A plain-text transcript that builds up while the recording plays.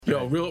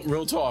Yo,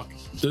 real talk.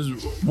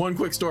 There's one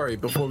quick story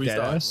before we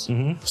start.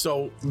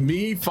 So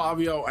me,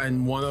 Fabio,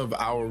 and one of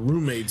our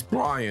roommates,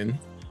 Brian,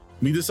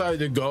 we decided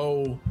to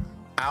go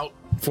out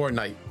for a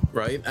night,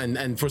 right?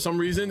 And for some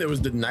reason, it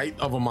was the night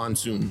of a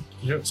monsoon.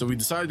 Yep. So we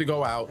decided to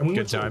go out. And we Good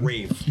went to a time.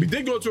 rave. We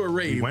did go to a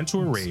rave. We went to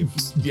a rave.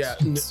 Yeah.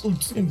 A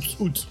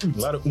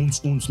lot of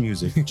oons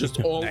music.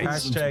 Just all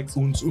Hashtag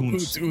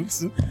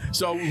oons.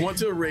 So we went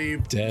to a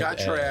rave, got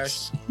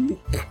trashed.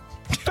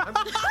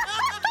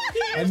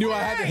 I knew I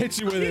had to hit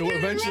you with it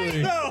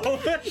eventually.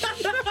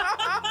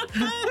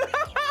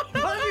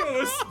 Fabio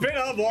was spit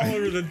up all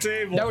over the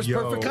table. That was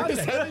perfect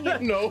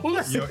context. No.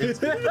 Yo,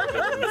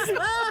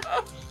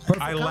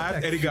 I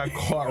laughed and it got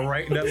caught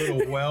right in that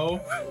little well,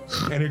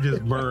 and it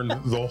just burned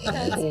the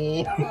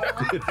whole.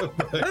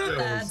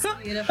 That's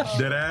beautiful.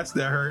 That ass,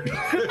 that hurt.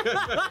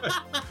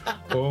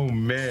 Oh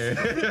man.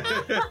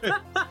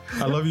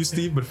 I love you,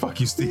 Steve, but fuck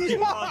you, Steve.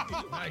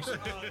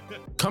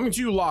 Coming to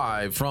you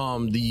live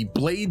from the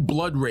Blade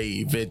Blood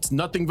Rave. It's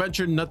Nothing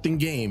Venture, Nothing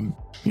Game.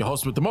 Your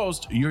host with the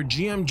most, your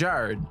GM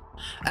Jared.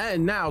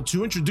 And now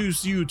to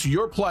introduce you to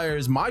your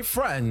players, my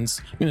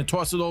friends, I'm going to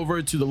toss it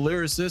over to the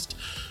lyricist,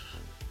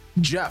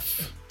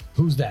 Jeff.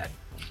 Who's that?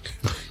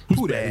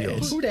 Who that?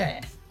 Who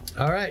that?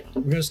 All right,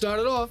 we're gonna start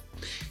it off.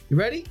 You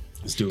ready?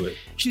 Let's do it.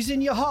 She's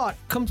in your heart,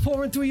 comes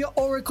pouring through your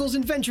oracles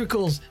and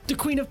ventricles. The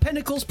Queen of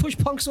Pentacles, push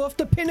punks off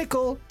the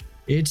pinnacle.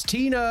 It's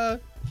Tina.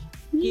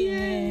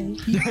 Yay.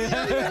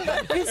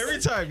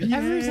 Every time.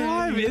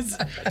 It's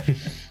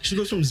She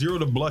goes from 0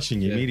 to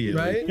blushing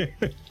immediately.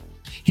 Right?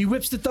 He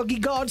whips the thuggy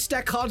guard,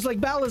 stack cards like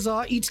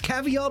Balazar, eats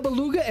caviar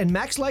beluga, and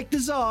max like the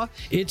Tsar.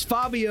 It's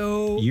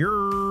Fabio.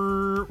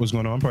 What's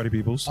going on, party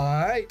peoples? All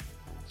right.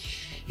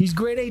 He's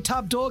grade A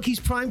top dog. He's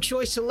prime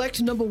choice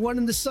select, number one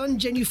in the sun,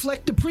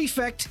 genuflect the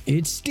prefect.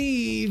 It's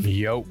Steve.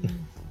 Yo.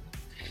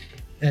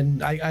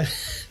 And I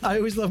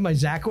always love my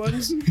Zach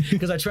ones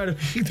because I try to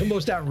pick the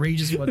most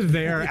outrageous ones.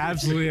 They are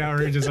absolutely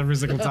outrageous every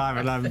single time,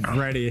 and I'm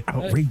ready.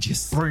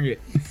 Outrageous. Bring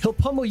it. He'll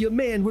pummel your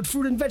man with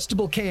fruit and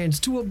vegetable cans.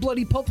 To a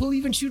bloody pulp, he'll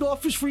even shoot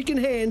off his freaking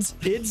hands.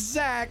 It's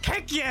Zach.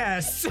 Heck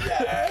yes!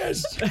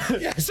 Yes!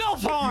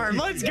 Self-harm,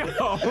 let's go!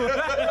 All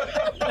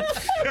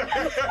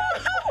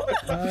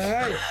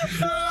right.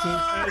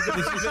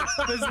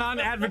 This is not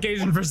an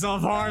advocation for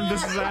self-harm.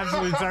 This is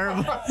absolutely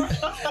terrible.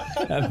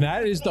 And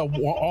that is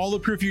all the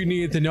proof you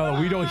need to know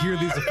that we don't hear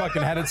these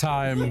fucking ahead of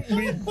time.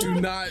 We do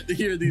not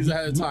hear these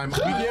ahead of time.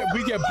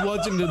 We get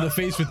bludgeoned in the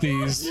face with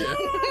these.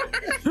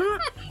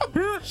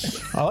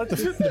 I like the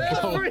This is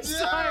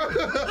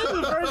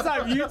the first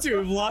time you two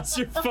have lost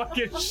your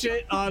fucking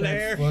shit on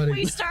air.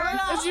 We started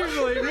It's off.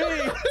 usually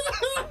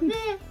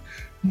me.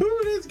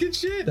 Ooh, that's good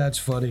shit. That's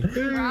funny.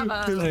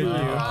 Bravo. Thank you.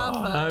 Bravo.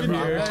 I'm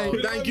here.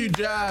 Hey, thank you,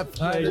 Jeff.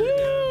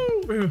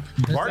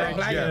 Bardic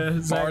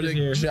Jeff.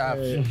 Bardic Jeff.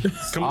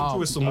 Come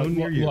to a saloon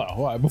near you.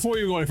 Well, before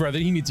you go any further,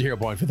 he needs a hero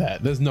point for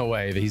that. There's no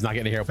way that he's not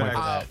getting a hero point for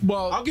that.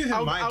 Well, I'll give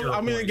him my hero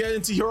I'm going to point. get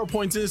into hero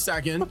points in a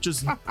second.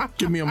 Just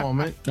give me a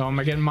moment. Oh, am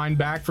I getting mine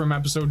back from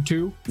episode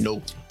 2?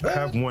 Nope. I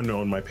have one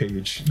on my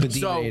page. The D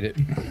So- made it.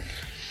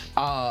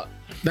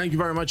 Thank you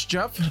very much,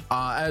 Jeff.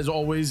 As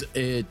always,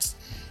 it's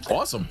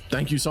awesome.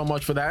 Thank you so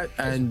much for that.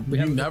 And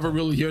you never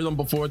really hear them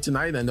before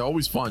tonight, and they're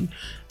always fun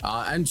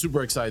and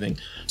super exciting.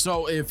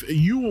 So if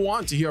you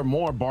want to hear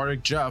more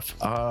Bardic Jeff,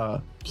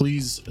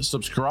 please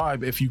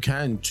subscribe if you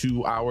can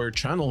to our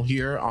channel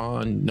here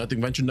on Nothing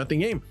Venture,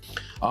 Nothing Game.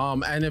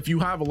 And if you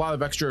have a lot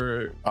of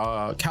extra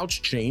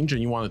couch change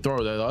and you want to throw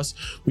it at us,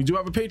 we do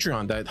have a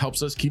Patreon that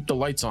helps us keep the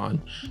lights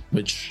on,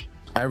 which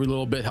every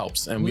little bit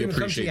helps, and we We're gonna come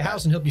to appreciate your that.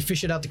 house and help you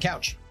fish it out the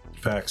couch.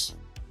 Facts.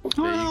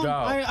 There you go.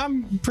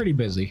 I'm pretty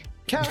busy.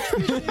 Couch.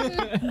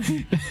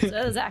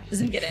 So Zach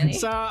doesn't get any.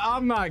 So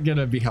I'm not going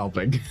to be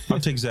helping. I'll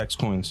take Zach's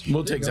coins.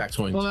 We'll take Zach's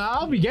coins. Well,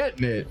 I'll be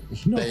getting it.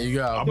 There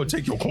you I'm go. gonna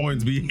take your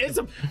coins, B. It's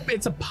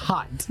a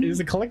pot. It's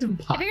a collective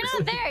pot. If you're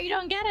not there, you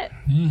don't get it.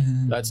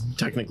 That's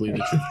technically the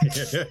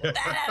truth.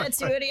 That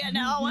attitude, yeah,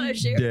 now I want to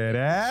share. Dead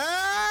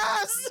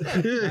ass.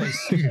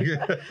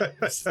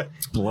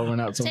 Blowing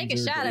out some Take a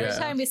shot every Yeah.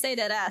 time you say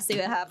that ass. See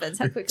what happens.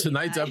 How quickly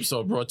Tonight's you die.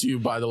 episode brought to you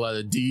by the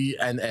letter D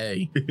and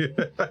A.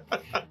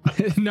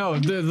 No,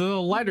 the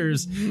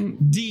letters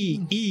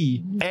D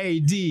E A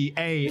D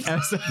A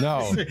S.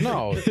 No.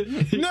 No.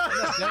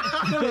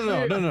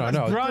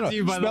 Brought to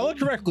you by Spell the- it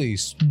correctly.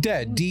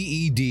 Dead.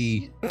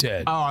 D-E-D.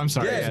 Dead. Oh, I'm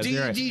sorry. Yeah,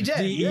 you're right. D-E-D dead.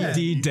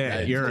 D-E-D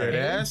dead. You're Dead right.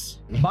 ass.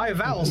 Buy a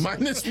vowel.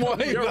 Minus 1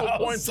 hero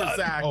points to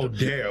Zach. Oh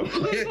damn.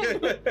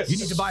 You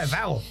need to buy a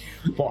vowel.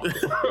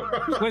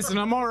 Listen,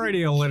 I'm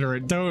already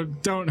illiterate.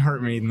 Don't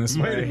hurt me in this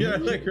way.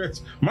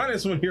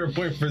 Minus 1 hero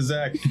point for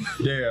Zach.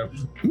 Damn.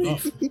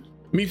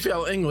 Me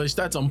fail English,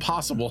 that's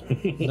impossible.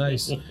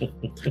 Nice.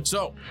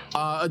 So,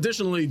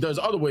 additionally, there's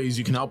other ways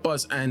you can help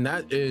us, and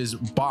that is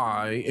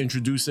by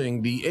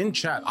introducing the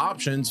in-chat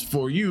options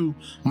for you,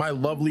 my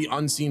lovely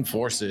Unseen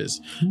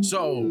Forces.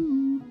 So,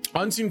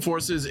 Unseen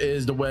Forces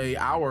is the way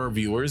our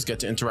viewers get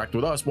to interact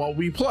with us while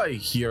we play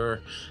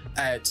here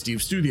at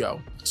Steve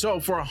Studio. So,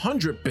 for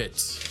 100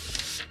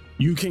 bits,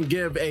 you can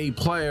give a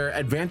player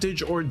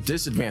advantage or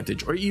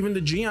disadvantage, or even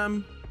the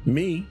GM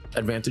me,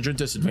 advantage or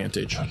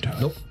disadvantage.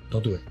 Nope,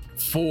 don't do it.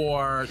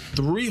 For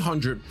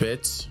 300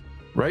 bits,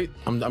 right?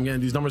 I'm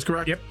getting these numbers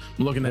correct? Yep.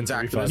 I'm looking at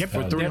Zach for this.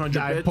 For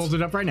 300 I bits. pulled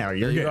it up right now.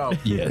 You're There you good.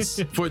 go.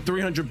 Yes. For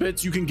 300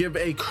 bits, you can give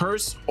a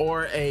curse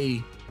or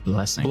a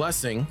Blessing.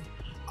 blessing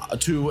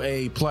to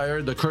a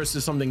player. The curse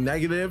is something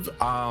negative,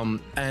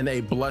 and a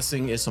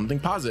blessing is something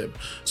positive.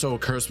 So a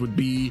curse would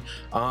be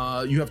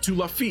you have 2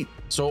 left feet,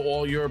 so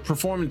all your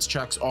performance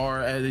checks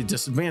are at a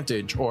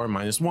disadvantage or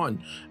 -1,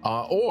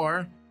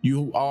 or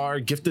you are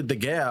gifted the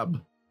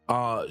gab.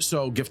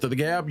 So gift of the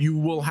gab, you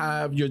will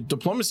have your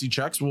diplomacy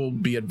checks will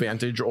be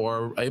advantage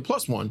or a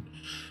 +1.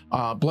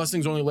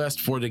 Blessings only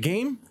last for the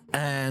game,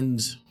 and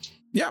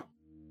yeah.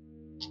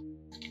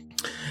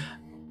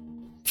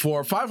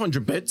 For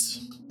 500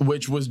 bits,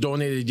 which was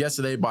donated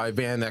yesterday by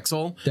Van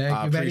Exel.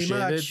 Thank you very appreciate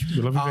much. it.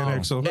 We love you, Van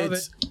Exel. Love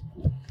It's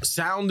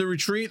sound the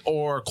retreat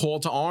or call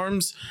to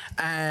arms,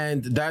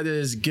 and that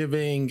is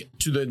giving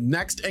to the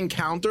next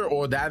encounter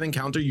or that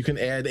encounter you can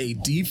add a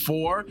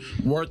D4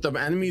 worth of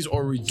enemies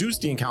or reduce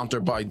the encounter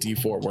by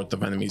D4 worth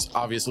of enemies.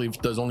 Obviously,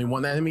 if there's only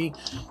one enemy,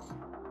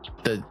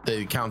 the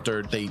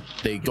encounter they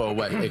go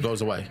away. It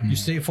goes away. You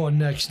save for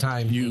next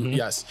time.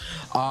 Yes.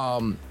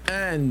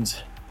 And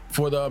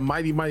for the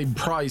mighty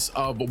price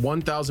of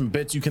 1,000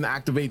 bits, you can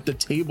activate the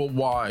table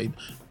wide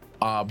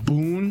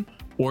boon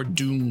or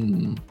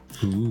doom.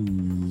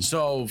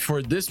 So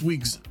for this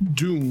week's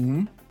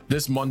doom,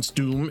 this month's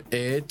doom,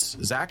 it's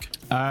Zach.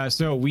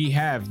 So we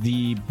have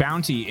the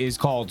bounty is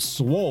called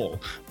Swole,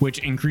 which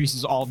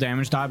increases all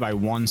damage die by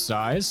 1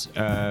 size.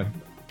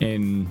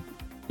 In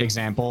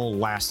example,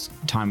 last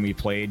time we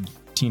played,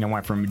 Tina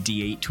went from a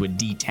D8 to a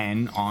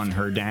D10 on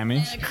her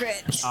damage. And a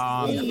crit.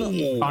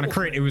 On a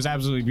crit, it was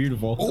absolutely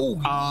beautiful.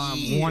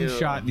 One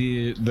shot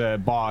the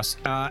boss,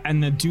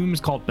 and the doom is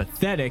called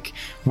Pathetic,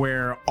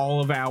 where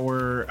all of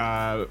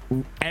our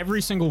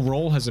every single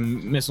roll has a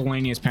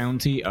miscellaneous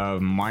penalty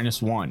of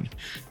 -1,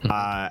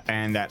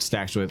 and that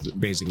stacks with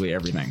basically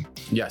everything.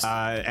 Yes.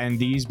 And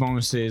these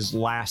bonuses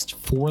last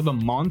for the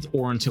month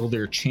or until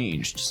they're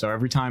changed. So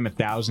every time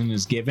 1,000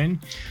 is given,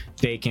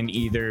 they can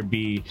either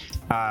be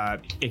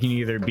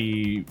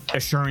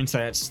assurance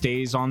that it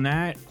stays on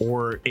that,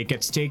 or it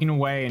gets taken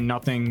away and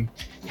nothing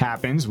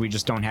happens. We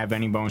just don't have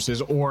any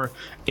bonuses, or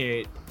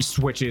it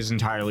switches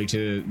entirely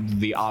to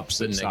the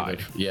opposite side.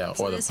 Negative. Yeah,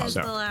 So or the this is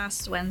positive. the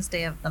last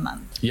Wednesday of the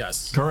month.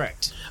 Yes.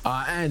 Correct.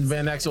 And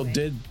Van Exel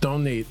did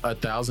donate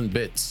 1,000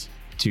 bits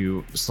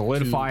To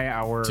solidify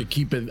our to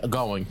keep it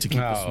going, to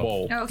keep it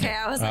swole. Okay,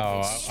 I was like,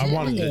 I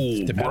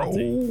wanted the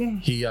penalty.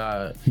 He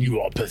You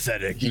are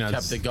pathetic. he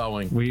kept it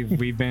going.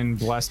 We've been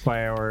blessed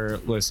by our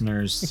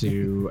listeners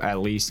to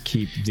at least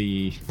keep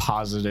the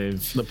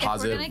positive. The if we're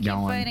positive. gonna keep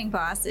going. fighting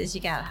bosses,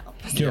 you gotta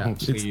help us. Yeah.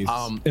 Please.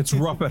 It's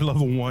rough at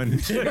level 1.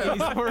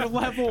 We're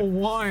level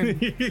 1.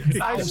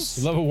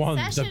 Level 1,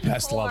 the Session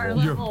best 4, level.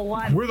 level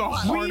 1. We're the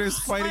hardest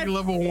fighting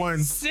level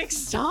 1.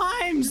 6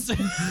 times.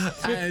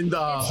 And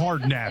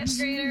Hard naps. Fifth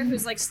grader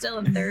who's like still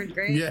in 3rd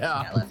grade. Yeah.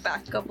 Got left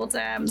back a couple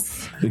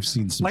times. They've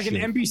seen some Like an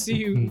shit.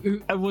 NPC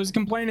who was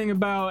complaining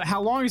about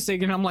how long it's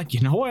taking. I'm like,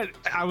 you know what?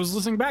 I was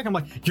listening back. I'm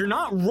like, you're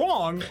not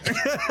wrong.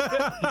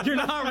 You're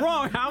not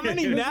wrong. How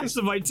many naps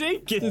have I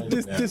taken?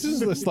 This is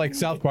just like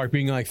South Park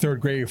being like 3rd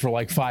grade for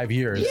like 5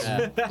 years.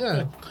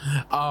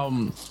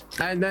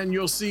 and then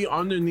you'll see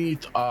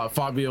underneath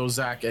Fabio,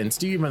 Zach, and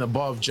Steve, and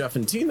above Jeff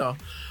and Tina,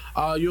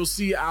 you'll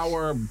see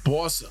our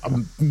boss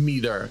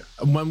meter.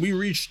 When we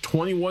reach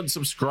 21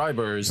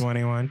 subscribers,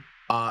 21.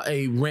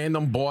 a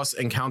random boss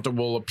encounter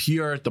will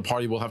appear. The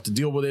party will have to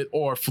deal with it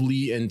or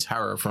flee in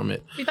terror from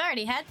it. We've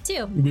already had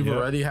 2. We've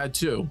already had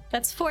 2.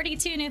 That's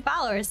 42 new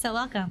followers, so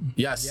welcome.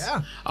 Yes.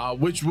 Yeah.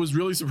 Which was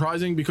really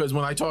surprising because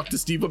when I talked to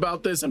Steve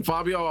about this and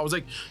Fabio, I was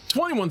like,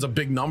 21's a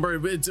big number.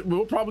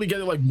 We'll probably get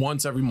it like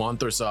once every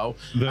month or so.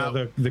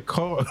 The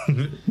call,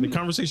 the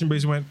conversation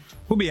basically went,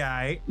 we'll be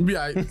alright.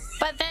 Yeah.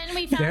 But then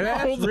we found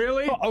out.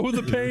 Really? Oh,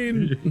 the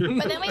pain.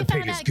 But then we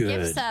found out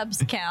gift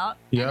subs count.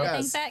 Yeah. And I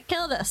think Yes. that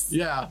killed us.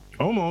 Yeah.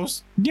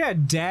 Almost. Yeah,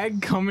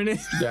 Dag coming in.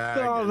 Dag,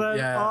 oh, that,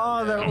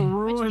 yeah, that Which we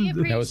ruined.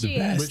 appreciate. That was the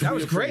best. Which That we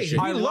was great. appreciate.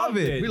 I love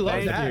it. We love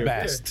Thank that. you.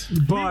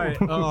 Best. But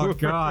oh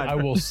god, I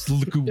will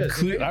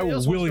I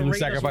will willingly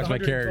sacrifice my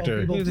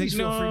character. Please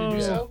feel free to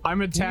do so.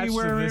 I'm attached We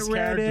to weren't this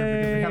character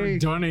because we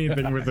haven't done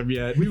anything with him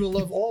yet. We will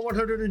love all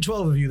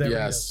 112 of you that read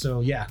Yes. us.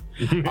 So yeah.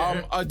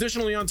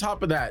 Additionally, on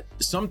top of that,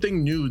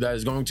 something new that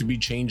is going to be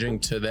changing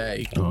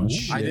today.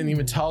 I didn't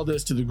even tell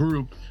this to the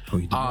group.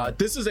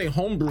 This is a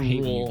homebrew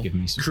hate when you rule give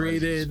me surprises.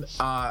 created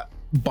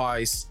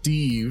by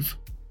Steve,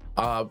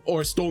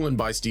 or stolen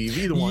by Steve.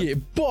 Either one. Yeah,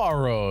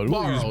 borrowed.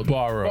 We'll use Borrowed.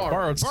 borrowed. Borrowed.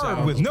 Borrowed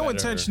sounds With no better.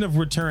 intention of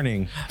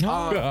returning. So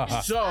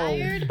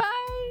Inspired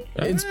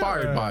by.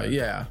 inspired by,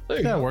 yeah.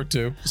 That worked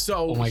too.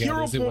 So Oh my hero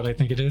god, is it po- what I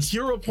think it is?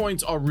 hero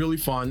points are really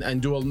fun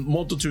and do a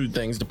multitude of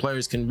things. The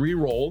players can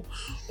re-roll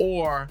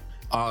or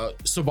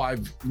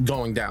survive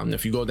going down.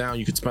 If you go down,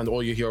 you could spend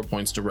all your hero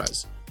points to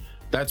res.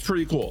 That's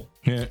pretty cool.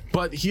 Yeah.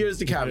 But here's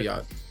the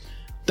caveat.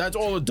 That's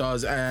all it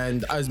does,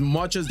 and as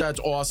much as that's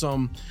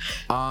awesome,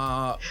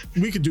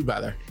 we could do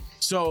better.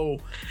 So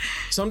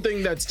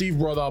something that Steve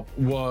brought up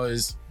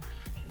was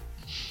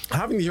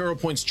having the hero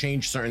points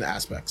change certain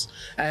aspects.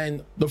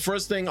 And the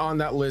first thing on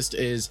that list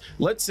is,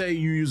 let's say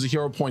you use a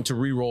hero point to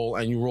re-roll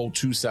and you roll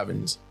 2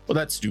 7s. Well,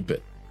 that's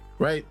stupid,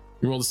 right?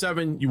 You roll a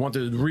 7, you want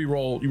to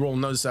re-roll, you roll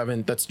another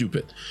 7, that's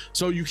stupid.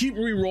 So you keep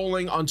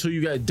re-rolling until you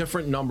get a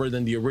different number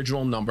than the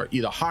original number,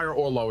 either higher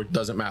or lower, it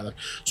doesn't matter.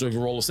 So if you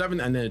roll a 7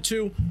 and then a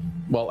 2,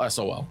 well,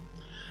 SOL.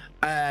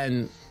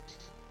 And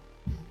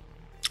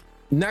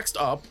next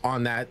up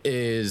on that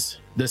is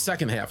the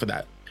second half of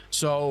that.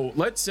 So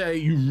let's say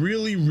you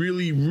really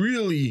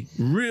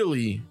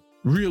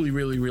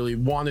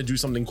want to do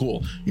something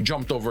cool. You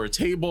jumped over a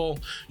table,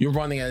 you're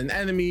running at an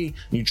enemy,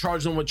 you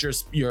charge them with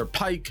your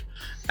pike,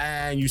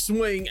 and you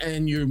swing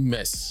and you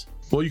miss.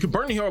 Well, you could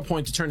burn a hero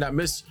point to turn that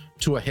miss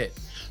to a hit.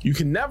 You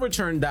can never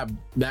turn that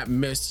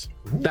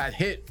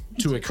hit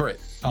to a crit.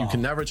 You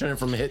can never turn it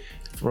from a hit.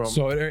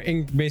 So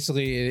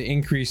basically it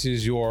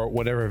increases your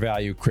whatever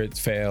value, crit,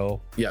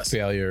 fail,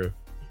 failure,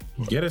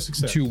 get a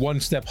success to 1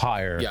 step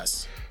higher.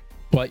 Yes.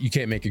 But you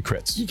can't make it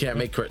crits. You can't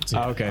make crits.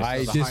 Okay. So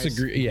I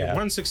disagree. Yeah.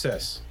 1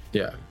 success.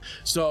 Yeah.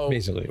 So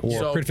basically,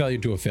 or crit failure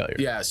to a failure.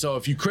 Yeah. So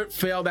if you crit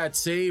fail that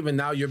save and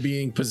now you're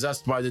being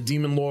possessed by the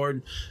demon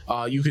lord,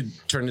 you could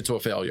turn it to a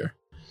failure.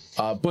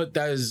 But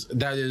that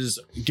is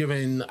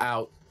given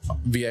out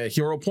via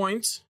hero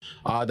points.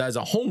 That is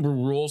a homebrew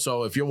rule.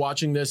 So if you're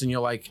watching this and you're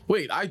like,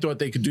 wait, I thought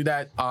they could do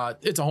that,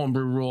 it's a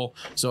homebrew rule.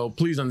 So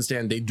please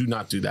understand they do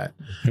not do that.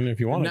 And if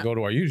you want to go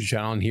to our YouTube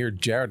channel and hear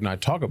Jared and I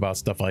talk about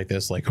stuff like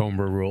this, like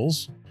homebrew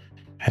rules,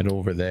 head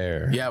over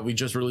there. Yeah, we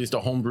just released a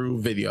homebrew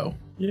video.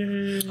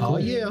 Yay. Oh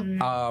yeah.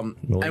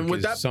 And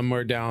with that,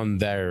 somewhere down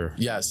there.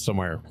 Yes,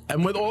 somewhere.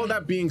 And with all of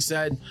that being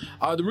said,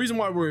 the reason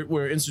why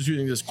we're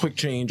instituting this quick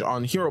change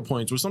on hero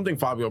points was something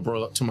Fabio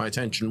brought up to my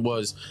attention,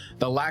 was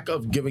the lack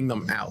of giving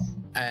them out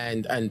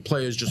and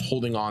players just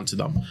holding on to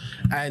them.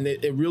 And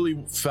it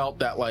really felt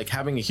that like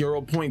having a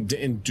hero point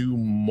didn't do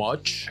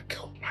much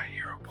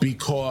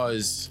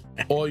because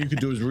all you could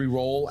do is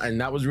re-roll,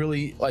 and that was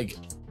really like.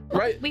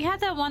 Right. We had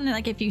that one that,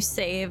 like, if you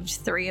saved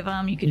 3 of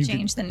them, you could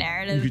change the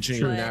narrative. You could change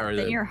the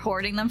narrative. Then you're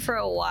hoarding them for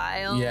a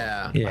while.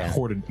 Yeah. I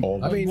hoarded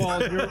all of them.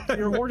 Well,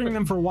 you're hoarding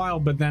them for a while,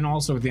 but then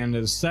also at the end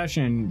of the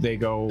session, they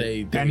go,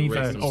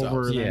 anything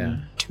over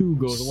than 2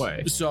 goes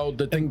away. So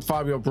the thing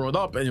Fabio brought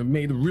up, and it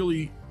made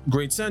really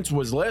great sense,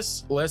 was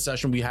last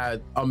session we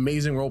had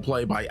amazing role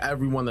play by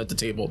everyone at the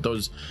table. There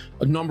was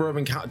a number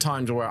of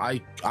times where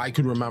I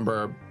could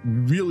remember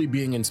really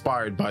being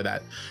inspired by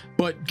that.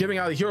 But giving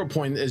out a hero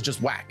point is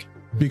just whack.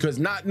 Because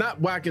not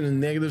whack in a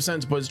negative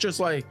sense, but it's just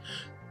like,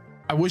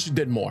 I wish it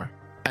did more.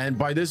 And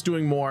by this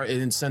doing more,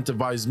 it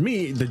incentivized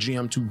me, the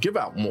GM, to give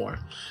out more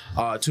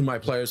to my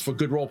players for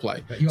good role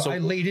play. I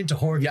laid into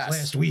Horgus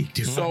last week,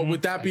 dude. So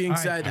with that being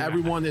said,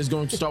 everyone is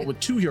going to start with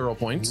 2 hero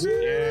points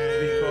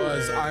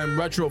because I am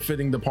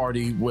retrofitting the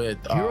party with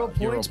hero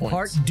points.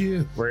 Part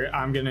 2. Where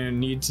I'm gonna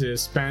need to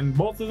spend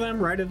both of them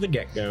right at the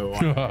get-go.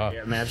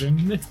 I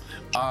imagine.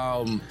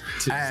 And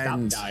stop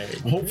dying.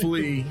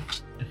 Hopefully.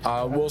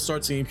 We'll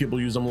start seeing people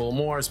use them a little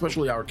more,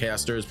 especially our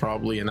casters,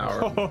 probably, in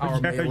our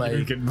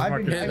melee.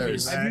 I've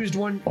used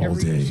one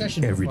every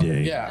session. Every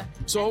day. Yeah.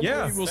 So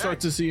hopefully we'll start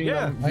to see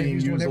them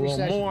being used a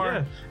little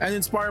more and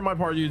inspire my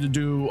party to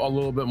do a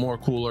little bit more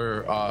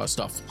cooler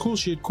stuff. Cool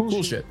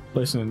shit.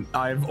 Listen,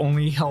 I've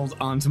only held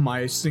onto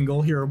my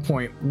single hero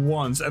point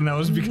once, and that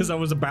was because I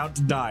was about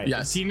to die.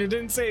 Yes. If Tina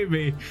didn't save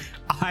me,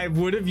 I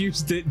would have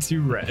used it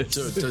to res.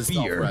 To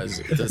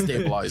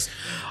stabilize.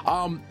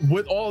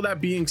 With all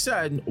that being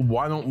said,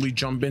 why don't we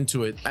jump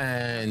into it?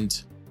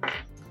 And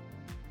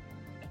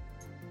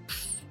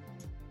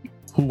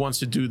who wants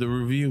to do the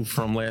review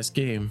from last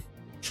game?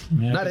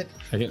 Not it.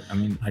 I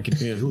can. I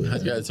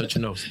gotta touch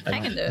your nose. I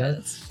can do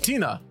it.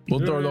 Tina, we'll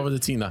throw it over to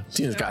Tina.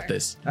 Tina's got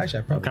this. Actually,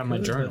 I probably got my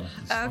journal.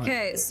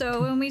 Okay,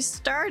 so when we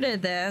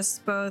started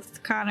this,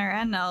 both Connor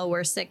and Nell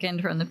were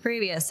sickened from the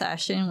previous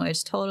session,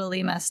 which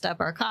totally messed up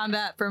our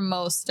combat for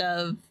most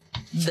of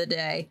the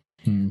day.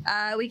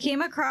 We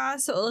came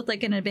across what looked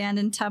like an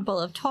abandoned temple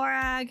of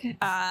Torag.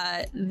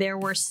 There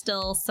were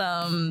still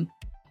some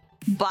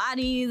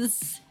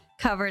bodies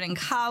covered in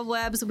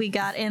cobwebs. We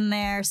got in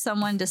there.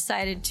 Someone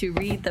decided to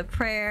read the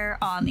prayer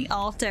on the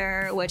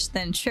altar, which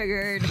then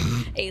triggered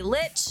a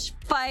lich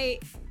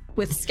fight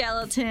with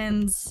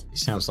skeletons. You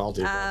sound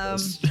salty about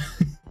this.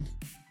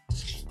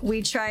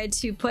 We tried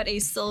to put a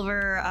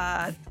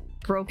silver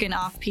broken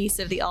off piece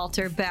of the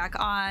altar back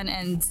on,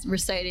 and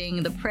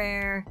reciting the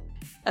prayer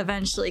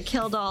eventually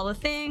killed all the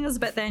things,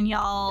 but then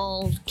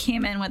y'all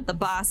came in with the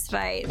boss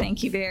fight.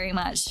 Thank you very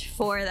much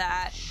for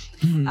that.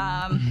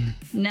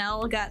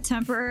 Nell got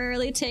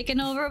temporarily taken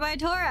over by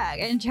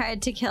Torag and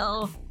tried to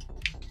kill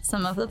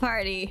some of the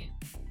party.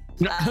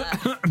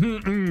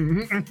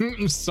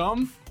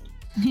 Some?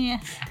 Yeah.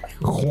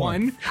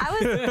 One.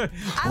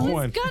 I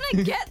was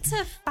gonna get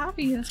to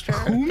Fabio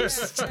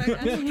first.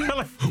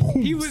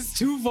 He was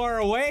too far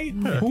away.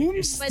 But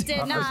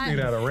did not. I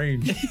stayed out of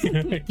range.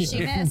 She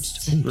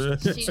missed.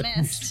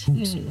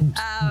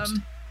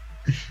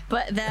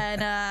 But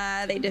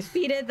then they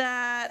defeated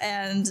that,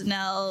 and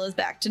Nell was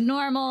back to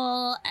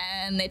normal,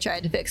 and they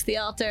tried to fix the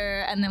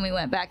altar, and then we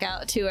went back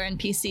out to our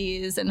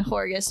NPCs, and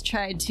Horgus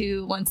tried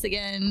to once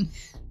again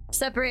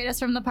separate us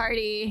from the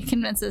party,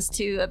 convince us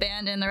to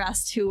abandon the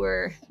rest who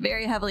were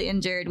very heavily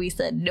injured. We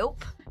said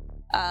nope.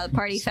 The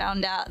party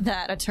found out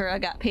that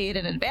Atura got paid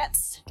in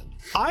advance.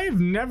 I've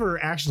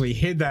never actually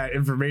hid that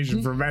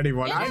information from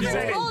anyone. You I've never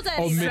said told it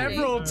anybody.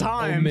 several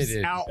times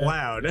Omitted. out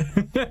loud.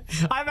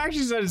 I've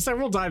actually said it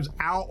several times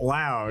out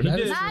loud. Not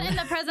in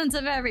the presence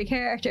of every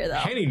character, though.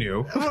 Henny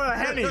knew. Well,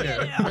 Henny knew.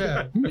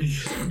 Yeah.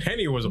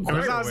 Henny was a I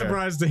was not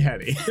surprised to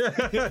Henny.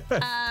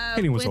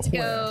 Henny was Went a to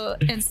go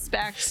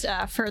inspect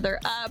further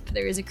up.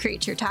 There was a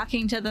creature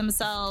talking to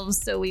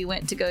themselves, so we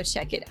went to go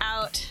check it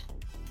out.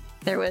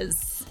 There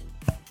was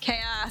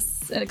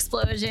chaos, an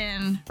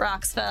explosion,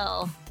 rocks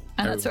fell,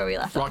 and that's where we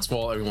left off. Rocks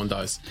fall, everyone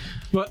dies.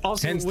 But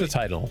also, Hence the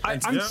title. I'm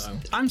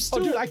Oh,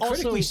 still dude, I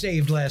critically also,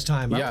 saved last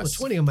time. I rolled a Yes.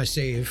 20 on my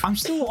save. I'm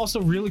still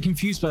also really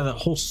confused by that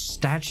whole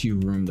statue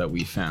room that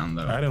we found,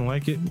 though. I didn't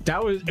like it.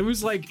 It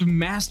was like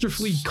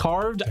masterfully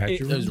carved.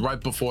 It was right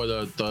before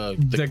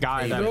the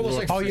guy that They're almost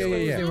like Oh, yeah,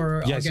 frescoes. yeah. They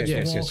were Yes, against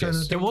yes, the wall yes, kind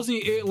yes. of thing. It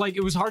wasn't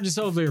it was hard to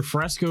tell if they were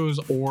frescoes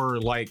or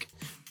like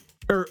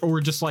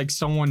or just like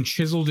someone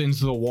chiseled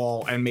into the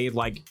wall and made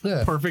like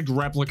Yeah. perfect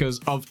replicas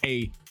of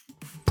a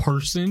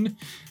person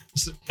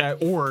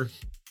or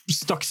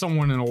stuck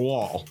someone in a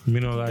wall.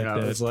 You know, like You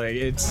know, that. it's like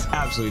it's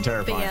absolutely But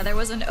terrifying. yeah, there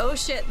was an oh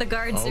shit, the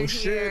guards are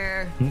shit.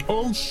 here.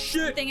 Oh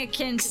shit! Something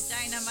akin to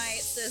dynamite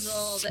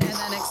sizzled and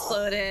then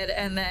exploded,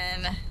 and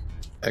then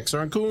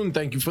XR and Coon,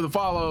 thank you for the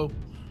follow.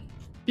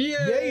 Yeah,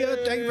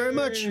 thank you very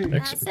much.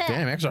 that's it.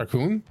 Damn, XR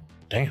Coon.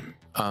 Damn.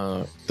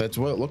 That's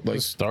what it looked like.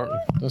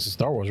 That's a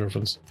Star Wars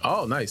reference.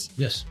 Oh, nice.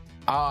 Yes.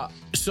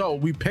 So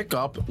we pick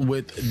up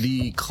with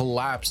the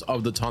collapse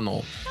of the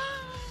tunnel.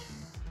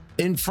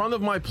 In front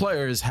of my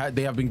players,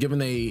 they have been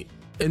given a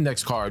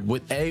index card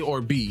with A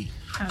or B.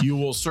 You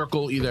will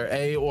circle either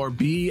A or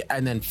B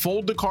and then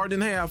fold the card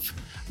in half,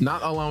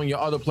 not allowing your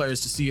other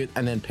players to see it,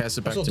 and then pass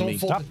it back So to don't me.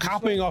 fold Stop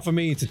copying off of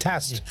me. It's a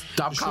test.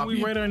 Stop Should copying.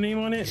 we write our name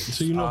on it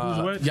so you know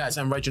who's what? Yes,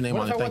 and write your name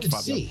What on if it. I Thank you,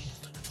 wanted Fabio. C?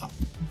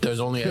 There's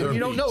only A or You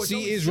don't B. know.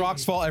 C is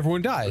Rock's fault.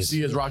 Everyone dies.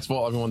 C is Rock's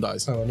fault. Everyone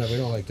dies. Oh, no, we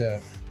don't like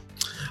that.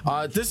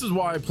 This is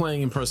why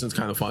playing in person is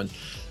kind of fun.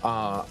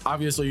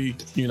 Obviously,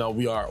 you know,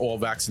 we are all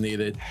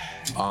vaccinated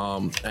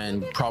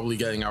and probably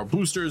getting our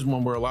boosters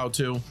when we're allowed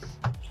to.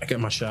 I get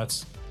my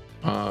shots.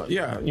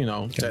 Yeah, you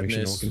know, Gotta make sure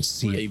no tetanus, one can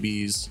see it.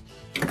 rabies,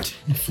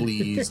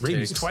 fleas,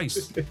 Rabies ticks.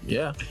 twice.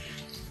 Yeah.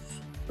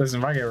 Listen,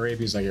 if I get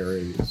rabies, I get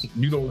rabies.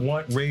 You don't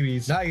want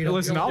rabies. Now you don't.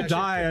 Listen, you don't I'll want that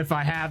die if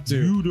I have to.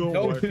 You don't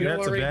No, want. you don't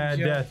That's a want bad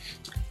rabies, yeah. death.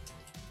 shit.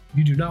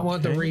 You do not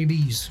want the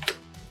rabies.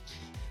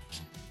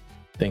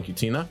 Thank you,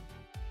 Tina.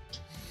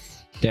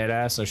 Dead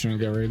ass, I shouldn't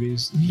get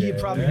rabies. You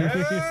probably. What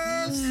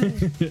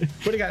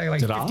do you got? Like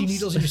Did 50 I?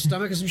 needles in your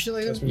stomach or some shit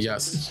like that?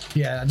 Yes.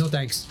 Yeah, no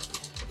thanks.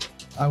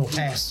 I will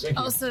pass.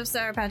 Also, if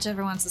Sour Patch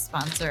ever wants to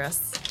sponsor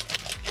us,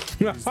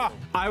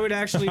 I would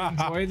actually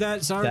enjoy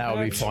that. Sorry, That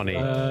would be Patch. funny.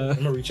 I'm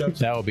gonna reach out.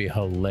 That would be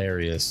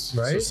hilarious.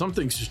 So Right?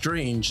 something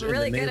strange we're in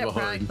really the good at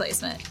neighborhood. product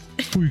placement.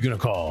 Who are you gonna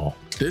call?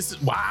 This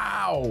is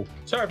wow.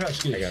 Sorry,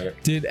 Patch. I got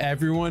it. Did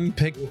everyone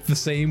pick the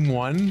same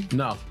one?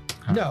 No.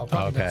 No.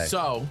 probably Okay.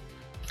 So,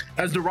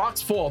 as the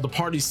rocks fall, the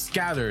party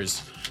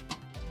scatters,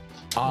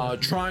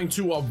 trying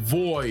to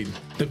avoid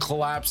the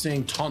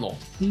collapsing tunnel.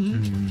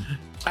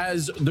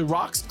 As the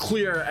rocks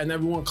clear and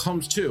everyone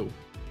comes to,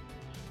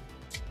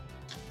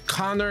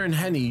 Connor and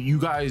Henny, you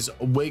guys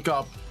wake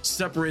up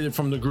separated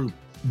from the group,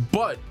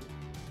 but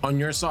on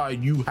your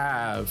side you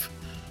have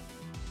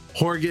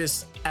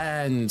Horgus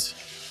and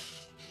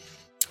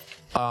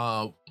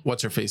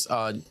what's her face?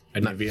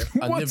 Anivia.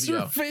 What's her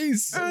Anivia.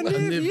 face?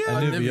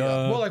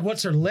 Anivia. Well, like,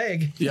 what's her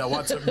leg? Yeah,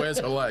 where's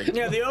her leg?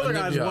 Yeah, the other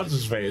guy's Anivia. what's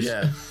his face.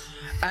 Yeah.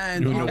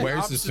 And You know, on the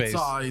where's his opposite face?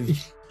 side,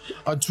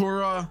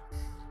 Atura,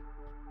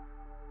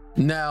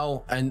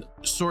 Nell, and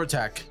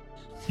Sortek,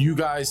 you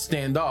guys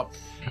stand up,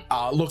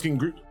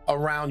 looking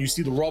around. You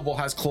see the rubble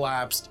has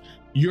collapsed.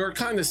 You're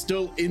kind of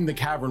still in the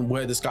cavern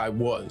where this guy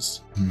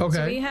was. Okay.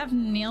 Do we have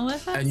Neil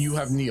with us? And you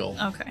have Neil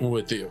Okay.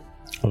 with you.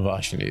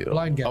 Vashni.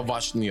 Blind guy.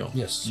 Avash Neil.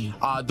 Yes.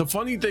 The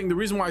funny thing, the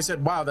reason why I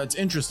said, wow, that's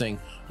interesting,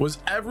 was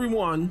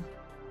everyone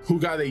who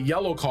got a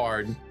yellow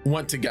card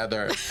went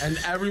together, and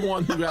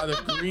everyone who got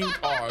a green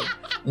card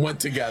went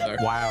together.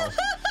 Wow.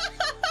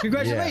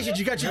 Congratulations,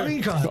 you got your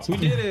green card. We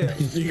did it.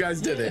 You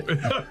guys did it.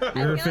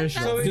 You're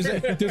official.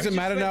 Does it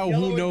matter now Yellow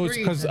who and knows?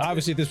 green, Because that's it.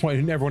 obviously at this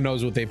point everyone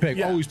knows what they pick.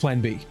 Yeah. Always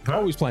plan B.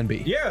 Always plan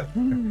B. Yeah.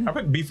 I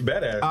picked B for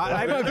badass.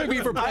 I picked B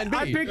for plan B.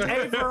 I picked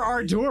A for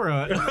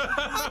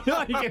Artura.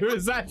 Like it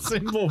was that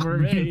simple for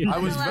me. I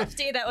was The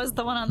lefty, that was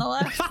the one on the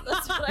left.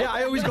 That's what Yeah,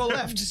 I always go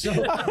left. So,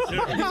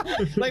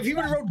 like, if you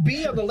would have wrote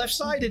B on the left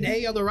side and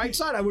A on the right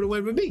side, I would have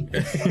went with B.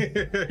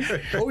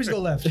 Always go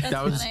left.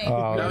 that was funny.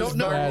 Oh, that was don't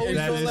know, very- always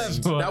that go is-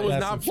 left. that was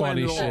That's not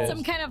funny shit.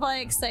 Some kind of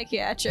like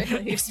psychiatric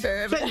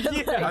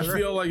experiment. I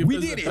feel like if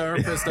there's a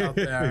therapist out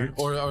there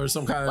or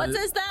some kind of What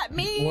does that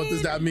mean? what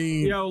does that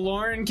mean? Yo,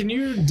 Lauren, can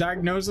you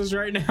diagnose us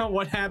right now?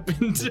 What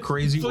happened?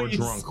 Crazy Please. or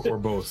drunk or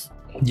both.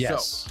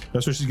 Yes.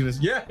 That's what she's gonna.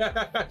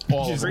 Yeah.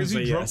 All She's of them. crazy,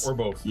 Say drunk, yes. or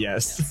both.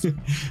 Yes.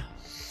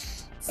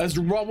 As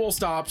the rubble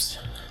stops,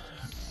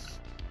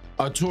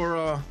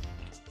 Artura,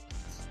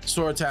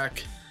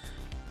 Soratak,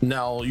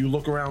 Nell, you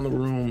look around the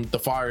room. The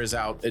fire is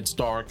out. It's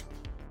dark.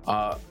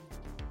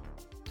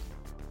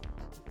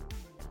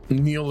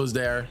 Neil is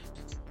there.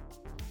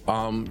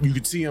 You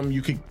could see him.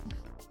 You could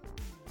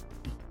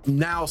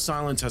now.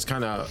 Silence has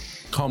kind of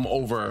come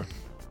over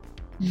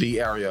the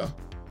area.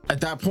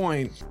 At that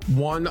point,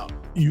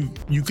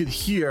 you could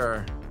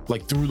hear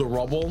like through the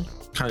rubble,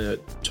 kind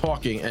of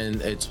talking,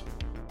 and it's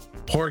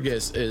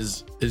Horgus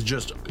is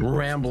just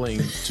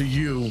rambling to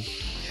you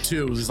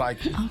too. He's like,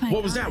 my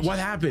 "What was that? gosh. What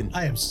happened?"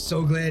 I am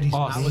so glad he's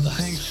not with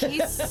us.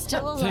 He's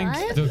still alive.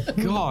 Thank the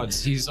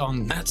gods he's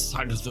on that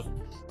side of the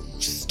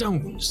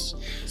stones.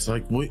 It's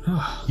like, "What?"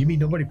 You mean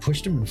nobody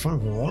pushed him in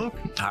front of a rock?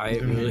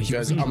 You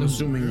guys, I'm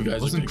assuming you guys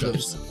are wasn't pretty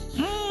close.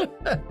 close.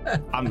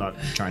 I'm not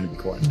trying to be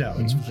quiet. No,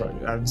 it's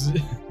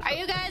Are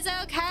you guys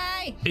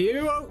okay?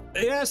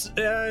 Yes,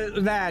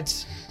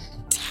 that.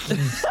 Sorry,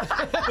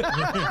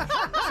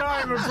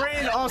 my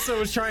brain also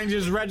was trying to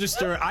just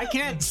register. I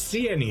can't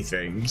see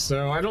anything,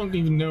 so I don't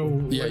even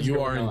know. Yeah, what's you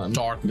going are in on.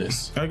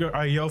 darkness.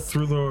 I yell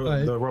through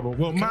the rubble.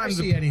 Well, Can I mine's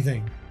see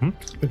anything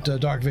with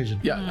dark vision?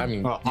 Yeah, I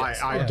mean, Well,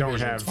 yes, I dark don't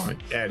vision's have fine.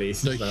 Eddie.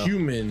 The so.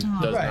 human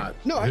does Right. not.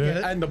 No, I get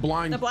it. And the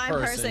blind, The blind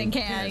person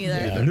can't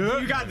either.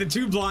 You got the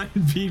two blind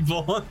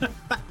people.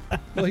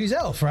 Well, he's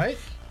elf, right?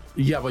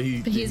 Yeah, but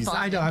He's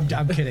I blind. know.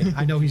 I'm kidding.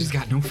 I know he's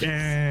got no. But he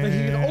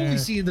can only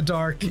see in the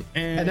dark,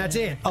 and that's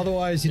it.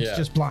 Otherwise, it's Yeah.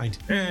 just blind.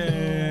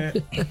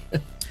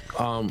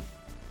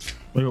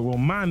 well,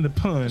 mind the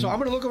pun. So I'm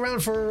gonna look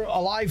around for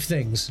alive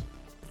things.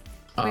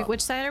 Wait,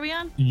 which side are we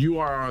on? You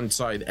are on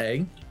side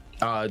A.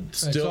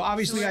 Still, So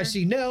obviously, I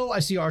see Nell. I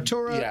see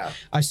Artura. Yeah.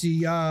 I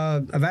see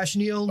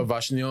Avashniel.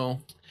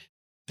 Vashnil.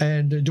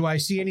 And do I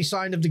see any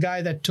sign of the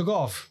guy that took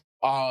off?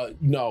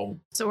 No,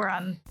 So we're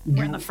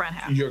in the front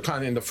half. you're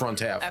kind of in the front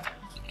half. Okay.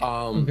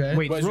 Okay.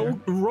 Wait, But-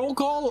 roll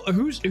call.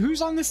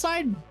 Who's on this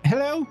side?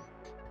 Hello,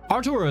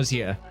 Arturo's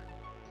here.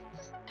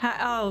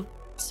 Oh,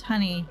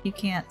 honey, you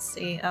can't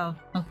see. Oh,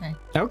 okay.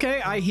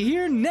 Okay, I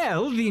hear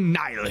Nell, the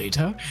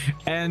Annihilator,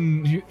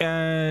 and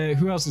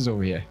who else is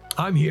over here?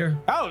 I'm here.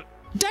 Oh,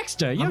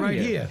 Dexter, you're right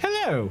here.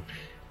 Hello.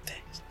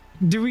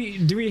 Do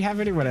we have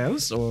anyone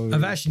else? Or...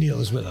 Avashniel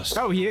is with us.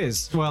 Oh, he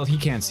is. Well, he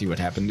can't see what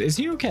happened. Is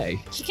he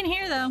okay? He can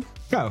hear though.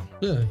 Oh,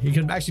 Yeah, you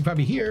can actually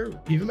probably hear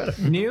even better.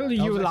 Neil, are That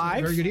you was actually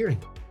alive? Very good hearing.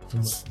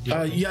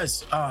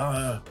 Yes.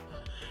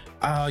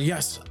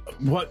 Yes.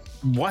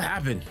 What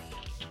happened?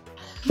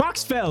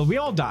 Box fell. We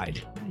all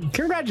died.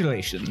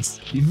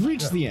 Congratulations. You've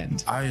reached the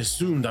end. I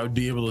assumed I would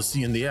be able to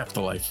see in the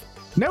afterlife.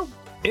 Nope.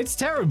 It's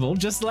terrible,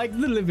 just like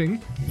the living.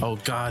 Oh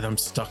God, I'm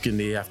stuck in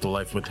the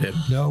afterlife with him.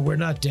 No, we're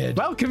not dead.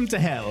 Welcome to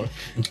hell.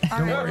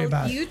 Don't worry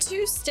about it. You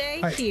two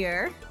stay right.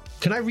 here.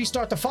 Can I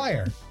restart the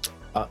fire?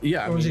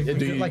 Yeah. Or is it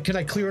do you- like can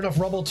I clear enough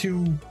rubble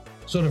to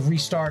sort of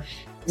restart?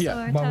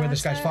 yeah. About where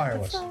this guy's fire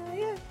was. So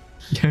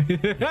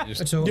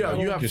Yeah,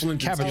 you have Just flint and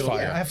cabbage steel.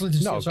 fire. Yeah, I have flint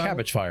and No, steel, so I-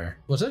 cabbage fire.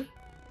 What's it?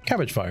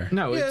 Cabbage fire.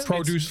 No, Yeah, it's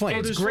Produce flame.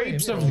 It's Produce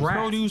grapes flame, of yeah. wrath.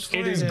 Produce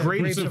It is flame.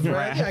 grapes of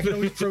wrath. Yeah, I wrath. can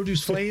always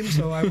produce flame,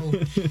 so I will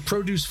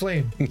produce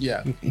flame.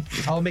 Yeah.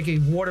 I'll make a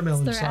The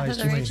watermelon wrath of sized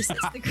the flame. righteous is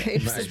the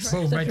grapes of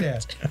Boom, wrath. right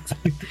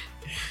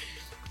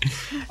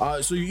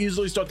there. So you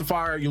easily start the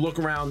fire. You look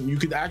around. You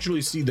could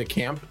actually see the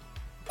camp.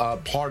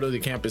 Part of the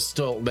camp is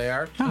still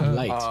there.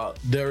 Light.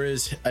 There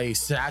is a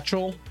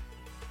satchel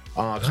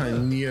kind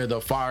of near the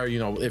fire. You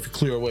know, if you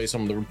clear away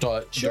some of the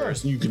dirt, Sure.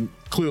 you can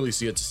clearly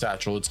see it's a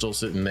satchel. It's still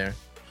sitting there.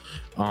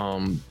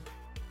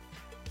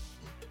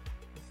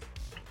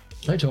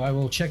 Right, so I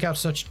will check out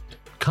such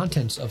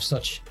contents of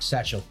such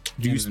satchel.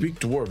 Do you speak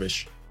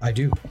Dwarvish? I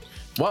do.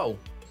 Well,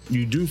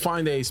 you do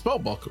find a spell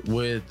book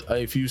with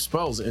a few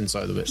spells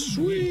inside of it.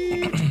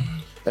 Sweet.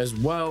 As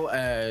well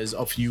as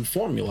a few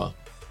formulae.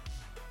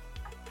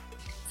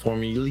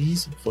 Formulae.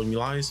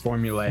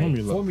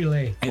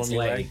 Formulae. It's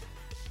lay.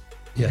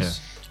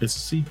 Yes. It's a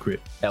secret.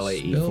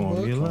 L-A-E. Spell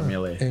book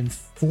Formula. and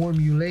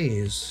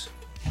formulaes.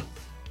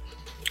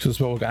 So the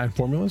spell book and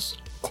formulas?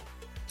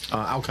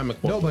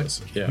 Alchemic No,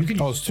 formulas. but yeah. you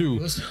can. Oh, it's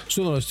two.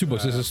 So no, there's two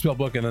books. There's a spell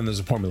book and then there's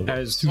a formula book.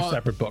 As- Two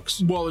separate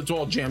books. Well, it's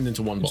all jammed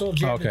into one It's all book.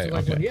 jammed Okay, into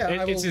like okay. one. Yeah,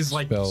 I It's will- his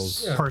like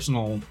Spells.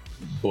 personal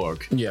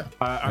book. Yeah.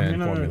 I'm And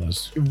gonna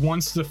formulas.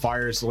 once the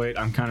fire's lit,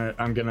 I'm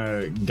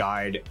gonna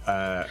guide.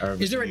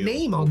 Is there a Neil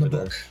name on the over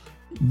there. book?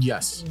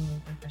 Yes.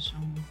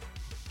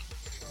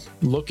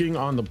 Looking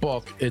on the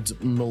book, it's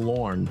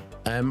Milorn.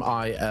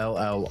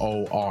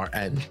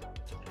 Millorn.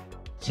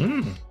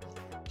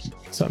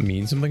 Does that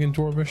mean something in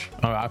Dwarvish?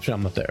 Oh, actually,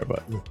 I'm not there,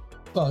 but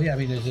Well, yeah, I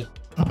mean, is it?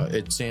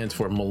 It stands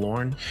for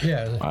Milorn.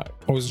 Yeah. I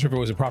wasn't sure if it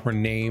was a proper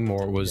name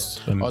or it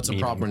was. Oh, it's a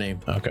proper name.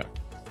 Okay.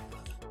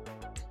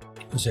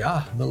 I say,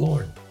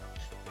 Milorn.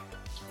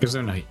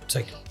 Good night. It's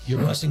like, your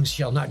blessings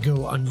shall not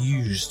go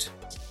unused.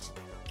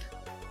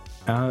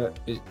 Are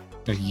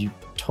you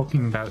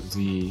talking about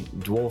the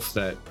dwarf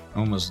that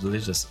almost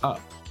lit us up?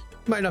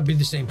 Might not be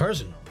the same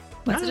person.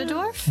 Was it a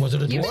dwarf? Was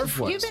it a You've dwarf?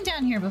 been, you've been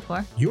down here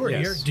before. You were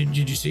Yes. here.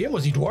 Did you see him?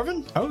 Was he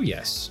dwarven? Oh,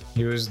 yes.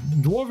 He was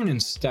dwarven in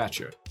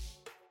stature.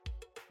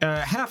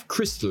 Half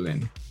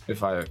crystalline,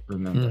 if I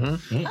remember.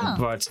 Oh.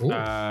 But,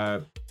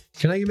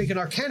 Can I make an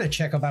Arcana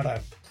check about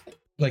a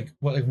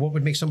what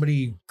would make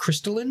somebody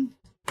crystalline?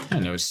 I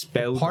don't know,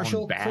 spell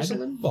Partial gone bad?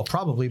 crystalline? Well,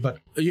 probably, but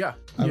Yeah,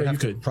 I would yeah, you have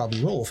to could.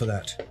 probably roll for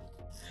that.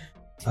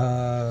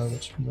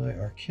 What's my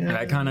Arcana?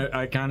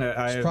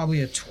 I It's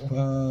probably a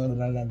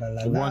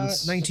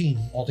Once- 19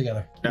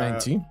 altogether.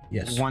 19.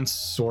 Yes. Once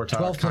Sortok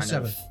 12 plus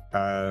kind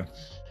of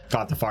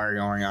got the fire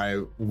going,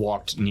 I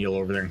walked Neil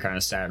over there and kind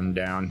of sat him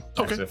down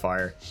next to the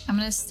fire. I'm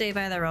gonna stay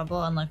by the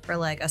rubble and look for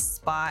like a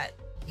spot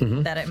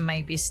that it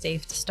might be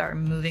safe to start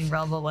moving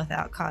rubble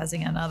without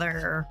causing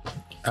another.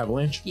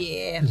 Avalanche.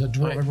 Yeah. It's a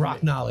dwarven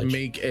rock knowledge.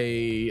 Make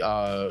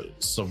a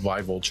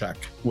survival check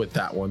with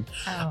that one.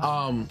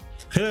 Oh.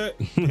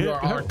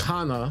 Your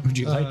Arcana. Would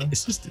you like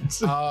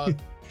assistance?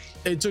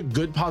 It's a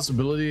good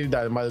possibility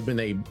that it might have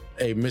been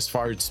a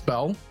misfired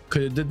spell.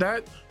 Could have did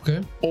that,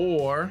 Okay.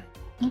 or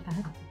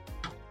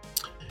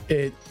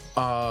it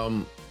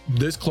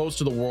this close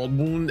to the world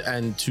wound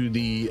and to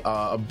the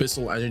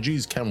abyssal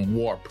energies can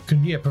warp.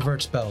 Yeah,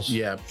 pervert spells.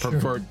 Yeah,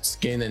 pervert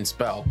skin and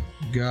spell.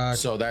 Gotcha.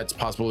 So that's a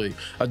possibility.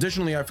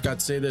 Additionally, I forgot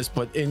to say this,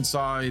 but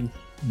inside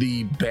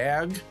the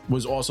bag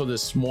was also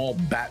this small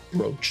bat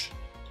brooch.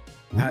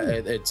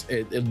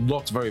 It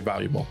looks very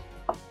valuable.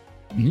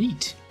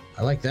 Neat.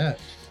 I like that.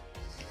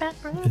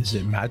 Is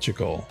it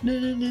magical?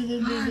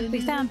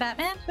 We found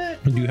Batman.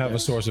 You do have a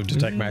source of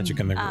detect magic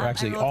in the group. I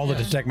Actually, rolled all the a-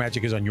 detect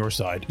magic is on your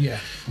side. Yeah.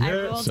 I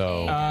rolled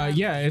so- a,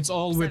 Yeah, it's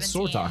all with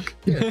 17.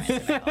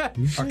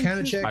 Sortok.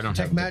 Arcana check, I don't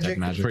detect have magic.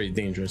 magic. Pretty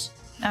dangerous.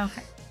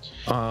 Okay.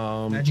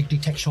 Magic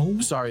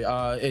detection? Sorry,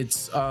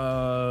 it's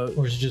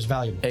Or is it just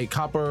valuable? a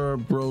copper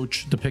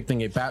brooch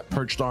depicting a bat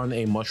perched on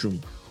a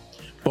mushroom.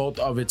 Both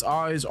of its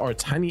eyes are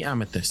tiny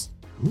amethyst.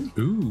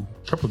 Ooh,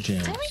 purple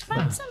jam. Can we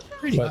find something?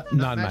 But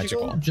not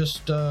magical.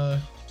 Just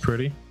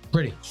Pretty.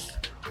 pretty.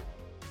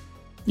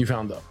 You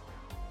found the.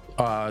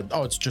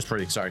 It's just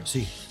pretty. Sorry.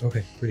 See.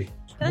 Okay, pretty.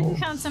 I feel like we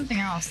found something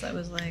else that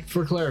was like.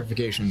 For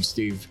clarification,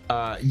 Steve,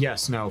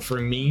 yes, no, for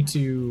me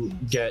to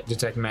get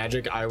detect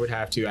magic, I would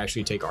have to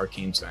actually take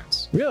arcane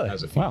sense. Really?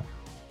 As a feat. Wow.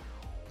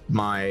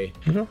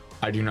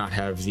 I do not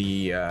have the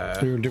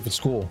You're in a different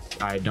school.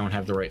 I don't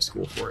have the right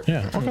school for it.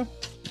 Yeah. Okay.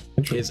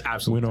 It's We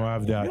absolutely don't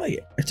have that. Really?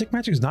 Detect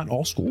magic is not in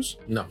all schools.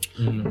 No.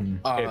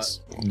 it's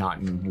not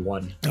in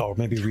one. Oh,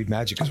 maybe read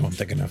magic is what I'm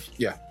thinking of.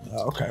 Yeah.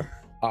 Okay.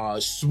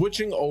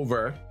 Switching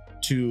over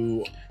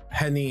to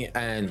Henny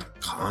and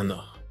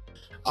Kana.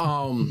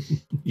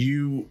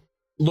 You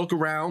look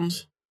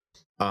around.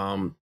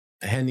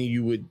 Henny,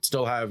 you would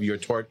still have your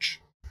torch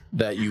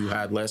that you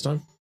had last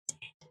time.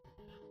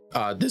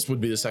 This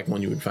would be the second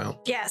one you would found.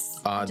 Yes.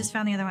 I just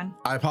found the other one.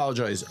 I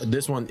apologize.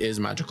 This one is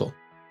magical.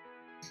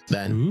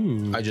 Then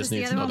Ooh. I just The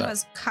need other to know one that.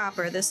 was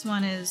copper. This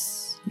one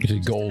is You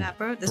said gold. that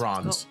bro. This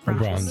Bronze. One's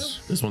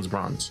Bronze. This one's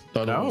bronze.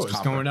 The other one Oh, was it's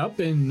copper. going up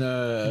in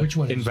Which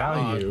one in is-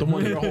 value. The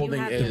one you're You holding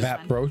have is this Bat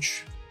one.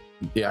 brooch.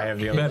 yeah. I have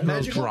the other That one. brooch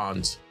Magical?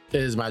 bronze.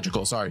 It is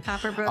magical. Sorry.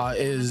 Copper broke. It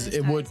is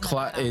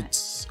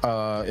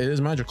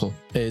magical.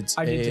 It's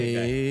I did take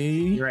that.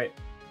 You're right.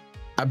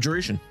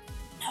 abjuration.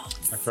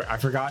 I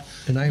forgot.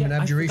 And I am an I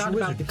abjuration forgot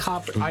about wizard. the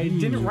copper. I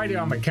didn't write it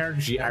on my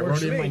character sheet. I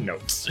works wrote it in for my me.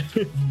 notes.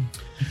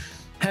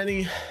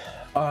 Henny,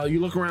 you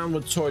look around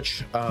with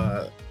torch.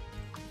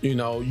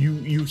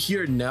 You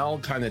hear Nell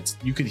kind of.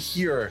 You could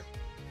hear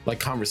like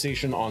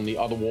conversation on the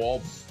other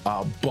wall,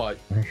 but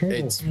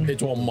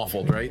it's all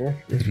muffled, right?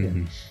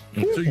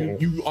 So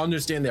you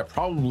understand they're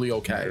probably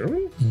okay.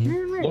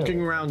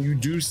 Looking around, you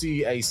do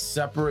see a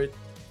separate.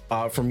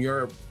 From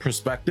your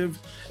perspective,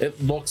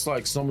 it looks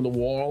like some of the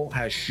wall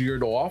has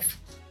sheared off,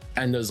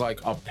 and there's like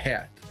a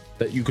path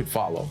that you could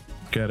follow.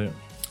 Get it.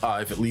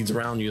 If it leads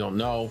around, you don't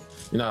know.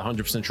 You're not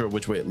 100% sure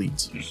which way it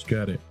leads.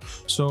 Got it.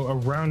 So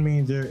around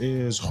me there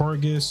is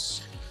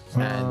Horgus,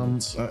 And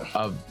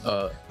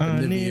Nivea.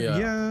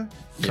 Nivea,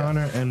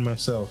 Connor, and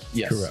myself.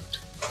 Yes. Correct.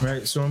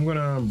 Right. So I'm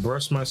gonna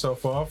brush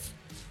myself off.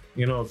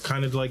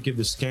 Kind of like give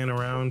the scan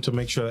around to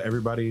make sure that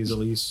everybody is at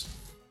least,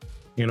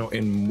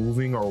 in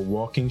moving or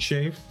walking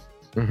shape.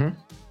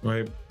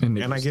 Right.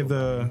 And I give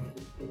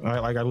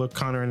I look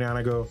Connor in the eye and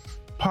I go,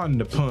 pardon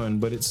the pun,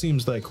 but it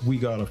seems like we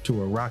got off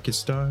to a rocket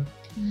start.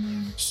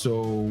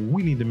 So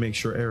we need to make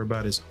sure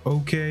everybody's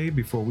okay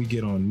before we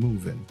get on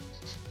moving.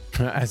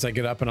 As I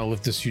get up and I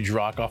lift this huge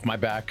rock off my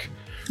back.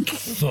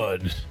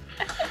 Thud.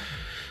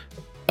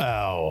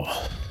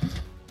 Ow.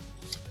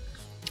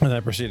 And I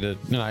proceed to,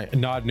 and I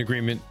nod in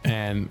agreement,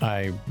 and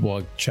I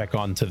will check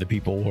on to the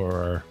people who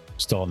are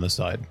still on this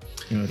side.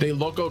 They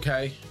look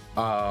okay.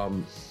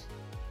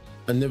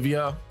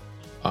 Anivia,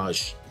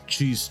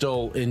 she's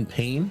still in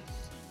pain.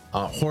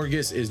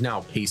 Horgus is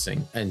now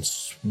pacing and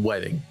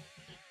sweating.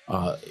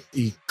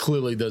 He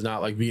clearly does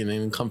not like being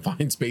in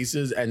confined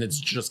spaces, and it's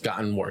just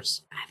gotten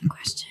worse. I have a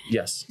question.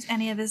 Yes, Is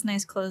any of his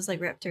nice clothes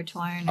like ripped or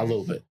torn? a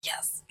little bit.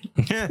 Yes.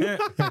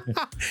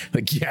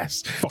 Like,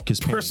 yes. Fuck his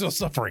Personal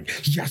suffering.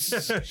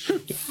 Yes.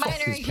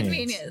 Minor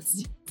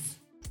inconvenience.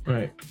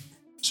 Right.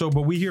 So,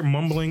 but we hear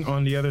mumbling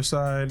on the other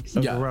side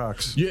of Yeah. the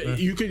rocks. Yeah,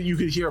 you could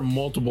hear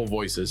multiple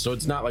voices, so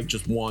it's not like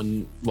just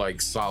one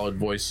like solid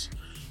voice.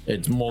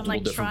 It's I'm multiple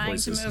like different trying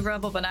voices. to move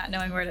rubble, but not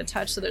knowing where to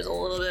touch, so there's a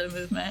little bit of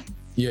movement.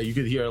 Yeah, you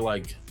could hear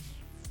like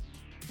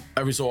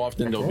every so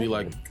often there'll be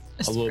like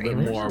a little bit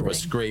more of a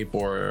scrape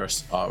or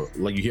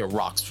like you hear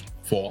rocks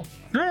fall.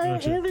 So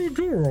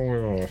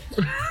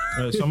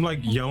I'm like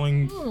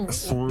yelling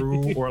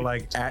through or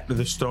like at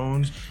the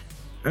stones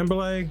and be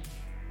like,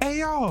 hey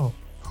y'all,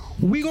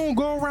 we gonna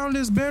go around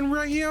this bend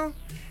right here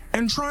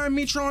and try and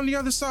meet you on the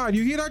other side.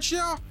 You hear that,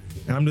 y'all?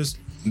 And I'm just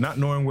not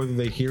knowing whether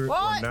they hear it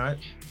or not.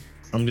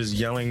 I'm just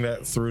yelling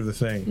that through the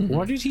thing.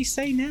 What did he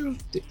say now?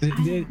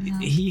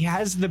 He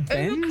has the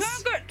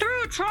bends? get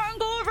through. Try and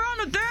go around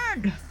the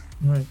bend.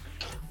 Right.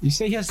 You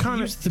say he has to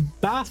Kinda- use the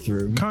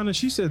bathroom. Kinda,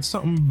 she said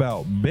something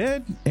about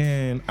bed,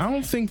 and I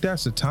don't think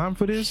that's the time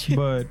for this,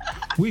 but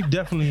we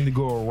definitely need to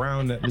go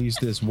around at least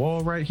this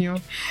wall right here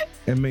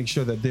and make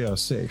sure that they are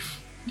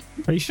safe.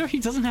 Are you sure he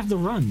doesn't have the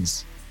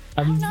runs?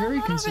 I'm very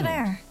Not over concerned.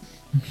 there.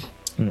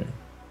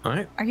 All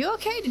right. Are you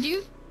okay? Did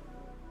you?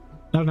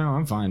 No,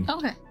 I'm fine.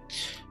 Okay.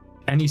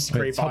 Any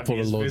scrape on helpful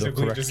me to is load the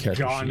physically correct just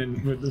character gone sheet.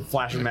 and with the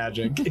flash of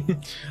magic.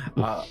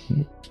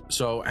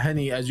 So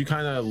Henny, as you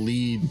kind of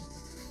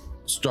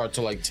start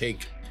to like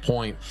take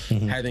point,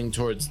 heading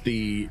towards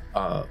the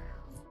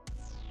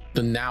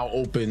now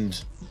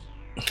opened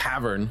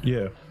cavern.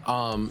 Yeah.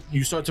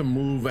 You start to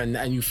move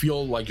and you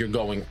feel like you're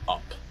going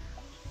up.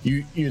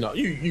 You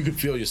could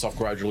feel yourself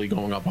gradually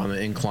going up on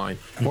the incline.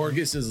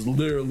 Horgus is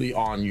literally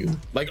on you,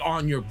 like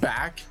on your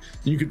back.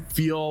 You could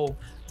feel,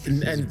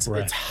 and it's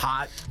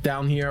hot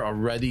down here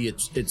already.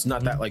 It's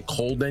not that like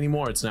cold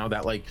anymore. It's now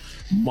that like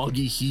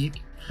muggy heat,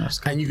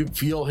 and you can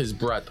feel his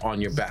breath on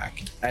your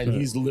back. And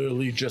he's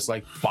literally just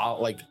like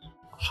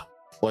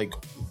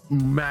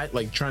mad,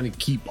 like trying to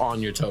keep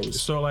on your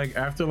toes. So like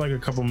after like a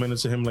couple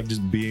minutes of him like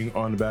just being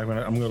on the back,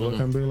 I'm gonna look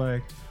and be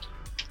like,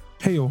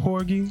 hey yo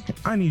Horgy,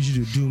 I need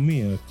you to do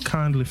me a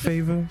kindly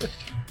favor.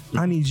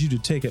 I need you to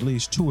take at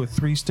least 2 or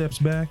 3 steps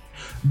back.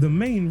 The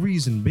main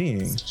reason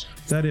being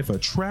that if a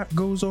trap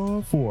goes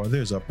off or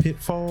there's a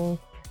pitfall,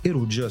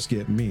 it'll just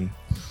get me.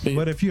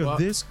 But if you're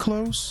this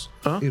close,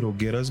 it'll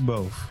get us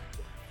both.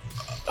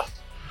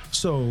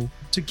 So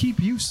to keep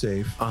you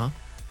safe, I'm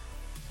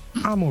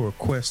gonna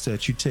request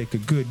that you take a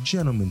good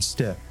gentleman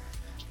step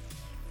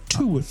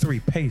 2 or 3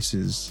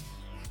 paces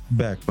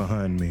back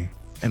behind me,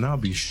 and I'll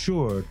be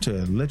sure to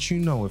let you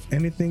know if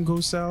anything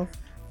goes south,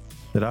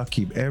 that I'll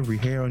keep every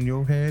hair on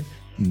your head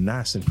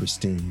nice and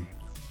pristine.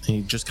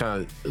 He just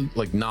kind of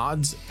like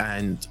nods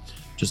and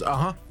just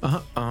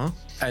and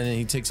then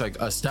he takes like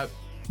a step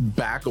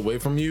back away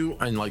from you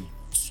and like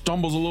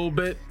stumbles a little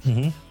bit,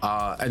 and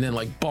then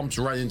like bumps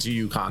right into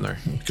you, Connor,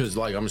 because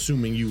like I'm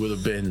assuming you would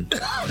have been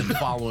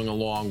following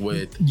along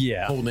with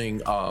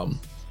holding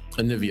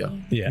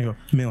Anivia. You go,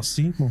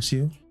 merci,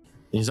 monsieur. And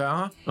he's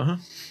like,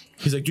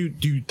 He's like, do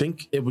you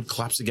think it would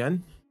collapse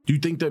again? Do you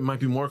think there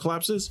might be more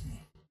collapses?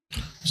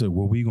 So,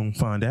 well, we gonna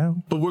find out.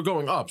 But we're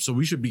going up, so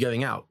we should be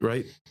getting out,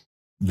 right?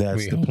 That's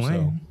We the hope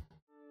plan.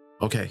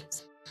 Okay.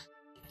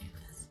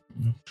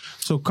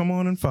 So come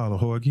on and follow,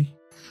 Horgy.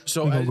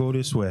 So We're gonna go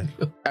this way.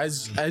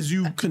 as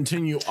you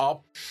continue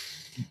up,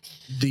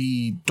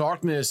 the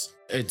darkness,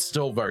 it's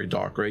still very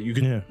dark, right?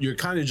 You're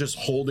kind of just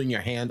holding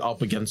your hand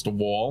up against the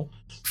wall,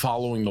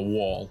 following the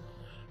wall,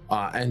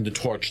 and the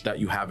torch that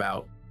you have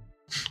out.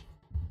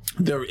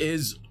 There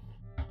is,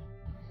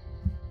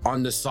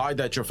 on the side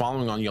that you're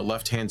following on your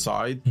left hand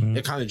side,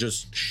 it kind of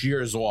just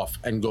shears off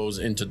and goes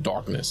into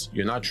darkness.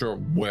 You're not sure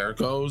where it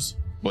goes,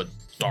 but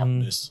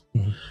darkness.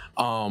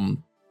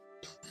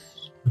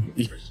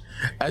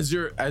 As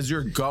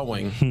you're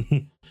going,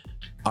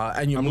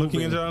 and you're I'm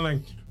looking into it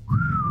like,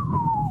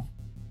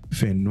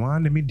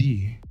 Fenoir de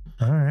Midi.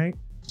 All right.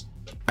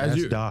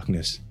 That's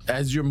darkness.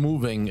 As you're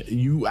moving,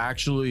 you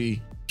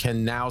actually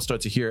can now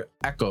start to hear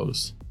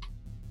echoes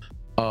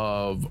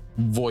of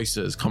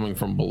voices coming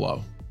from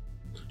below,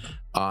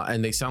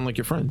 and they sound like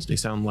your friends. They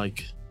sound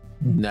like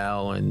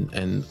Nell and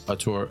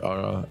Atur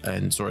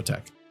and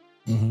Soratek.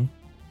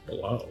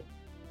 Hello.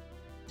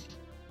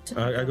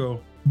 I go,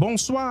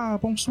 bonsoir,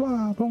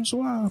 bonsoir,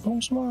 bonsoir,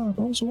 bonsoir,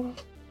 bonsoir.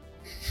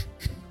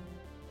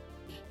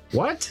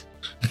 What?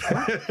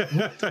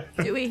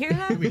 Do we hear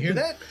that? Did we hear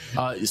that?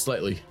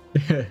 Slightly.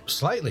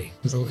 Slightly.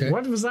 Okay.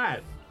 What was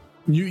that?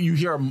 You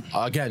hear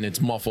again.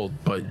 It's muffled,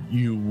 but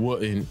you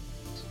wouldn't.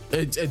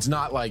 It's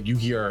not like you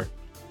hear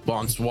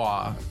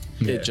bonsoir.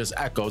 It just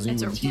echoes, and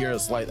It's you a hear a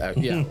slight echo.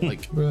 Yeah,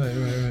 like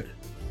Right.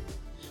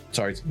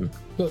 sorry.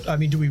 But I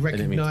mean, do we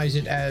didn't mean to. recognize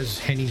it as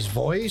Henny's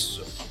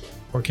voice,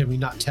 or can we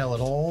not tell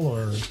at all?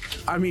 Or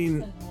I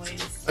mean,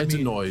 it's a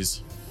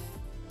noise.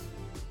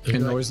 A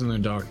noise in the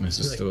darkness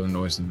is still a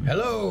noise in the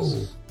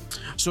hello?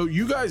 So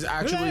you guys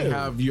actually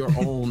have your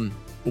own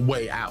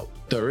way out.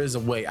 There is a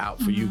way out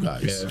for you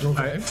guys. There's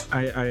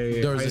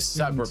a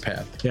separate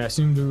path. Yeah, I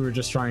assumed we were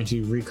just trying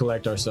to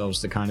recollect ourselves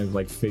to kind of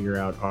like figure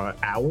out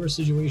our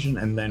situation,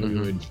 and then we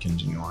would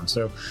continue on.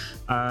 So,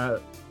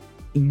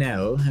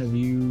 Nell, have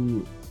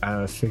you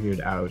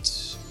figured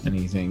out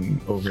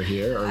anything over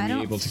here? Are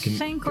we able to? I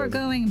think we're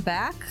going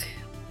back,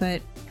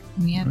 but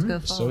we have to go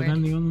forward. So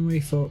then the only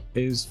way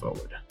is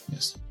forward.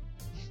 Yes.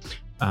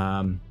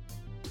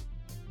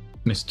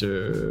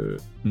 Mr.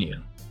 Neil,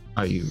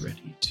 are you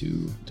ready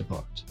to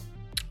depart?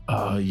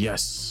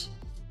 Yes.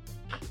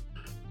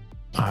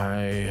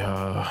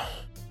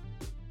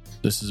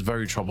 This is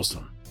very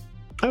troublesome.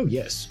 Oh,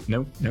 yes.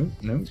 No.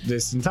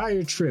 This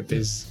entire trip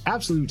is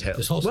absolute hell.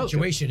 This whole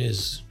situation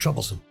is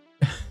troublesome.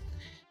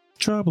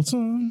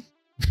 Troublesome.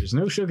 There's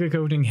no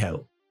sugarcoating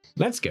hell.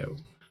 Let's go.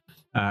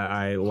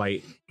 I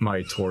light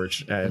my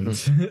torch and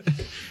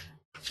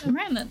I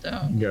ran that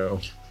down. go.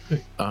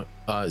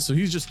 So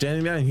he's just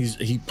standing there, and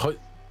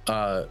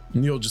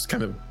Neil just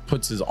kind of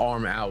puts his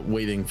arm out,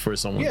 waiting for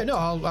someone. Yeah, no,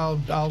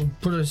 I'll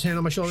put his hand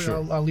on my shoulder.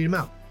 Sure. I'll lead him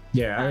out.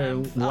 Yeah,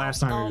 last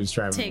time I'll we was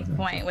traveling. take with him.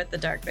 point with the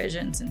dark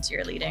vision since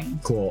you're leading.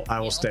 Cool.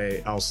 I'll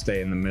stay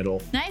in the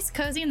middle. Nice,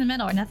 cozy in the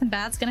middle, or nothing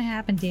bad's gonna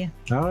happen to you.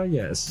 Oh,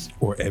 yes.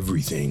 Or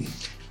everything.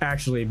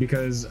 Actually,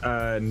 because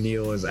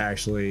Neil is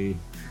actually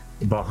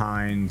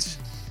behind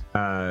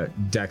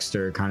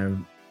Dexter,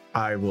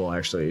 I will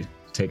actually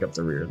take up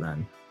the rear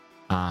then,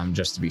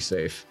 just to be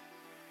safe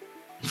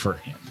for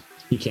him.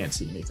 He can't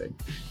see anything.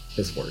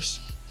 It's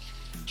worse.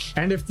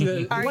 And if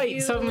the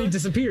light suddenly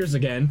disappears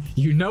again,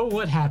 you know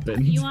what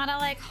happened. You want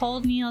to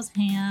hold Neil's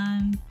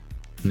hand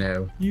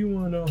No. You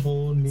wanna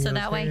hold me? so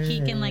that way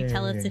he can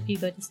tell us if you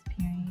go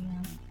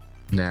disappearing.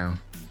 No.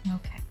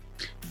 Okay.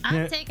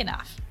 I'm taking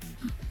off.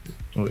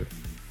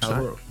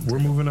 So we're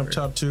moving up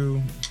top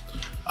two.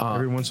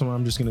 Every once in a while,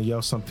 I'm just gonna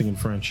yell something in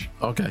French.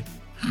 Okay.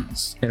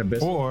 In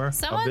Abyssal. Or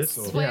Someone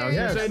Abyssal. swears.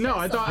 Yeah, I was gonna say, no,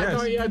 I thought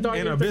In your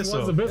thing was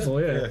Abyssal.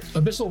 Abyssal, yeah.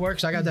 Abyssal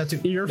works. I got that too.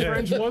 Your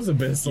French was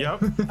Abyssal.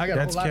 Yep, I got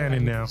that's a whole lot of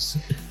canon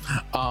that.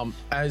 now.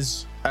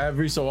 As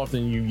every so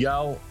often you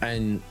yell,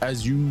 and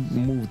as you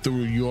move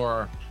through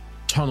your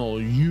tunnel,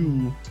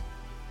 you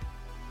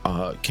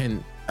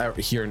can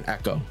hear an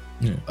echo.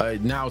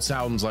 Now it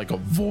sounds like a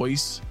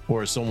voice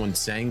or someone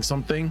saying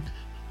something,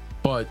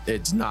 but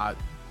it's not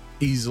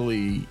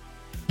easily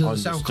Does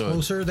it sound understood.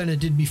 closer than it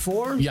did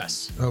before?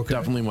 Yes. Okay.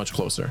 Definitely much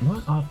closer.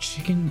 What are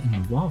chicken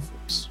and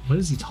waffles? What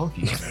is he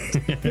talking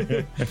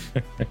about?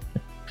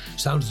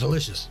 Sounds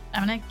delicious.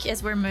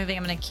 As we're moving,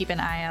 I'm gonna keep an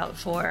eye out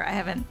for.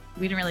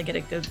 We didn't really get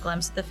a good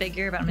glimpse of the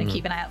figure, but I'm gonna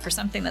keep an eye out for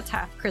something that's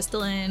half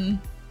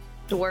crystalline,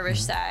 dwarvish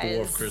size.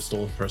 Dwarf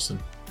crystal person.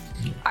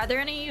 Are there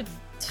any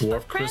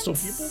Dwarf crystal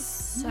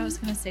footprints? I was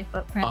gonna say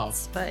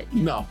footprints, but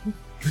No.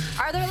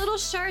 are there little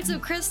shards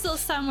of crystal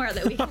somewhere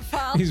that we can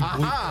follow?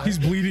 He's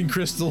bleeding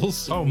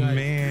crystals. Oh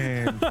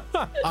man,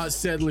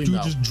 Sadly, dude,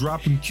 no. just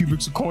dropping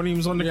cubic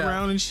zirconiums on the Yeah.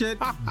 ground and shit.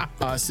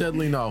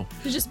 Sadly, no.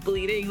 They're just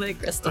bleeding like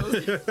crystals.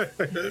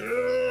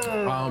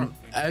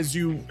 As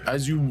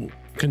you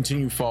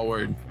continue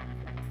forward,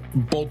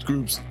 both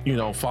groups,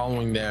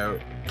 following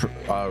their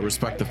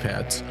respective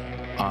paths,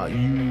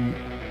 you.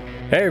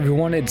 Hey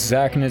everyone, it's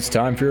Zach and it's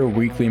time for your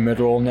weekly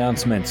mid-roll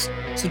announcements.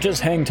 So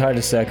just hang tight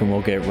a sec and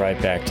we'll get right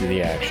back to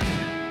the action.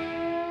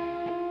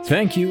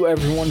 Thank you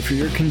everyone for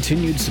your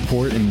continued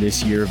support in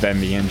this year of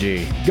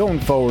MBNG. Going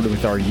forward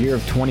with our Year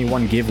of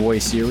 21 giveaway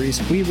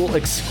series, we will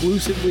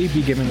exclusively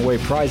be giving away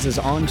prizes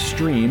on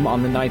stream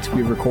on the nights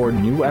we record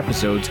new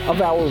episodes of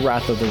our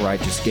Wrath of the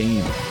Righteous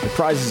game. The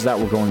prizes that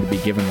we're going to be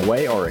giving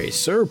away are a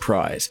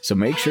surprise, so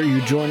make sure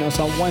you join us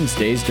on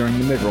Wednesdays during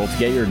the mid-roll to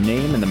get your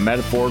name in the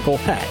metaphorical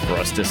hat for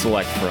us to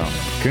select from.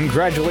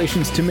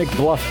 Congratulations to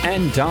McBluff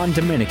and Don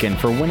Dominican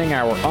for winning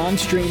our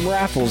on-stream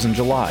raffles in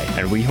July,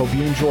 and we hope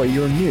you enjoy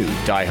your new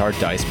Die Hard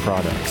Dice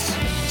products.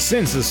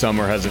 Since the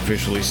summer has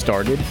officially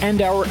started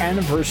and our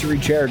anniversary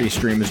charity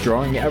stream is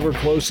drawing ever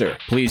closer,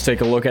 please take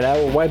a look at our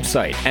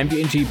website,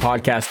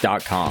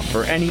 mbngpodcast.com,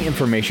 for any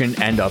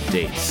information and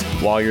updates.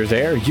 While you're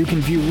there, you can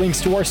view links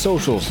to our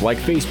socials like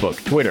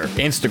Facebook, Twitter,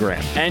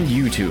 Instagram, and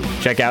YouTube.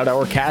 Check out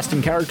our cast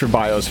and character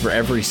bios for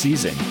every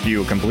season,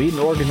 view a complete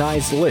and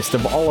organized list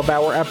of all of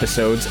our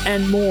episodes,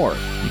 and more.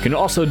 You can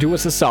also do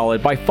us a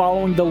solid by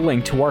following the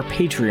link to our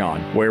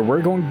Patreon, where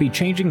we're going to be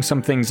changing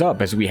some things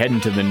up as we head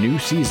into the new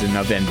season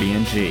of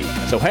NBNG.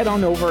 So head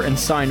on over and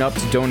sign up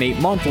to donate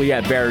monthly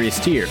at various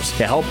tiers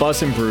to help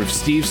us improve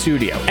Steve's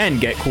studio and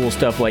get cool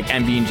stuff like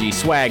MBNG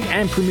swag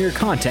and premiere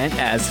content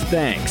as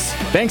thanks.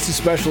 Thanks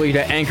especially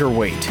to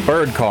Anchorweight,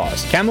 Bird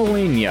Cause,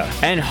 Camelania,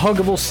 and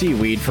Huggable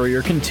Seaweed for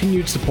your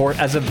continued support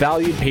as a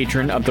valued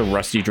patron of the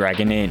Rusty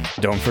Dragon Inn.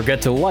 Don't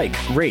forget to like,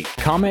 rate,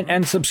 comment,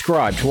 and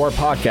subscribe to our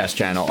podcast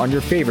channel on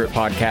your favorite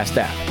podcast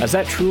app, as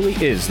that truly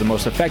is the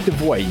most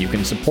effective way you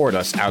can support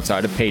us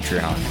outside of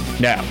Patreon.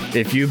 Now,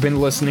 if you've been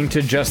listening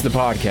to just the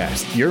podcast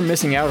podcast, you're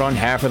missing out on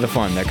half of the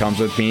fun that comes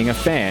with being a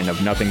fan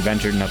of Nothing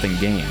Ventured, Nothing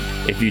Gained.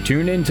 If you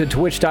tune in to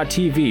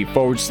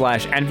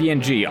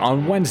twitch.tv/NVNG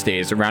on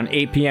Wednesdays around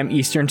 8 p.m.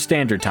 Eastern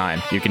Standard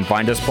Time, you can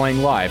find us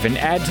playing live and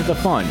add to the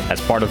fun as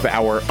part of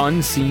our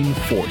unseen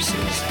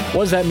forces.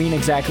 What does that mean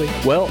exactly?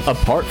 Well,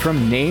 apart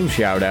from name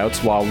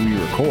shoutouts while we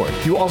record,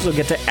 you also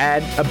get to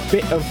add a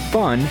bit of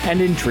fun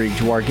and intrigue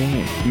to our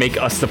game. Make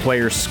us the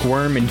players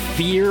squirm in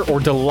fear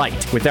or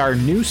delight with our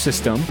new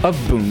system of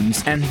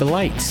boons and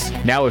blights.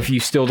 Now, if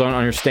you still don't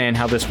understand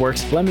how this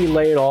works, let me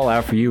lay it all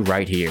out for you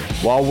right here.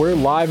 While we're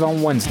live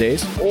on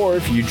Wednesdays, or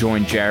if you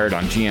join Jared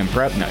on GM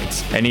Prep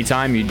Nights,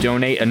 anytime you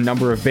donate a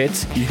number of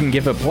bits, you can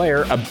give a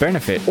player a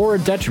benefit or a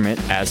detriment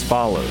as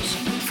follows.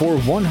 For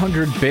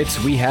 100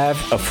 bits, we have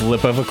a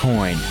flip of a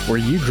coin, where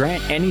you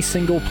grant any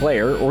single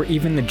player or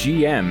even the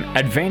GM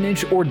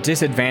advantage or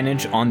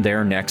disadvantage on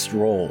their next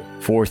roll.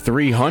 For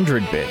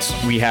 300 bits,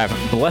 we have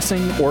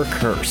blessing or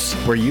curse,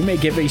 where you may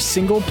give a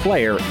single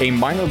player a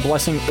minor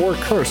blessing or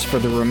curse for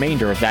the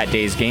remainder of that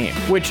day's game,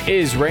 which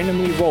is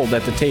randomly rolled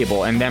at the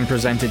table and then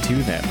presented to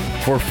them.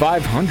 For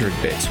 500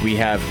 bits, we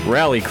have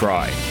rally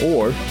cry,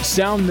 or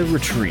sound the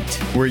retreat,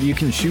 where you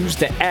can choose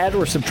to add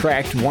or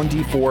subtract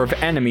 1d4 of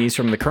enemies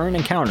from the current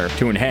encounter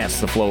to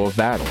enhance the flow of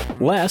battle.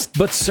 Last,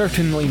 but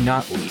certainly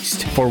not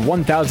least, for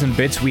 1000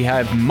 bits we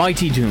have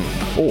Mighty Doom,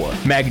 or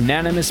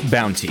Magnanimous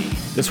Bounty.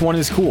 This one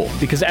is cool,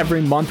 because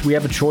every month we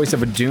have a choice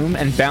of a Doom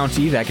and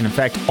Bounty that can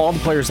affect all the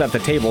players at the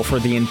table for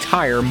the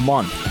entire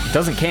month. It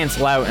doesn't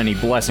cancel out any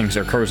blessings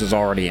or curses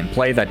already in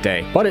play that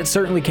day, but it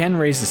certainly can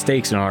raise the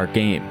stakes in our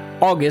game.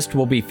 August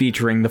will be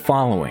featuring the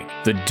following.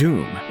 The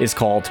Doom is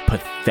called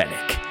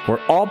Pathetic, where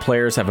all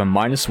players have a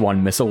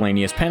 -1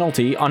 miscellaneous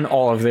penalty on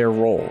all of their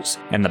rolls,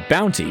 and the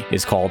Bounty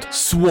is called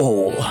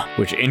Swole,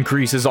 which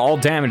increases all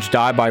damage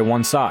die by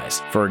 1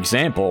 size. For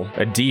example,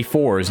 a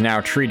D4 is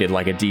now treated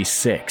like a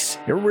D6.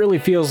 It really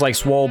feels like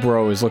Swole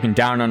Bro is looking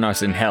down on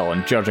us in hell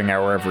and judging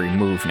our every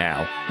move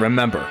now.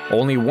 Remember,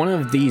 only one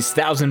of these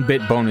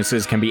 1000-bit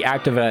bonuses can be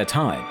active at a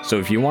time, so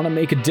if you want to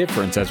make a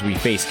difference as we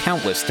face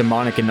countless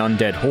demonic and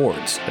undead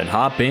hordes, then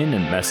hop in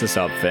and mess us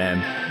up,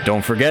 fam.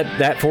 Don't forget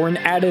that for an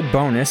added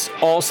bonus,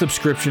 all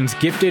subscriptions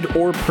gifted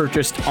or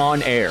purchased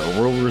on air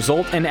will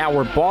result in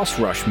our boss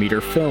rush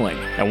meter filling,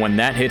 and when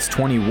that hits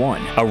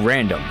 21, a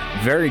random,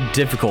 very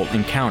difficult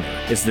encounter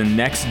is the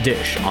next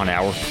dish on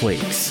our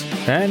plates.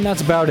 And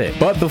that's about it.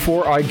 But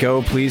before I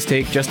go, please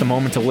take just a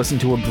moment to listen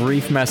to a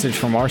brief message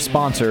from our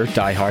sponsor,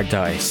 Die Hard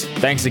Dice.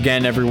 Thanks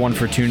again everyone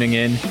for tuning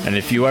in, and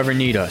if you ever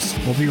need us,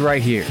 we'll be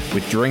right here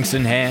with drinks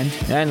in hand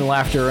and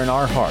laughter in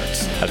our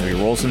hearts as we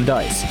roll some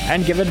dice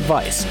and give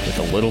advice with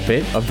a little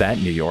bit of that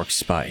New York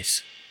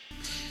spice.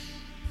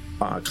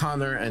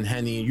 Connor and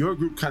Henny, your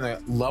group kind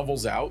of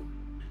levels out,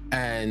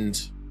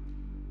 and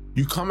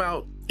you come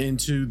out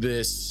into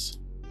this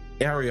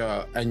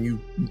area, and you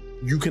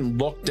can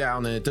look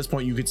down, and at this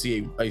point you can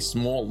see a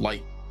small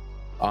light.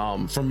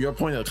 From your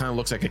point, it kind of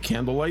looks like a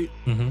candlelight,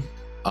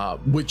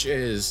 which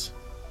is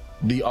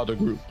the other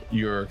group.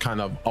 You're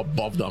kind of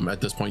above them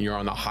at this point. You're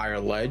on a higher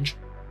ledge.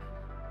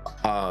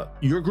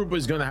 Your group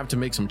is going to have to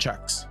make some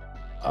checks,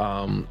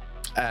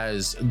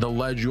 as the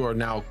ledge you are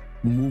now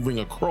moving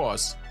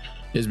across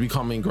is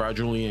becoming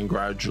gradually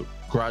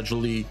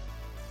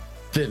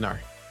thinner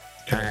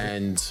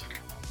and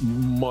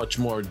much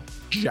more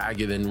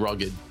jagged and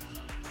rugged.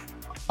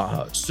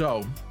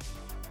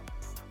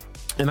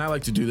 And I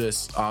like to do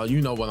this.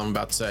 You know what I'm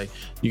about to say.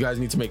 You guys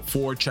need to make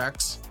 4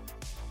 checks.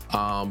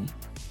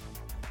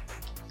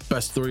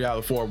 Best 3 out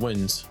of 4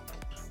 wins.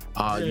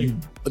 You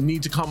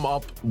need to come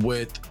up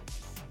with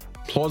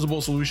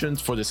plausible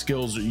solutions for the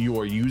skills you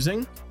are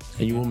using,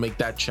 and you will make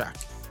that check.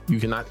 You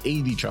cannot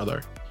aid each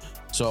other.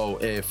 So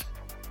if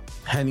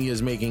Henny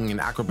is making an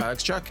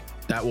acrobatics check,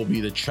 that will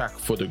be the check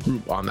for the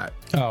group on that.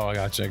 Oh, I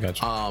gotcha.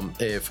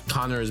 If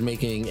Connor is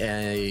making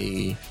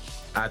a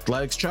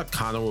athletics check,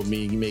 Connor will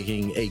be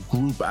making a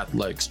group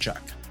athletics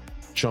check,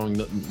 showing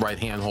the right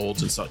hand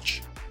holds and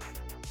such.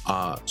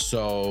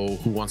 So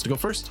who wants to go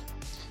first?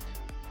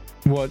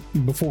 Well,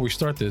 before we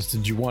start this,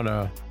 did you want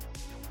to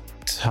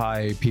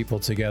tie people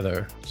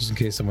together just in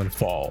case someone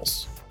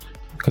falls?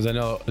 Because I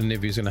know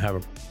Nivy's going to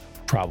have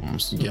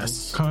problems.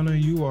 Yes. Connor,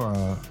 you are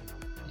a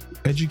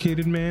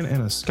educated man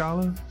and a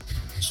scholar,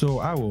 so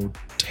I will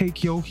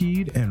take your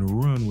heed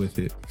and run with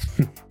it.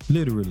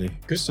 Literally.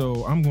 Good.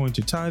 So I'm going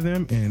to tie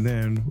them and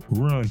then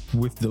run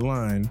with the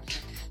line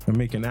and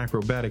make an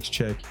acrobatics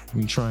check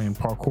and try and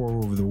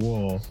parkour over the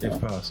wall if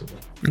possible.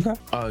 Okay.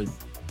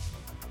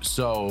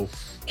 So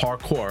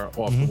parkour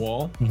off the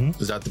wall.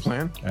 Is that the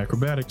plan?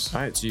 Acrobatics.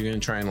 All right. So you're gonna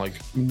try and like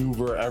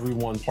maneuver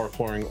everyone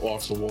parkouring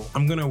off the wall.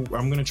 I'm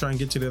gonna try and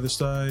get to the other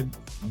side.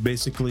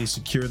 Basically,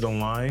 secure the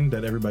line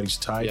that everybody's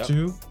tied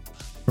to.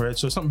 Right.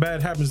 So if something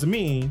bad happens to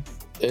me,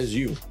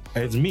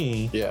 it's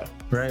me. Yeah.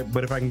 Right.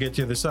 But if I can get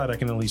to the other side, I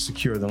can at least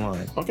secure the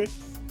line. Okay.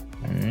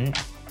 All right.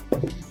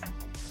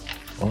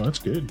 Oh, that's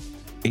good.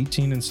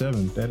 18 and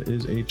 7. That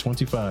is a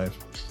 25.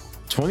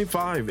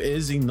 25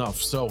 is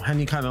enough. So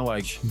Henny kind of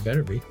like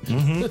Better be.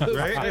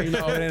 Right? You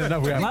know, it ain't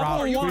enough. We got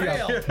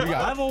problems.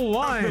 Level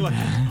 1.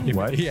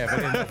 What? Yeah, but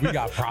it ain't enough. We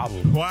got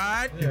problems.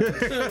 What?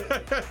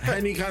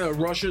 Henny kind of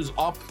rushes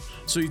up,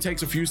 so he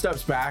takes a few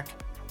steps back,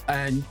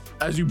 and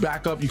as you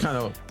back up, you kind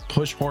of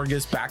push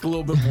Horgus back a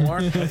little bit more.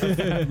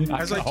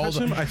 As I touch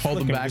him, I hold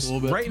him flick back a just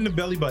little bit. right in the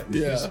belly button.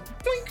 Yeah, Just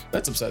blink.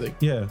 that's upsetting.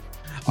 Yeah.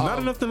 Not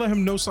enough to let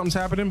him know something's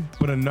happening,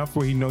 but enough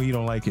where he know he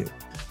don't like it.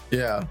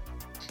 Yeah.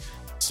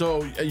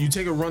 So you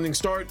take a running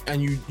start,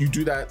 and you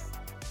do that,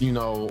 you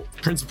know,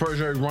 Prince of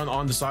Persia run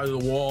on the side of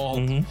the wall,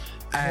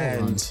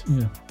 and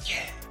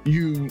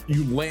you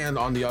land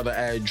on the other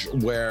edge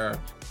where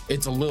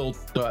it's a little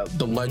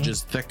the ledge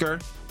is thicker,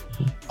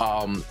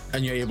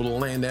 and you're able to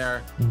land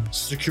there,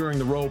 securing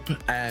the rope,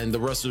 and the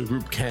rest of the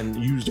group can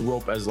use the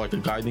rope as like a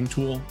guiding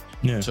tool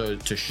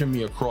to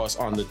shimmy across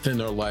on the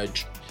thinner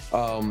ledge.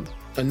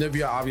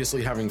 Anivia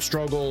obviously having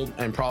struggled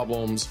and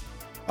problems,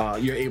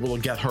 you're able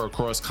to get her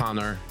across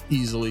Connor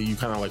easily. You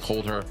kind of like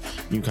hold her,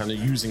 you kind of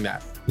using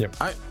that. Yep.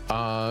 All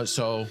right.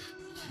 So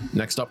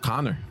next up,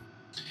 Connor.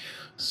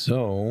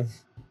 So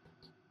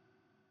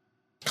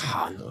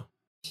Connor.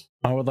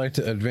 I would like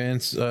to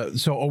advance.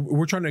 So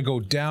we're trying to go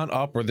down,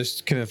 up, or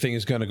this kind of thing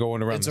is going to go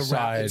in around the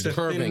side. It's a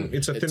curving.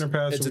 It's a thinner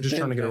path, so we're just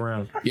trying to get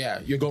around. Yeah,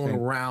 you're going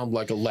around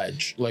like a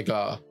ledge, like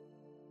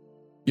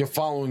you're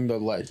following the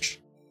ledge.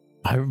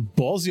 I have a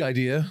ballsy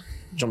idea.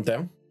 Jump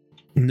down.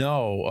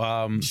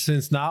 No,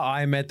 since now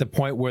I'm at the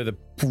point where the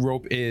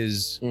rope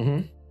is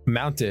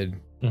mounted,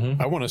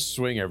 I want to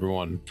swing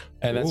everyone,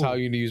 and that's how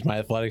you need to use my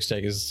athletics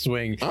check is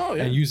swing,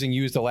 and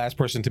use the last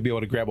person to be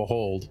able to grab a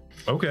hold.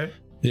 Okay.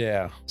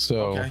 Yeah.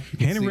 So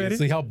Handy ready.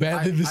 see how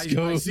badly this I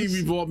goes. see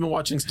we've all been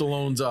watching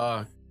Stallone's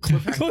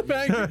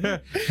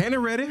cliffhanger. Handy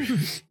ready.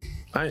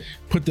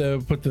 Put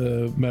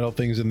the metal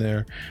things in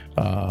there.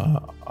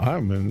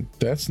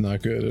 That's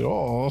not good at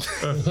all.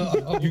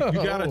 You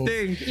got a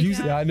thing.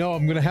 Yeah, I know.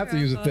 I'm gonna have to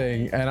use a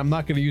thing, and I'm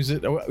not gonna use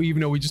it,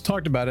 even though we just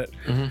talked about it.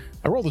 I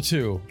rolled a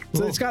 2,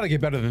 so it's got to get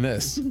better than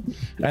this. And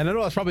I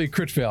know that's probably a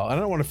crit fail. And I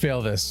don't want to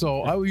fail this,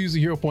 so I will use a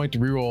hero point to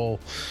reroll.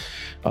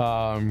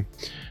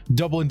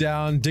 Doubling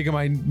down, digging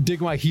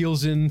my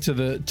heels into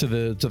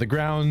the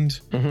ground.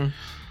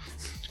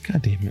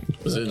 God damn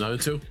it! Was it another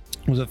 2?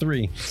 It was a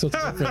 3. So it's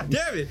a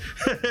Damn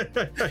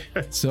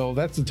it. So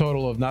that's a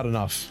total of not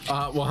enough.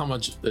 Well, how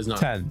much is not?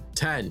 10.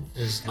 10.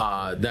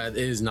 That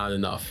is not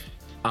enough.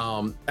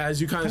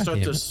 As you kind of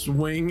start to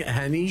swing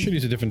Henny, Should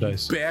use a different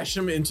dice. bash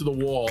him into the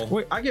wall.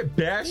 Wait, I get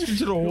bashed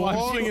into the I'm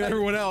wall. swinging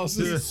everyone else.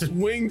 He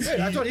swings.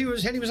 Wait, I thought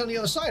Henny was on the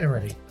other side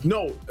already.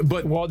 No,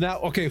 but Well, now,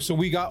 okay, so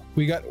we got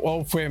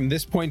all from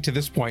this point to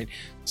this point.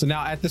 So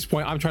now at this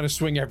point, I'm trying to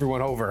swing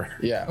everyone over.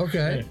 yeah.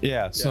 Okay.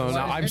 Yeah, so Yeah.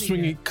 now Why I'm is Henny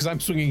swinging because I'm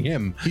swinging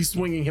him. He's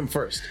swinging him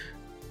first.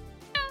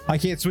 I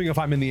can't swing if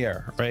I'm in the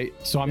air, right?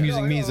 So I'm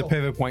using No, me I as a know.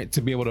 pivot point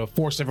to be able to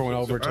force everyone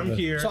over to I'm the.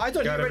 here. So I thought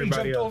you got already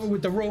everybody jumped else. over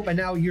with the rope, and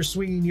now you're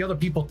swinging the other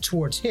people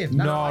towards him.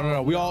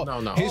 No. We all.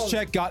 No. His Oh.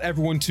 check got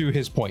everyone to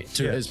his point.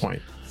 To his point.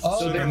 Oh,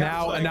 So And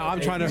now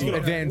I'm trying to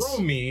advance.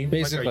 Throw me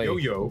basically. like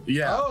a yo-yo.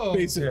 Yeah. Oh,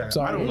 Basically, Yeah,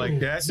 sorry. I don't like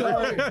that.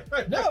 sorry.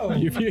 No.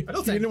 If you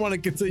didn't want to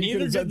consent, you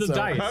Neither could have did said the so.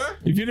 dice. Huh?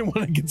 If you didn't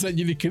want to consent,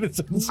 you could have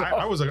said so.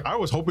 I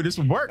was hoping this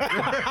would work.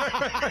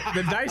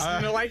 The dice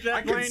didn't like that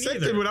I plan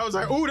consented either. when I was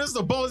like, "Ooh, this is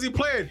a ballsy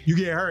plan." You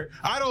get hurt.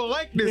 I don't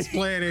like this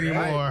plan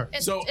anymore.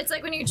 It's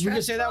like when you can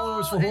trust say that one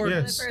was for fall and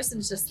Horus. the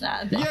person's just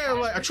not there. Yeah,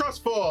 like a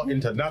trust fall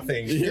into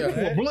nothing, Yeah.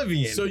 into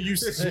oblivion. So you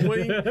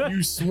swing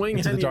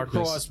the Henny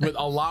darkness. across with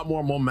a lot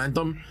more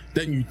momentum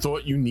than you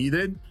thought you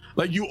needed.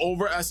 Like you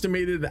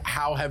overestimated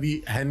how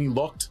heavy Henny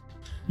looked.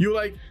 You're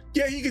like,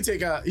 yeah, he could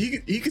take a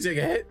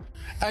hit,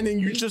 and then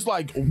you just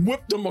like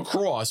whipped him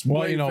across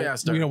way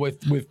faster.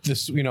 With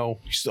this,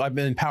 I've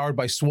been empowered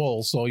by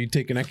Swole, so you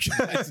take an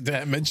extra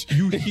damage.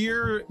 you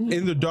hear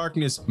in the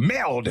darkness,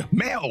 meld.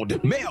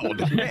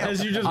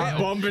 As you just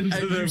bump into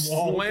and the you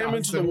wall. slam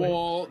into the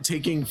wall,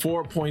 taking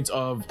 4 points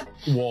of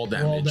wall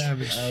damage.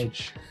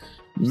 Ouch.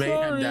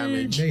 Mayhem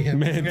damage. Mayhem.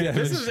 Man,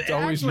 This is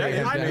always actually,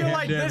 mayhem I feel damage.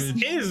 like this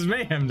is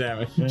mayhem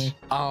damage.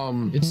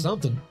 It's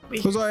something. I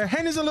was like,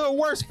 Henny's a little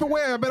worse for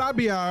wear, but I'll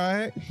be all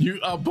right. You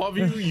above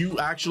you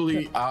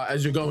actually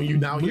as you're going, you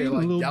now hear Bleed a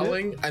like little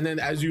yelling, and then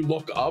as you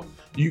look up,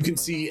 you can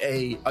see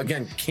a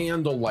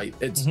candlelight.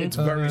 It's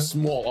very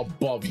small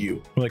above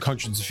you. Like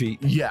hundreds of feet.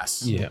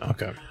 Yes. Yeah.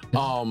 Okay.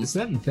 It's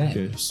not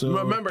that. So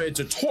Remember, it's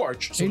a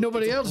torch. so Ain't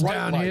nobody it's a else bright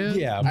down light. here.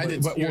 Yeah,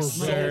 And but you're we're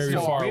so very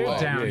far far away. away.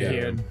 Down Yeah.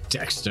 here,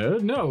 Dexter.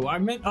 No, I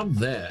meant up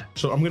there.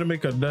 So I'm gonna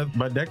make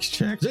my dex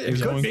check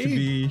is could going to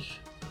be.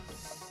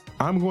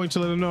 I'm going to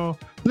let them know.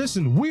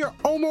 Listen, we are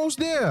almost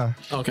there,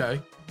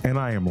 Okay. and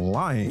I am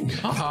lying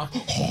because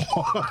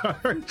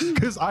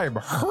I am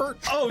hurt.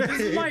 Oh, this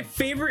is my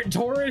favorite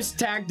tourist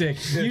tactic.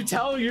 You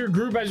tell your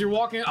group as you're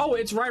walking, oh,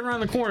 it's right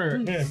around the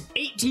corner.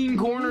 18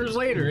 corners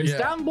later, it's Yeah.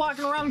 down the block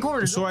and around the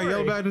corner. So I Don't yell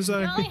worry. back and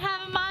say, You only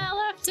have a mile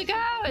left to go.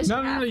 as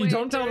No, you're no, you halfway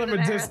don't tell through them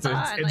the a distance.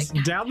 marathon. It's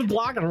Like, down the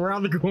block and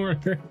around the corner.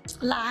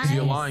 lies.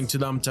 You're lying to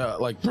them to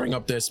like bring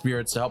up their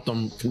spirits to help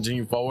them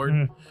continue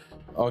forward.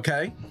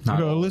 Okay. I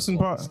gotta listen,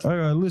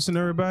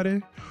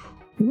 everybody.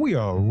 We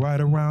are right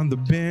around the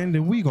bend,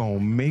 and we gonna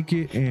make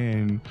it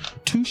in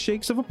 2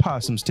 shakes of a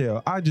possum's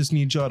tail. I just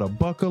need y'all to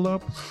buckle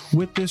up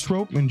with this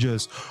rope and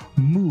just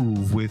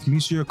move with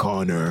Monsieur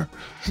Connor.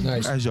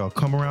 Nice. As y'all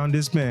come around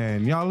this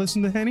bend. Y'all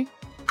listen to Henny?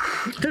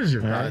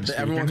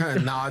 Everyone kind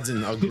of nods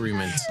in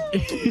agreement.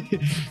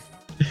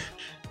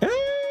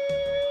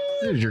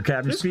 There's your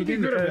captain This could be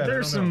speaking. good or bad, I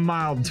There's don't some know.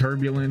 mild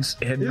turbulence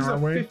heading This is our a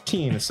way.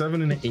 15, a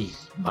 7, and an 8.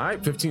 All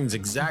right, 15 is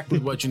exactly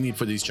what you need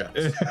for these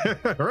checks.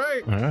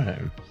 Right? All right.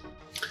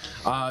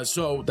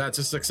 So that's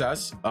a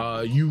success.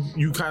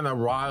 You kind of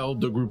rile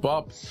the group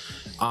up,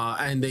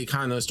 and they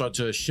kind of start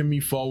to shimmy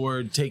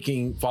forward,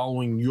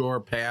 following your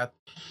path.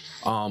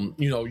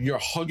 You're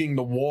hugging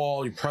the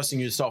wall, you're pressing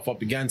yourself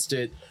up against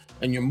it,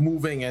 and you're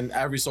moving. And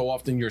every so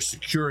often, you're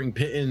securing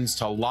pittons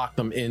to lock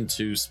them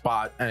into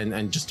spot,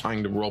 and just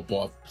tying the rope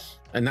off.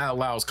 And that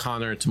allows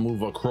Connor to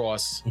move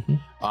across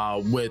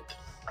with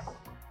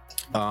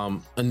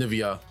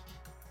Anivia.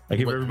 I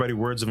give everybody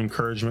words of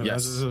encouragement.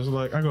 Yes.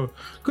 I go,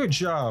 good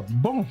job.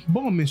 Bon,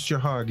 Mr.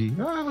 Hoggy.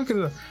 Ah, look at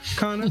that.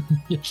 Connor.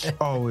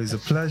 Always a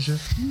pleasure.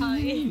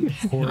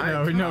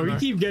 No, we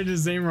keep getting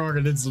his name wrong,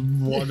 and it's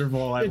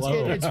wonderful. I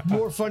love it. It's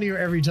more funnier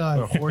every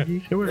time.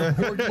 Horgy.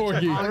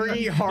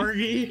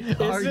 Hargy.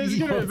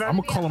 I'm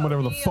gonna call him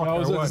whatever the fuck I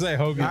was going to say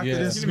Hogan. After Yeah.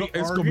 this,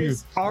 it's gonna be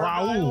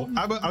Raul.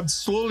 I'm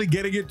slowly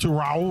getting it to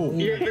Raul.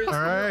 All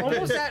right.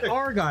 Almost at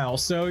Argyle,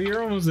 so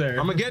you're almost there.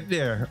 I'm gonna get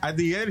there. At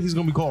the end, he's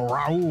gonna be called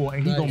Raul,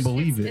 and he's gonna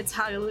believe it. It's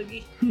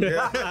Hagalugi.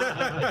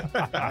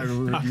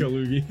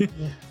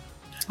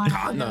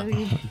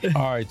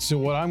 All right. So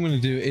what I'm going to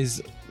do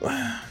is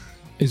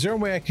there a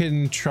way I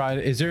can try?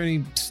 Is there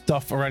any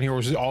stuff around here, or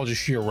is it all just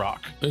sheer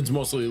rock? It's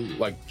mostly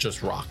like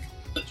just rock.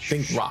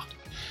 Think rock.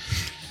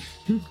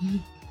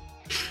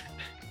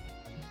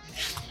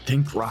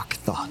 Think rock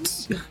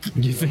thoughts.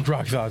 You think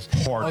rock thoughts?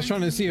 Hard. I was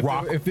trying to see if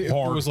there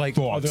was like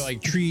thoughts. other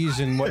like trees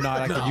and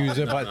whatnot I could use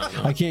it, but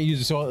I can't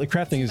use it. So the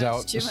crafting is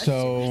out. Too much,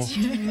 So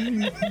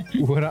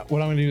what I'm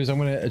going to do is I'm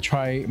going to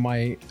try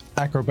my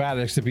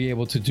acrobatics to be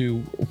able to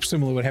do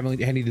similar what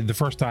Henny did the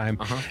first time,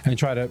 and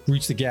try to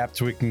reach the gap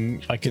so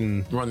I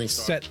can Running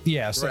start.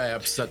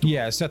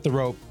 set the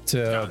rope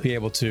to be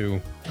able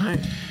to.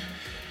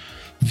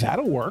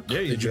 That'll work. Yeah,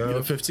 Did you get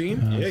a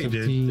 15? Yeah, you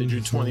did. Did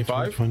you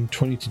 25?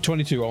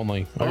 22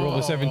 only. I rolled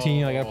a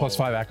 17. I got a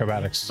 +5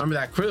 acrobatics. Remember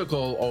that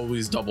critical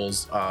always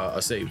doubles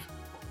a save.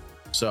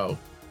 So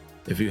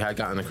if you had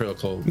gotten a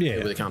critical, Yeah. it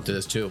would have counted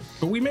as 2.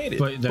 But we made it.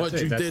 But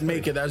you did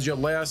make it as your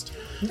last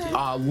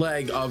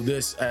leg of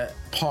this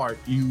part.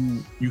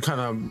 You kind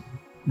of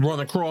run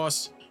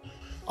across.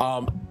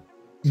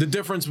 The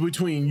difference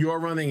between your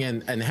running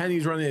and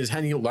Henny's running is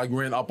Henny like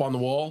ran up on the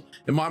wall.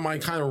 In my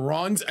mind, kind of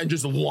runs and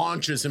just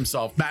launches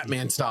himself,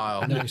 Batman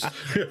style. Nice.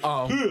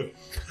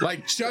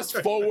 Like just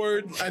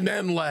forward and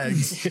then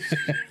legs.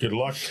 Good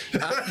luck.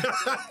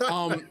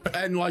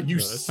 And like you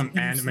Some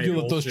anime You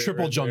look those bullshit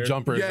triple right jump there.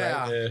 jumpers.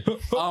 Yeah.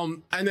 Right?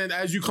 And then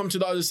as you come to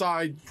the other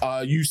side,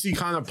 you see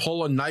kind of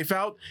pull a knife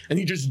out and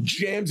he just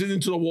jams it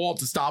into the wall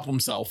to stop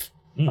himself.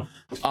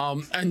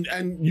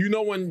 And you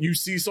know when you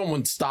see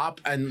someone stop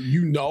and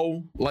you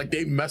know like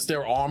they messed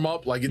their arm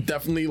up, like it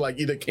definitely like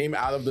either came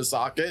out of the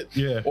socket,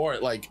 or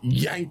it like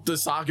yanked the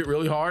socket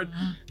really hard.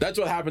 That's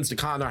what happens to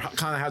Connor.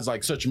 Connor has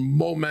like such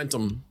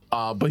momentum,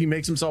 but he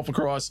makes himself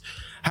across,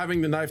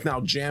 having the knife now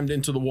jammed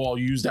into the wall.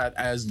 Use that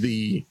as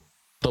the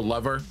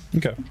lever.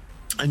 Okay.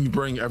 And you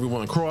bring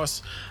everyone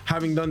across.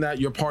 Having done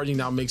that, your party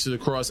now makes it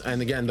across.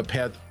 And again, the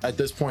path at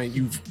this point,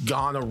 you've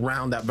gone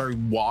around that very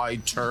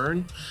wide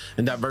turn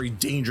and that very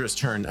dangerous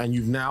turn. And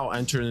you've now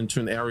entered into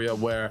an area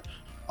where,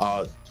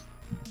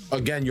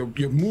 again, you're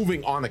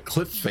moving on a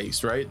cliff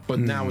face, right? But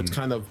now it's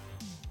kind of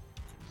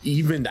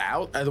evened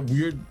out at a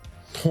weird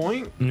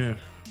point. Yeah.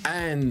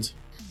 And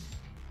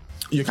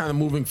you're kind of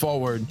moving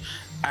forward.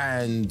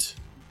 And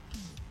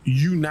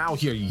you now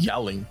hear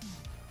yelling.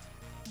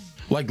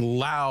 Like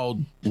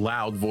loud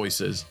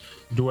voices.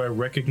 Do I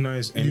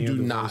recognize any You of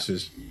do the not.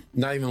 voices?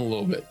 Not even a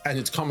little bit. And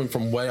it's coming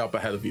from way up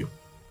ahead of you.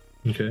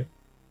 Okay.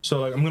 So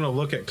like I'm gonna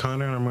look at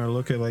Connor and I'm gonna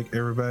look at like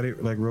everybody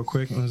like real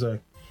quick and I was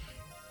like,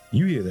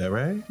 you hear that,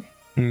 right?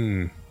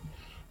 I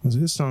was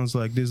like, this sounds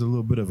like there's a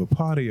little bit of a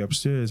party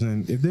upstairs,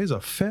 and if there's a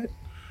fete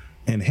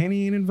and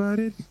Henny ain't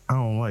invited, I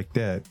don't like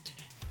that.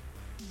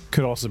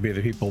 Could also be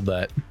the people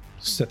that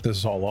set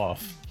this all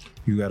off.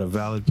 You got a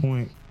valid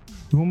point.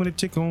 You want me to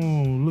take a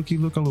look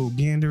a little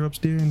gander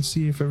upstairs and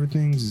see if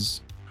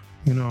everything's,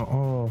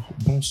 all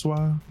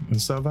bonsoir and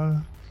ça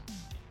va?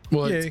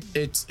 Well,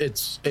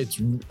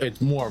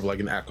 it's more of like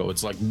an echo.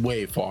 It's like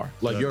way far.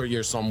 Like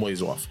you're some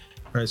ways off.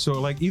 All right, so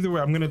like either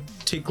way, I'm gonna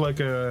take like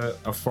a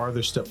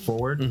farther step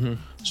forward.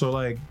 So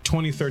like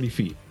 20, 30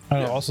 feet.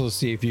 And also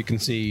see if you can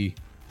see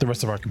the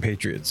rest of our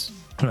compatriots.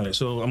 All right,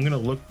 so I'm gonna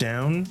look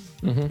down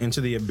into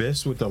the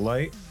abyss with the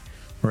light,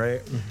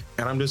 right?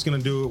 And I'm just gonna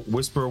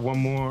whisper one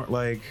more,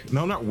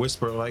 not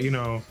whisper,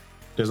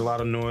 there's a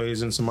lot of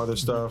noise and some other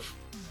stuff.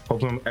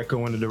 Hopefully I'm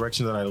echoing the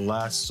direction that I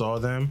last saw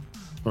them,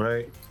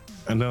 right?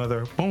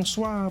 Another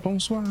bonsoir,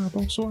 bonsoir,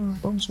 bonsoir,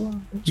 bonsoir,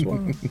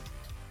 bonsoir.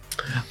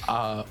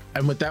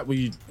 And with that,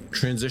 we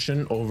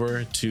transition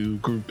over to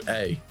Group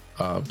A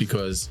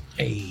because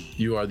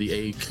you are the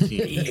A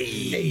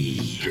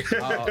team.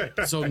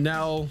 So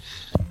Nell,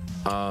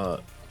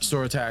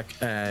 Soratak,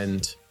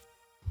 and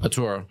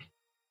Atura,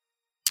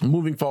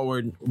 moving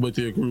forward with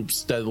your group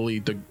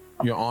steadily.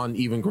 You're on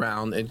even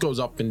ground. It goes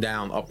up and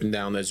down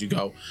as you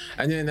go.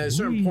 And then at a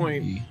certain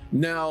point,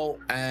 Nell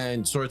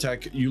and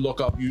Soratak, you look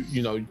up,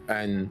 you know,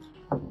 and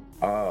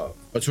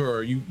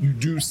Atura, you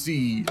do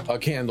see a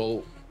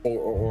candle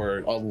or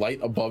a light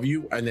above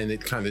you, and then it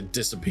kind of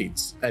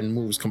dissipates and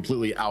moves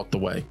completely out the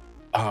way.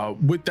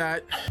 With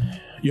that,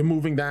 you're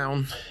moving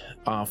down,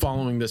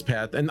 following this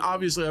path, and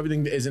obviously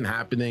everything isn't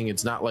happening.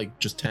 It's not like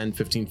just 10,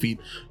 15 feet.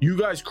 You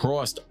guys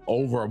crossed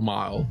over a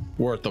mile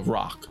worth of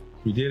rock.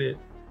 We did it.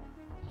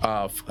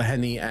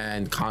 Henny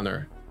and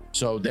Connor,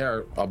 so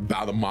they're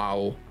about a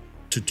mile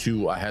to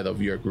 2 ahead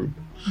of your group.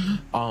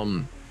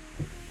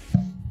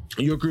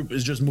 Your group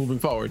is just moving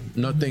forward.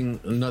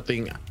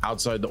 Nothing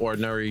outside the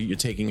ordinary. You're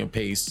taking a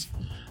pace.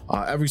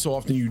 Every so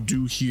often you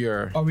do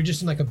hear. Are we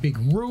just in like a big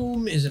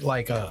room? Is it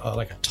like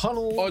a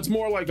tunnel? Oh, it's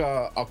more like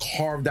a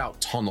carved out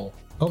tunnel.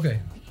 Okay.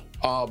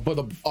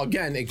 But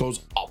again, it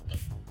goes up.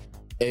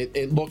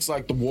 It looks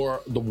like the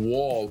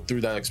wall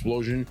through that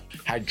explosion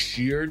had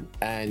sheared,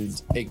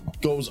 and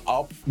it goes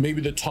up.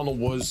 Maybe the tunnel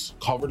was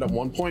covered at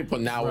one point,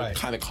 but now it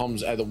kind of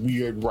comes at a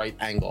weird right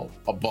angle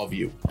above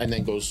you and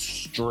then goes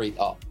straight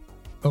up.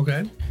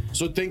 Okay.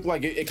 So think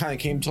like it kind of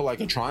came to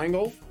like a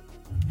triangle,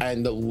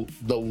 and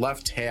the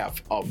left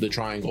half of the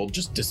triangle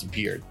just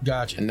disappeared.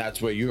 Gotcha. And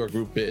that's where your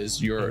group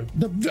is. You're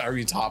the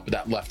very top of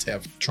that left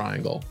half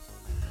triangle.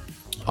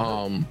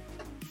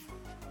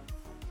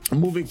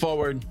 Moving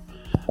forward,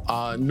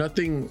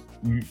 nothing.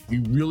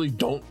 You really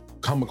don't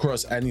come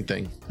across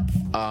anything.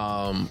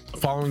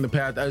 Following the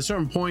path, at a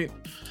certain point,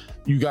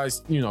 you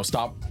guys,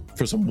 stop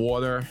for some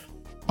water,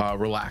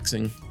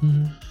 relaxing.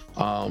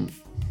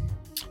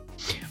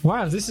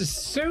 Wow, this is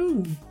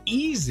so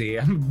easy.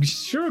 I'm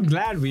sure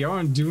glad we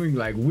aren't doing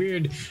like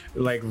weird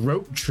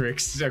rope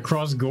tricks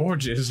across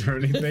gorges or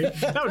anything.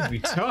 That would be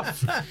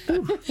tough.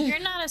 You're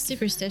not a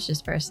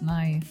superstitious person,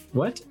 are you?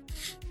 What?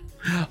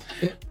 I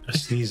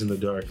sneeze in the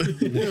dark.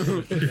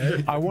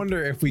 I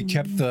wonder if we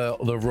kept the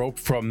rope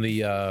from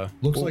the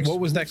what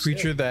was that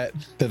creature that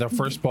our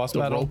first boss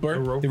battle?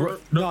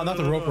 Roper? No, not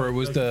the roper. It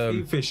was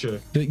the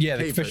fisher.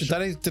 the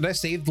fisher. Did I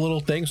save the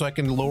little thing so I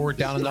can lower it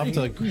down enough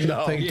to hook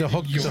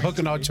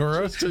an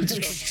Artura?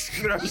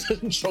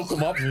 Choke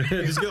him up.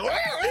 Just go,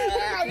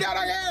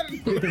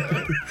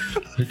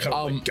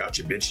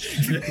 Gotcha, bitch.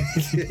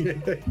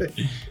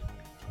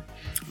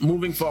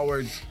 Moving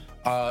forward,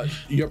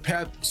 your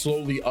path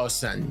slowly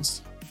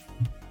ascends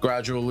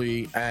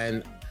gradually,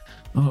 and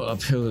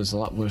uphill is a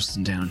lot worse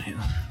than downhill.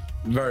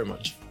 very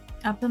much.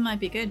 Uphill might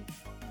be good.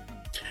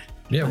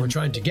 Yeah, we're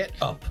trying to get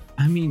up.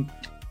 I mean,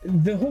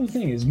 the whole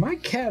thing is my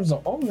calves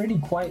are already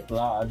quite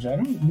large. I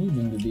don't need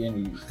them to be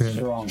any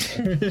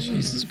stronger.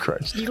 Jesus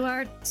Christ. You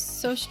are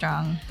so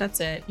strong. That's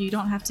it. You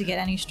don't have to get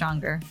any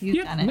stronger.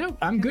 You've done it. No,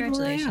 I'm good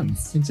where I am.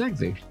 Congratulations.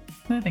 Exactly.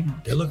 Moving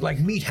on. They look like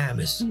meat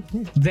hammers.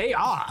 They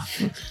are.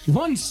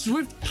 One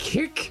swift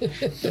kick.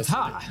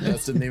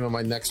 That's the name of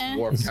my next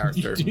dwarf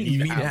character.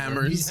 Meat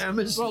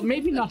hammers. Well,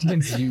 maybe not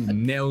against you,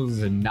 Nell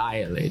the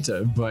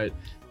Annihilator, but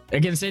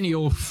against any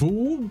old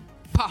fool,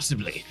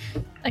 possibly.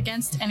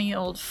 Against any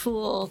old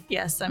fool,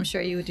 yes, I'm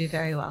sure you would do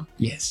very well.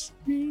 Yes.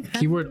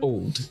 Keyword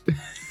old.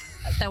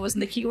 That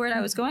wasn't the keyword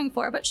I was going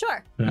for, but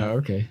sure. Oh,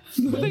 okay.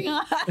 Moving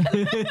on.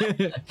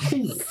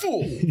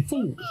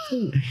 Fool.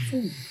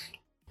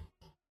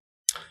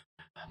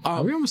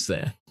 Are we almost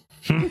there?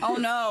 Oh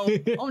no.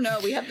 Oh no,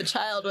 we have the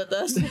child with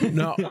us.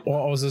 No,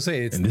 well, I was gonna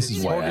say This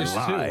is why I Horgus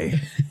lie. too.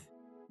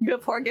 You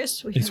have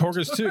Horgus. It's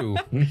Horgus too.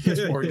 It's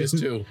Horgus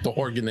too. The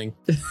Horganing.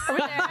 Are we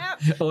there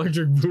yet?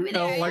 Electric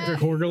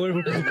Horgaloo. Are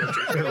we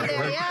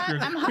there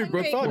yet? I'm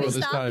hungry. thought Can we about this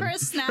stop time. for a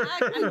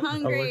snack? I'm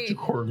hungry.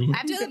 I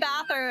have to go to the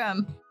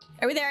bathroom.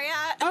 Are we there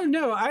yet? Oh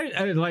no,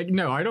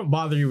 I don't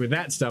bother you with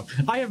that stuff.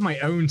 I have my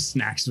own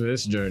snacks for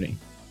this journey.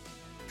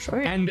 Sure.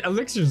 And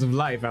elixirs of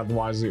life out the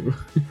wazoo.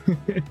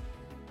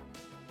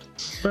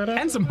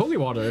 And some holy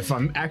water if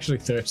I'm actually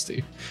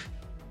thirsty.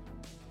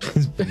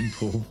 His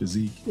beanpole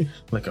physique,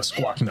 like a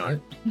squawk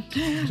nut.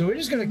 So we're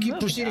just gonna keep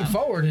proceeding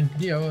forward, and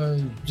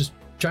just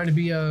trying to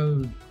be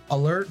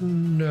alert,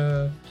 and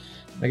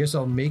I guess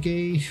I'll make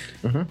a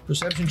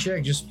perception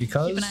check just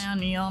because. Keep an eye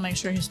on Neil. Make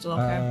sure he's still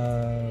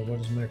okay.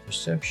 What is my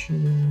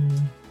perception?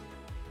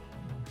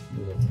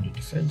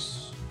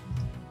 Defense.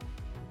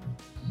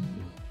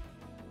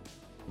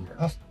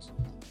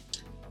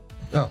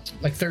 Oh,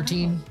 like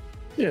 13.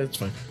 Yeah, it's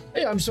fine.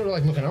 Yeah, I'm sort of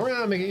like looking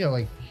around, making,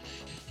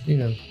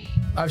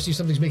 obviously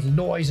something's making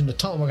noise in the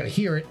tunnel. We're gonna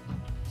hear it.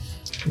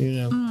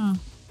 That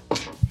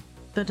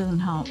doesn't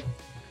help.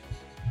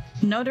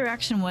 No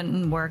direction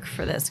wouldn't work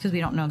for this because we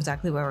don't know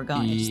exactly where we're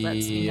going. It just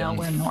lets me know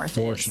where north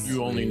is.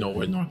 You only know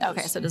where north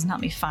Okay, so it doesn't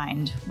help me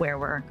find where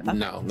we're. Okay.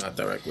 No, not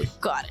directly.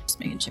 Got it. Just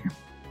making sure.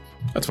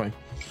 That's fine.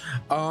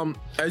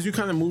 As you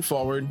kind of move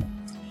forward,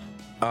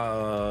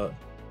 I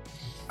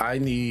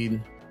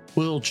need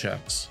will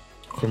checks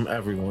from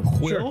everyone.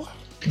 Will?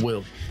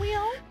 Will.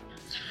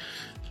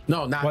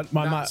 No,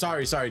 not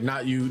sorry,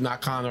 not you,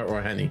 not Connor or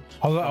Henny.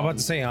 I was about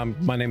to say,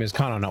 my name is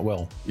Connor, not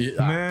Will.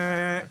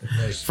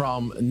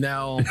 From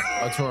Nell,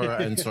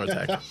 Atura, and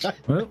Sortek.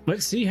 Well,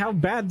 let's see how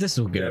bad this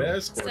will go.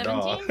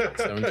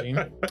 17.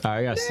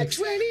 I got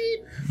 16.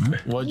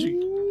 What'd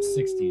you?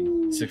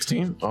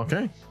 16.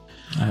 Okay.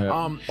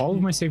 All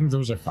of my saving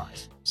throws are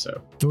 5.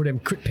 So Throw them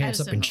crit pants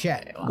up in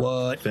chat.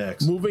 What?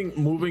 Facts.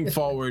 Moving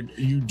forward,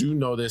 you do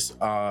notice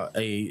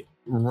a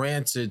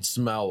rancid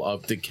smell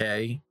of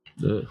decay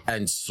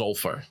and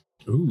sulfur.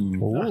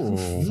 Ooh,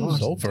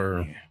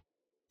 sulfur.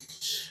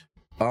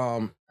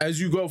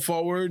 As you go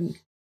forward,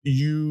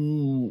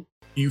 you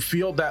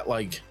feel that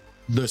like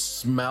the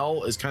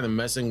smell is kind of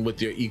messing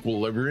with your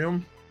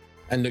equilibrium,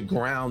 and the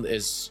ground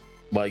is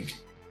like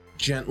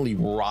gently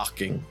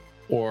rocking,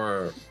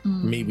 or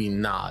maybe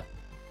not.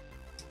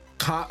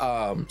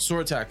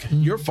 Sortek,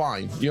 you're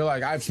fine. You're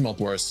like, I've smelled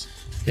worse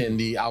in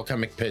the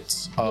alchemic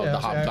pits of the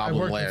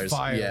hobgoblin lairs.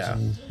 Yeah.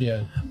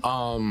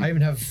 I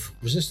even have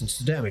resistance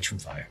to damage from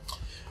fire.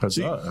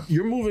 So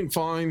you're moving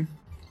fine.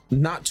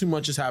 Not too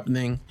much is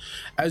happening.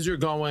 As you're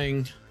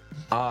going,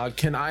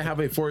 can I have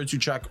a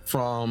fortitude check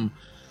from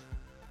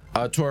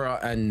Tora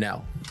and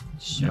Nell?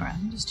 Sure.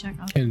 Let me just check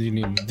on. And do you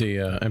need the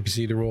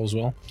NPC to roll as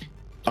well?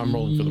 I'm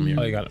rolling for them here.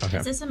 Oh, you got it. Okay.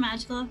 Is this a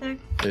magical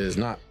effect? It is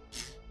not.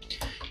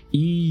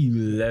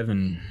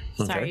 11.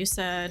 Sorry, you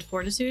said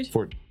fortitude?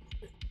 Rolled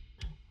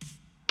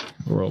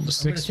a I'm going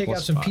 6. to take out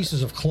plus some 5.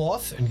 pieces of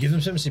cloth and give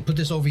them something. Say, put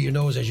this over your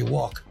nose as you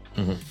walk.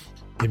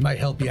 It might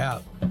help you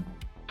out.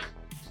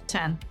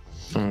 10.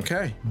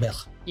 Okay. Bell.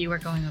 You were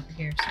going over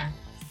here, so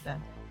bad.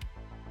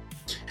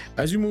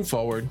 As you move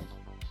forward,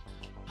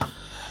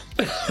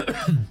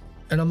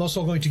 And I'm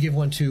also going to give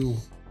one to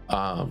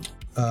Vashnil.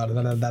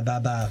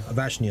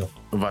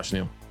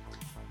 Vashnil.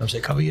 I'm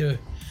saying, cover your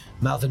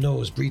mouth and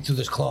nose. Breathe through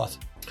this cloth.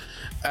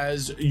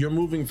 As you're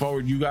moving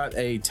forward, you got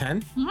a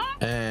 10,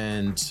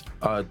 and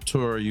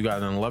Tura, you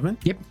got an 11.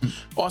 Yep.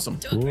 Awesome.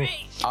 Atura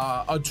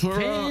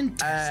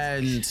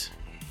and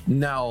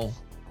Nell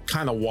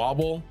kind of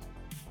wobble.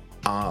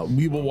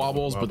 Weeble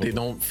wobbles, but they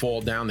don't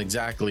fall down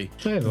exactly.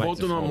 They'd like Both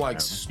to of them fall like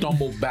down.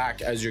 stumble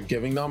back as you're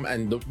giving them,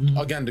 and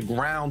again, the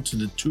ground to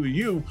the two of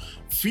you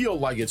feel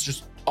like it's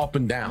just up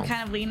and down. I'm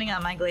kind of leaning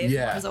on my glaive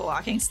Yeah. more as a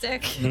walking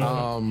stick.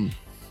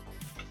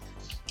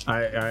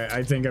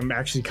 I think I'm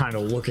actually kind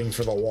of looking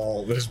for the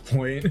wall at this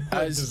point.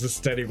 As- Just to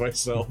steady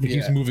myself. He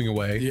keeps moving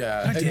away.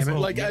 Yeah, damn it.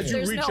 like as you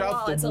There's reach no out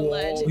wall, the it's a wall,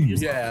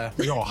 ledge. yeah.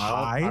 Y'all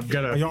high? I'm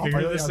gonna Y'all- figure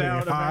are this y'all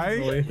out high?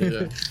 eventually. Yeah.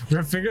 We're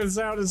gonna figure this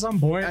out at some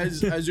point.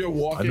 As you're I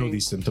walking, know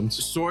these symptoms.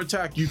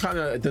 Sortek, you kind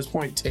of at this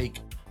point take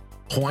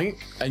point,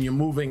 and you're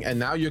moving, and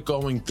now you're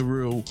going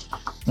through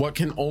what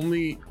can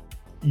only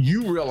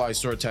you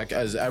realize, Sortek,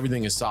 as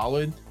everything is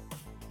solid.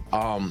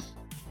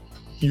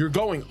 You're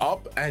going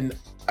up, and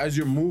as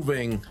you're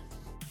moving,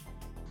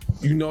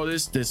 you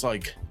notice this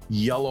like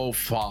yellow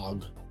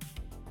fog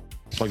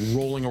like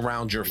rolling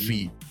around your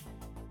feet,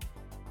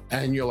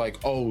 and you're like,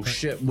 oh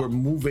shit, we're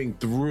moving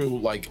through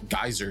like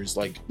geysers,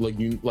 like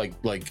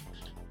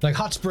Like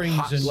hot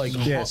springs and like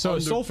yeah, so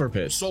under- sulfur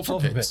pits. sulfur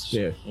pits.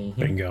 Yeah.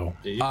 Bingo.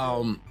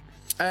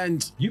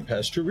 And You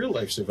passed your real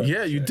life survival.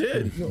 yeah, you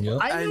did.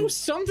 I know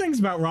some things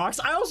about rocks.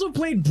 I also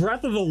played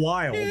Breath of the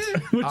Wild,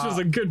 which was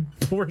a good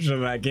portion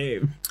of that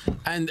game.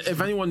 And if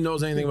anyone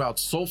knows anything about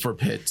sulfur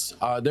pits,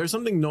 there's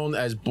something known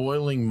as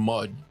boiling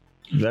mud.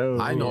 No,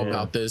 I know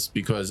about this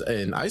because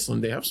in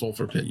Iceland they have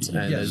sulfur pits,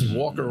 and as you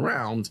walk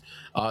around,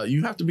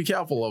 you have to be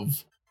careful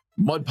of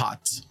mud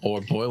pots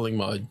or boiling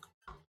mud.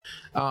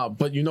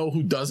 But you know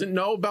who doesn't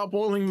know about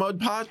boiling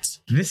mud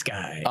pots? this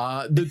guy.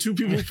 The two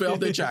people who failed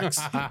their checks.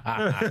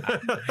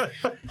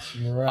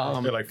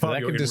 They're like, fuck,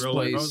 that you could in real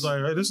life. I was displace-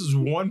 like, hey, this is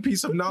one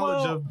piece of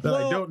knowledge that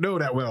I don't know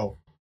that well.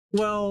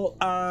 Well,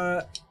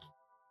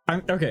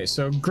 okay.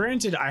 So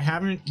granted, I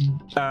haven't.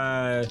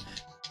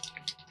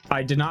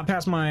 I did not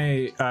pass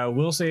my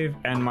will save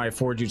and my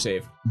fortitude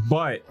save,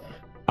 but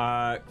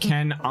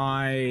can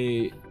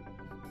I?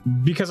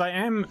 Because I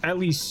am at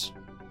least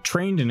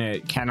trained in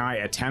it. Can I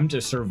attempt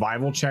a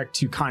survival check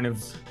to kind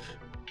of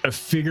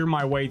figure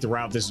my way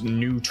throughout this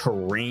new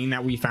terrain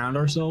that we found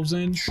ourselves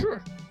in?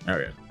 Sure.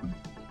 Okay.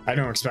 I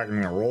don't expect I'm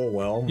gonna roll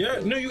well. Yeah,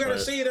 no, you gotta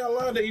say it out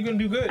loud that you're gonna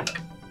do good.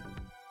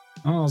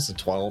 Oh, it's a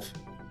 12.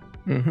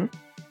 Mm-hmm.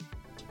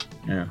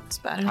 Yeah. It's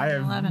better than I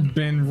have 11.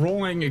 been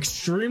rolling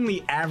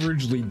extremely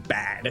averagely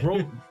bad.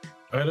 Roll.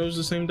 Are those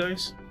the same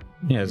dice?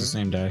 Yeah, it's the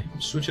same day.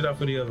 Switch it out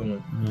for the other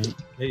one.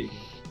 Hey,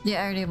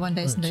 Yeah, I already have one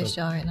dice and dice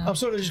jail right now. I'm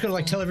sort of just gonna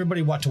like tell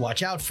everybody what to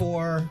watch out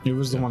for. It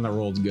was the one that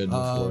rolled good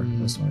before.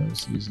 That's what I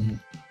was using.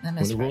 And when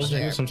it's the rolls fresh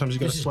are air. good, sometimes you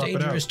gotta This is swap it out.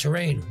 dangerous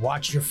terrain.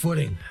 Watch your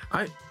footing.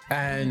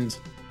 And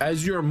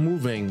as you're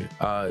moving,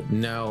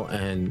 Nell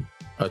and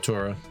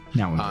Atura,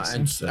 Now,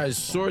 and as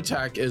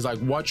Sortak is like,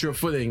 watch your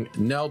footing,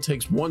 Nell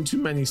takes one too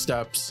many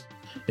steps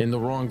in the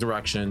wrong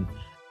direction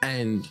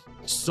and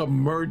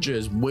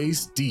submerges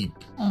waist deep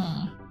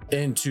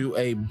into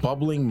a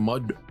bubbling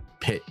mud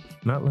pit.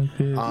 Not like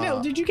this.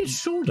 Mel, did you get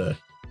shoulder?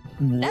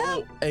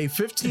 Roll a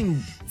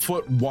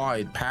 15-foot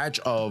wide patch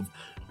of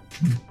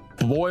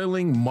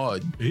boiling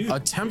mud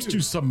attempts to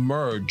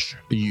submerge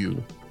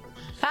you.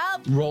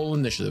 Help! Roll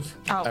initiative,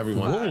 Oh.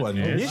 everyone. Roll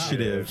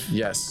initiative.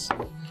 Yes.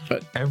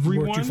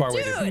 Everyone. We're too far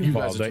away to Dude. You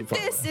guys are too far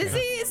This away. is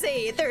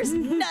easy. There's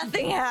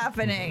nothing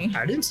happening.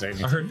 I didn't say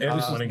anything. I heard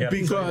everyone got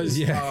Because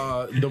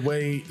the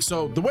way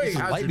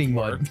hazards lightning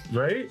work, mud.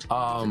 right.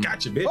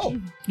 gotcha, bitch.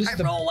 Oh, this I is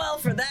the roll well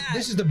for that.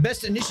 this is the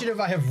best initiative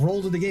I have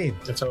rolled in the game.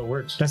 That's how it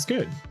works. That's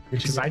good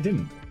because I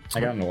didn't. I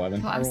got an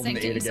 11. Well, I I'm rolled an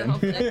 8 sinking, so again.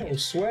 hopefully.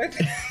 Sway.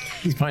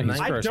 He's fine. He's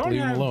I first. don't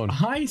Leave him have alone.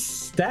 high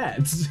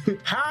stats.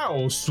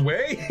 How,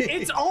 Sway?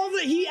 It's all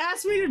that he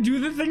asked me to do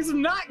the things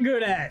I'm not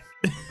good at.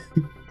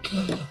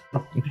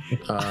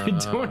 I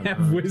don't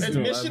have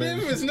wisdom. Initiative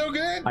is no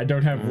good. I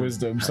don't have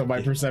wisdom, so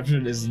my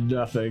perception is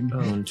nothing.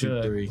 1,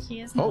 2, 3.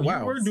 He is Oh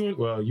not-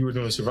 wow! You were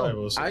doing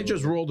survival. so- I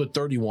just rolled a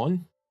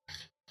 31.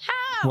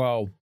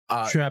 Well,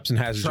 traps and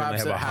hazards generally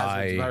Traps have a and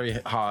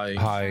hazards, high.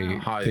 very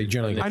high. They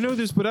generally. I know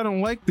this, but I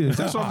don't like this.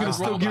 That's why I'm gonna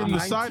still give him the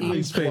 19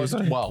 sideways plus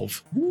face.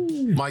 12.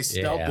 My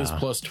stealth Yeah. is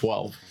plus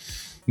 12.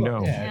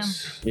 No. Yeah.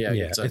 Yeah,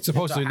 Yeah, it's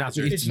supposed to not.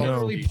 hazard. It's No.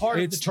 literally part of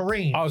the It's-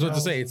 terrain. I was about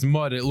to say it's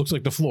mud. It looks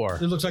like the floor.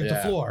 It looks like the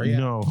Yeah. floor. Yeah.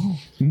 No.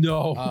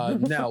 No,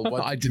 Now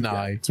what? I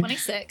deny.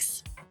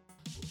 26.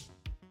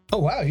 Oh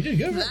wow, you did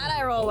good. That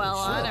I roll well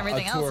on.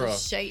 Everything else Atura.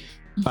 is shite.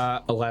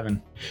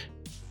 11.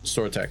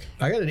 Store tech.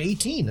 I got an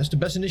 18. That's the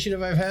best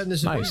initiative I've had in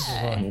this Nice.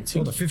 adventure so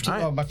far. Well, the 15.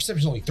 Alright. Oh, my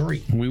perception's only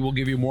 3. We will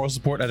give you moral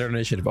support at our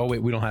initiative. Oh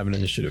wait, we don't have an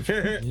initiative.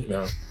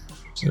 No.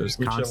 So there's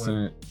We're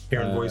constant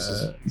Hearing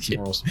voices.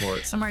 moral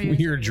support. Some are We used.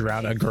 hear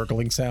a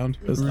gurgling sound.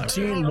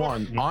 Routine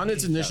 1. On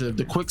its initiative,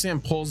 the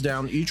quicksand pulls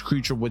down each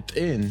creature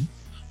within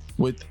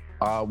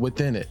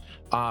it.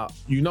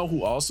 You know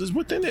who else is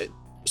within it?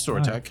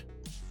 Sortek.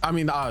 I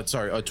mean,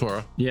 sorry,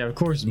 Atura. Yeah, of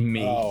course,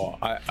 me. Oh,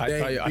 I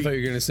thought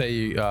you were gonna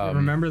say.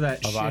 Remember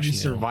that Avash, shitty yeah.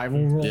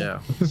 survival roll? Yeah.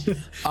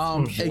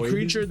 A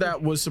creature that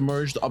was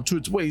submerged up to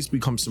its waist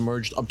becomes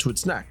submerged up to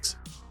its neck.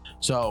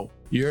 So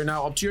you're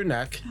now up to your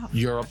neck.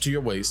 You're up to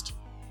your waist.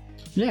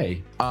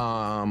 Yay.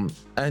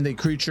 And a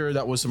creature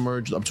that was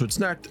submerged up to its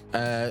neck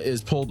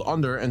is pulled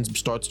under and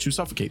starts to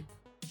suffocate.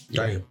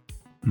 Damn.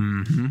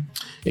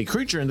 A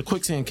creature in the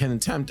quicksand can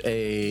attempt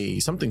a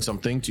something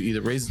to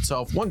either raise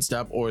itself one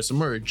step or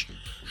submerge.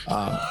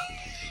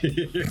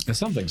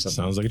 Something.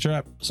 Sounds like a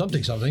trap.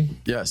 Something.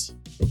 Yes.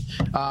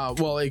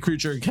 Well, a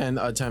creature can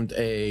attempt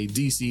a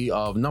DC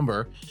of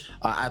number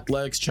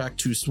athletics check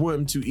to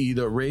swim to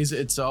either raise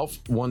itself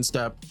one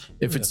step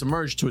if it's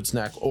submerged to its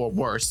neck or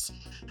worse,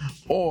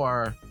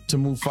 or to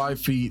move 5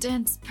 feet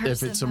Dense if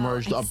person, it's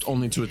submerged though. up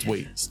only to its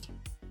waist.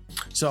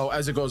 So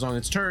as it goes on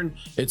its turn,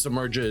 it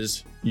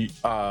submerges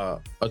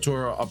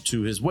Atura up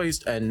to his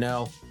waist and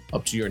Nell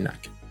up to your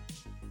neck.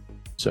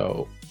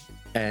 So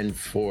N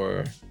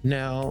for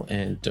Nell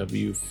and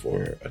W for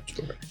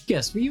Atura.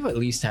 Yes, but you at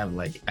least have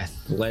like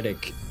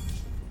athletic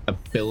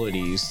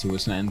abilities to a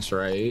sense,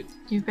 right?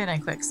 You've been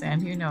in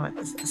quicksand. You know what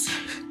this is.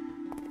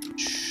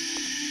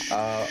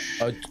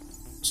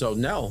 So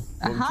Nell,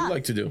 what would you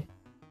like to do?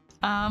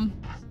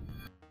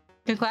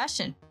 Good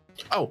question.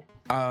 Oh,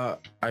 I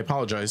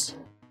apologize.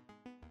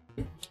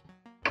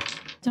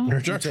 Don't.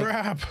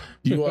 Trap.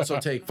 You also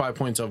take 5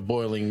 points of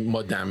boiling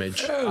mud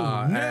damage.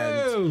 And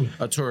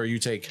Atura, you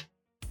take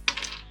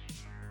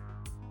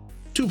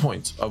 2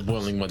 points of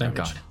boiling mud Thank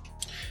damage. God.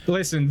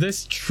 Listen,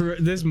 this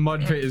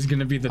mud pit is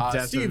gonna be the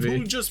death Steve, of me.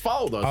 who just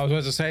followed us? I was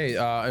about to say,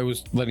 I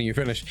was letting you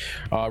finish.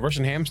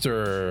 Russian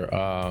Hamster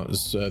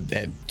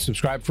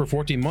subscribed for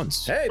 14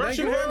 months. Hey, thank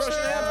you, Russian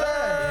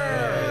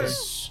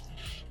Hamster.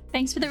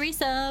 Thanks for the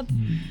resub.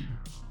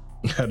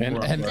 And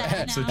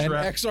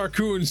XR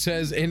Coon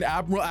says in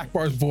Admiral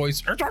Akbar's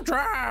voice, "It's a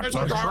trap! It's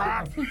a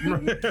trap!"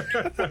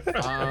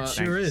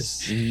 Sure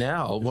is.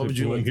 Nell, what would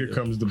you like? Here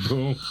comes the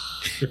boom.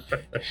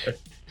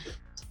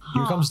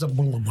 Here comes the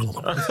boom. Here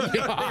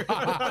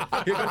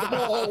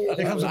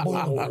comes the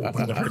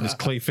boom. I heard this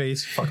clay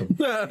face. Fuck him.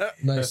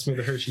 Pass me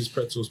the Hershey's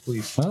pretzels,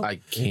 please. I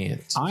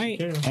can't. I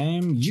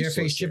am Chairface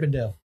useless.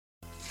 Chippendale.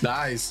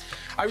 Nice.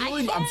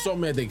 I'm so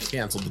mad they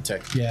canceled the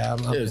tech. Yeah, I'm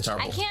It was pissed. I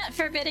terrible. can't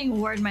forbidding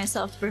ward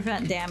myself to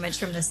prevent damage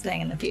from this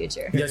thing in the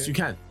future. Yes, you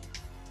can.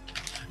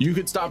 You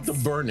could stop the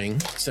burning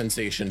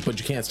sensation, but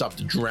you can't stop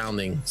the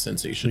drowning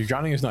sensation. Your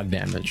drowning is not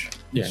damage.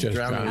 Yeah, It's just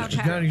drowning. drowning.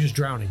 Okay. Now you're just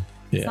drowning.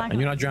 It's Yeah, not and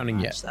you're gonna not drowning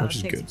do yet, much, though. which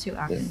is It takes good. 2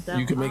 actions, though.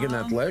 You can make an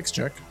athletics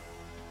check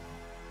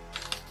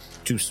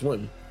to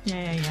swim.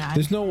 Yeah.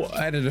 There's no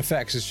added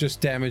effects. It's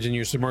just damage and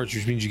you're submerged,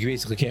 which means you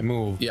basically can't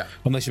move. Yeah.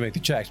 Unless you make the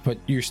checks, but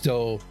you're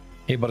still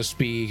able to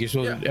speak. You're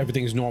still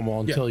everything's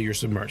normal until you're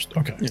submerged.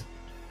 Okay. Yeah.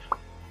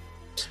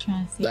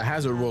 Trying to see. The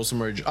hazard will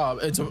submerge.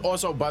 It's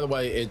also, by the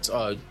way, it's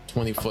a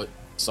 20-foot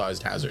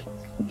sized hazard.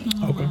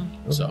 Okay.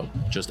 So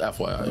just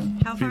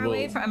FYI. How far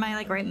away from? Am I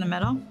like right in the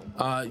middle?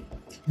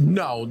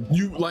 No,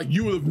 you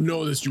would have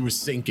noticed you were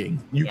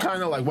sinking. You Yeah.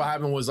 kind of like what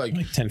happened was like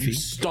 10 you feet.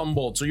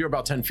 stumbled, so you're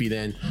about 10 feet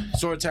in.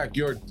 Sword attack,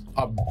 you're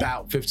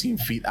about 15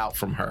 feet out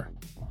from her.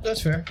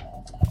 That's fair.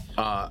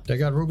 That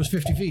got rope is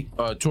 50 feet.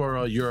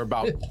 Tora, you're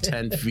about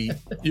 10 feet.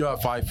 You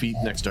have 5 feet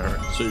next to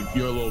her, so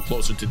you're a little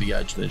closer to the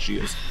edge than she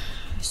is.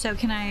 So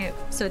can I?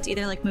 So it's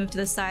either like move to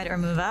the side or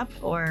move up,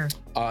 or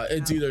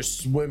It's either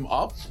swim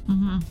up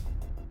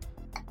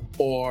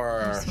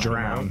or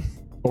Drown.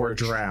 Or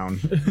drown.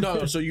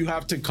 no. So you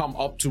have to come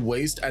up to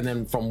waist, and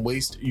then from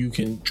waist you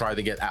can try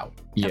to get out.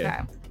 Yeah. okay.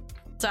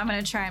 So I'm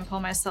gonna try and pull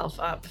myself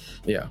up.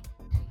 Yeah.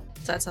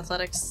 So that's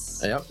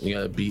athletics. Yep. You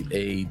gotta beat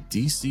a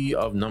DC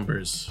of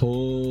numbers.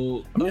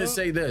 Pull. I'm gonna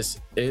say this: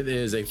 it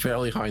is a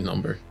fairly high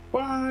number.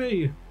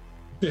 Why?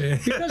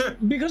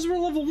 Because we're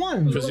level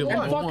 1. Because you're And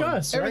level fuck 1.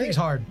 us. Everything's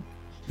hard.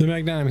 The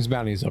magnanimous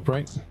bounty is up,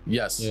 right?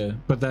 Yes. Yeah,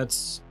 but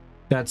that's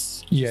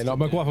Yeah, no,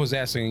 McLaughlin was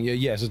asking. Yeah,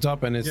 yes, it's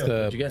up, and it's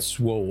what'd you the get?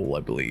 swole, I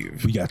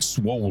believe. We got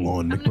swole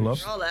on, I'm gonna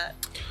Nicholas. roll that.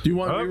 Do you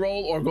want to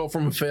reroll or go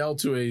from a fail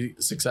to a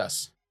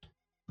success?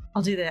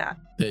 I'll do that.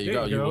 There you There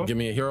go. you You will go. give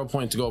me a hero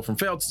point to go from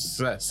fail to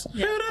success.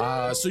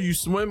 Yeah. So you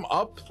swim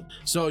up.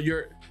 So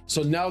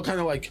Nell kind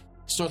of like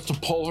starts to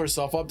pull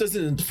herself up. This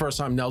isn't the first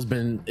time Nell's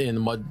been in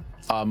the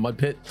mud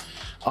pit.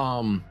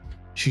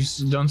 she's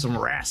done some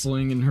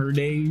wrestling in her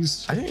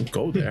days. I didn't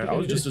go there. I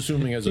was just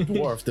assuming as a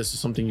dwarf, this is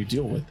something you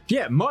deal with.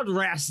 Yeah, mud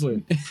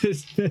wrestling.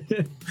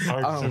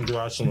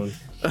 Wrestling.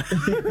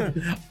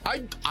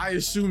 I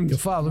assumed Your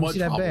father, let me mud see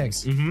that bag.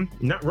 problems.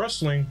 Not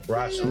wrestling.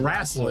 Wrestling.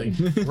 Wrestling.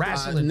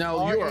 Wrestling.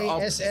 Now you are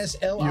up.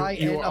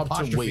 RASSLIN You are up to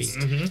apostrophe. waist.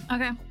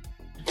 Okay.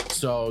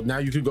 So now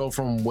you could go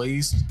from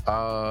waist.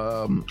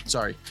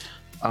 Sorry.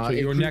 A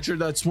your creature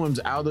that swims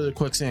out of the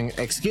quicksand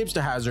escapes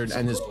the hazard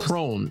and is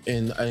prone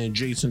in an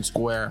adjacent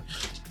square.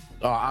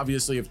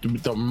 Obviously, if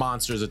the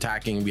monster's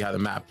attacking, we had a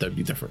map, that'd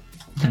be different.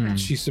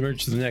 She's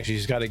submerged to the next.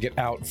 She's got to get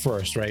out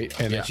first, right?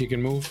 And Yeah. then she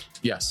can move.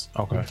 Yes.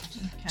 Okay.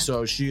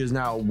 So she is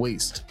now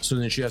waist. So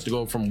then she has to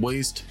go from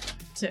waist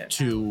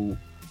to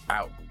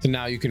out. So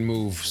now you can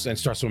move and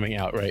start swimming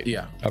out, right?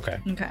 Yeah. Okay.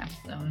 Okay.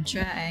 So I'm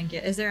trying and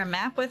get. Is there a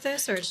map with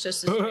this, or it's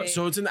just a straight,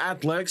 So it's an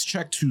athletics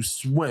check to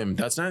swim.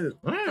 That's not.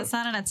 that's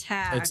not an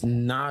attack? It's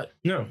not.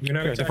 No, you're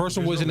not. Okay, the first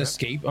one was an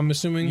escape, I'm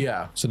assuming.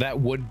 Yeah. So that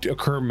would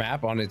occur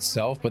map on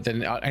itself, but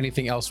then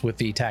anything else with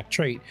the attack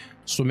trait,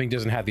 swimming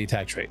doesn't have the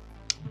attack trait.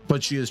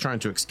 But she is trying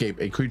to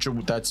escape. A creature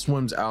that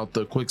swims out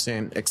the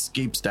quicksand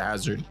escapes the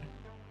hazard.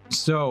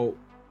 So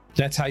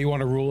That's how you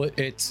want to rule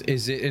it.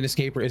 Is it an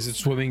escape or is it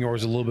swimming or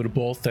is it a little bit of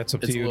both? That's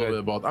up It's to a you. little bit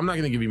of both. I'm not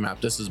going to give you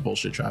map. This is a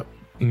bullshit trap.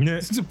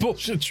 It's a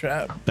bullshit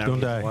trap. Don't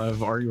die.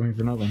 of arguing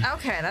for nothing.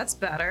 Okay, that's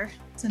better.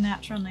 It's a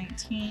natural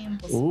 19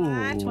 plus Ooh.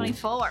 5,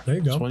 24. There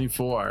you go.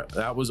 24.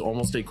 That was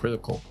almost a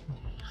critical.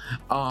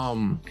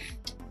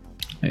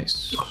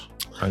 Nice.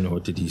 I know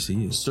what the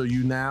DC is. So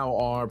you now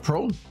are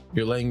prone.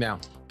 You're laying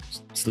down,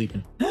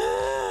 sleeping.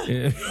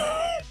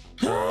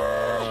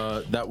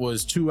 That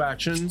was 2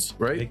 actions,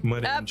 right? Make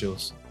mud Up.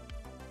 angels.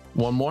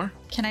 One more.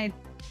 Can I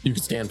You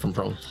can stand from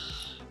prone.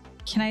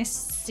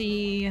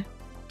 see?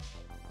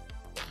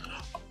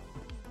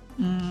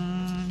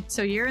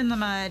 So you're in the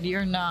mud.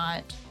 You're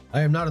not.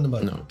 I am not in the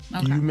mud. No.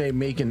 Okay. You may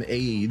make an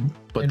aid,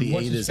 but And the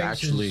what's aid his is face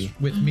actually.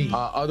 with me.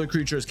 Other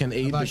creatures can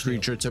aid the About you.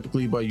 creature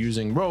typically by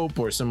using rope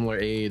or similar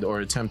aid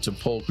or attempt to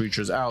pull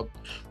creatures out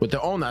with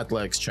their own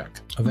athletics check.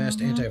 Avast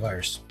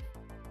antivirus.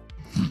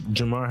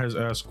 Jamar has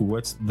asked,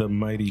 "What's the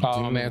mighty?"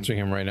 I'm doom?" answering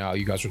him right now.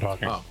 You guys are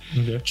talking. Oh.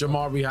 Okay.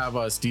 Jamar, we have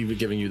Steve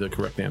giving you the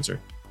correct answer.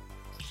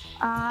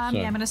 Yeah,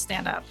 I'm gonna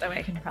stand up. That way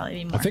I can probably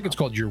be more. I think it's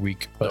called Your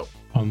Week, but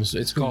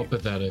it's called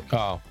pathetic.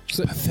 Oh,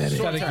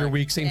 pathetic. Your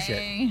Week, same shit.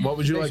 Dang. What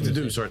would you like to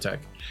do, Sortek?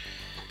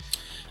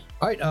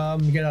 All right,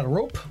 get out a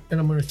rope, and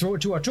I'm going to throw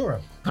it to Artura.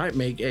 All right,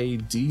 make a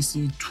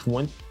DC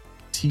 20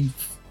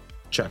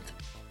 check.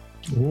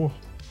 What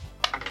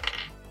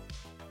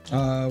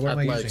am I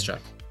Athletics using?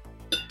 check.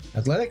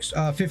 Athletics,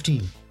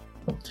 15.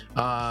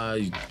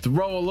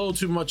 Throw a little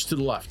too much to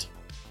the left.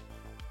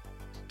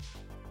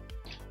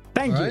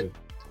 Thank All you. right.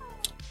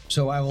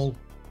 So I will.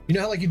 You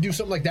know how like you do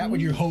something like that with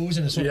your hose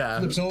and it sort Yeah.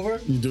 of flips over?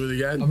 You do it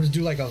again. I'm going to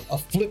do like a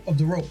flip of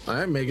the rope. All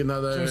right, make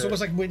another. So it's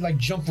almost like with like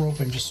jump rope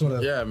and just sort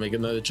of. Yeah, make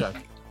another check.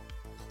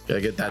 Gotta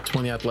get that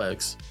 20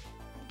 athletics.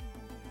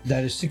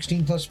 That is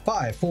 16 plus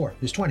 5. 4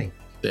 is 20.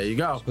 There you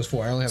go. Plus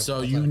 4. I only have.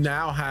 So you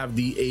now have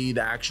the aid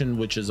action,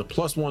 which is a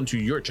 +1 to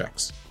your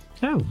checks.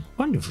 Oh,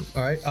 wonderful.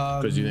 All right.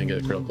 Because you didn't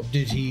get a critical.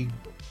 Did he?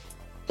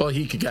 Well,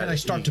 he could get Can it. I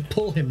start to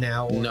pull him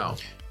now? Or? No,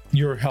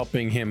 You're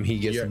helping him. He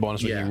gets Yeah, the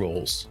bonus when yeah. he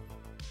rolls.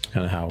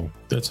 Kind of how.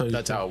 That's how.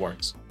 that's how it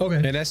works. Okay.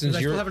 In essence, I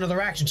you're- still have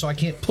another action, so I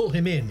can't pull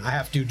him in. I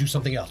have to do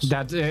something else.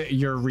 That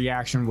your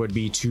reaction would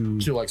be to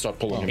To like start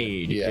pulling him.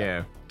 aid. Yeah.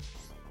 Yeah.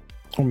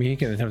 I mean, he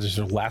can attempt to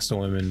sort of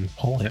lasso him and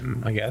pull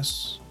him. I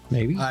guess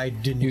maybe. I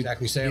didn't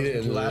exactly say I was you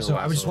going to do didn't lasso.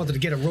 I lasso. just wanted to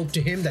get a rope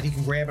to him that he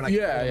can grab and I can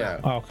pull Yeah, him yeah. out.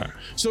 Oh, okay.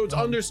 So it's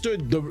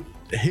understood.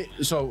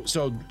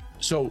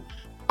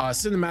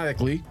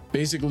 Cinematically,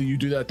 basically, you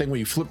do that thing where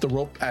you flip the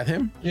rope at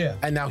him. Yeah.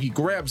 And now he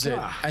grabs it,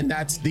 and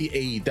that's the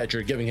aid that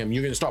you're giving him.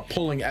 You're gonna start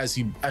pulling as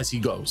he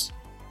goes.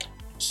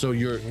 So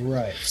you're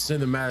Right.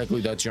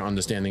 cinematically, that's your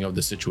understanding of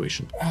the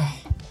situation.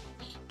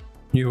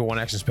 You have a 1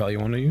 action spell you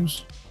want to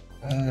use?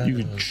 You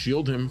could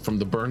shield him from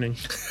the burning.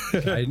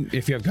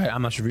 If you have guidance,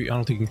 I'm not sure. I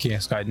don't think you can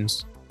cast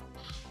guidance.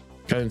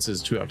 Guidance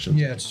is 2 actions.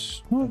 Yeah,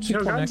 it's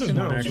Guidance is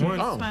one action.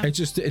 Oh,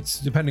 It's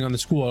depending on the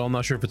school. I'm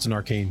not sure if it's an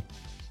arcane.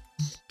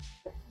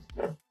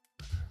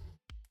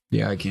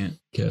 yeah. I can't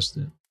cast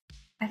it.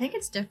 I think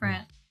it's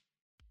different.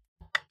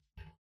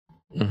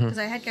 Mm-hmm. Because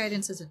I had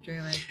guidance as a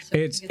druid. So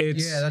It's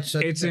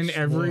that's in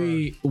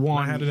every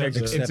one. had it as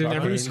a- It's in every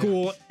arcane.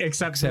 school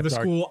except for the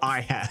Except school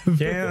I have.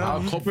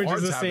 Yeah. Cult Which is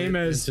bards the have same it.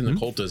 as- It's in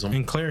occultism,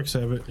 And clerics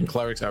have it. and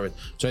clerics have it.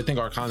 So I think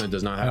Arcana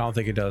does not I have don't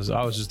think it does.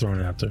 I was just throwing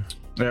it out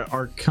there.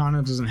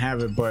 Arcana doesn't have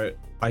it, but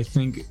I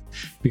think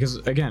because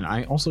again,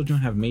 I also don't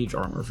have mage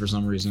armor for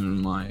some reason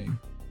in my.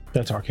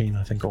 That's arcane,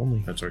 I think only.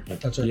 That's Arcana.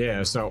 That's it.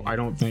 Yeah, so I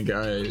don't think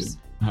I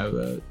have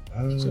that.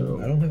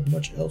 So- I don't have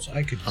much else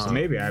I could. So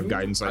maybe I have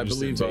guidance. I just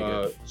believe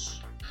didn't take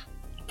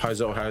it.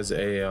 Paizo has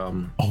a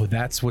Oh,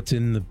 that's what's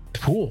in the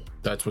pool.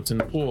 that's what's in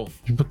the pool.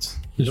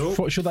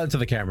 Show that to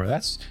the camera.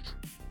 That's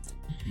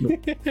All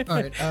right.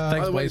 Thanks, By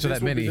the way, Blaze, for this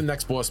that will be mini. the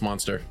next boss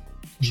monster.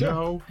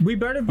 No. We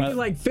better be But-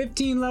 like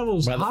 15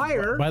 levels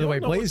higher. By the way,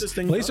 know what Blaze this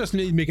thing Blaze does. just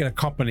need making a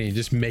company and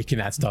just making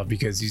that stuff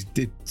because it's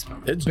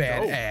It's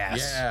badass. dope.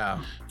 Yeah.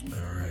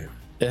 All right.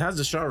 It has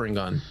the showering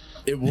gun.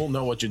 It will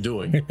know what you're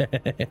doing.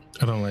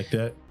 I don't like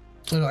that.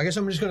 No, I guess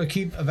I'm just going to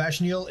keep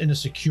Avashniel in a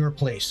secure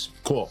place.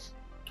 Cool.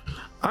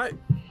 All right.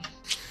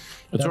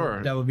 That's all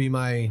right. That would be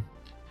my.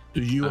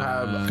 Do you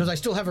have? Because I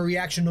still have a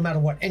reaction no matter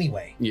what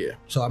anyway. Yeah.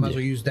 So I might as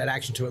well use that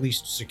action to at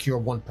least secure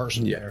one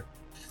person Yeah. there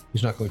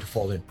who's not going to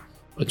fall in.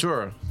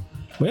 Atura,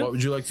 Well- what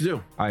would you like to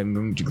do? I'm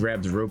going to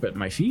grab the rope at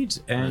my feet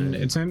and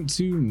attempt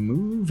to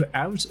move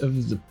out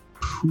of the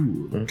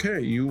pool.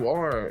 Okay, you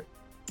are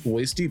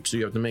waist deep, so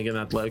you have to make an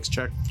athletics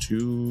check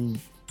to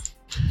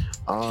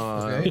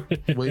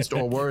waist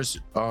or worse.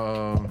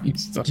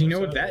 Do you know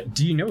what that?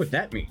 Do you know what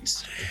that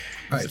means?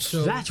 All right.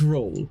 So That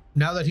roll.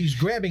 now that he's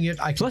grabbing it,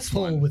 I can Plus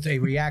pull one. with a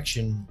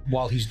reaction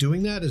while he's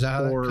doing that. Is that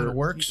how Or- that kind of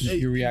works?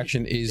 Your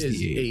reaction is Is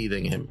the aid.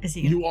 aiding him. Is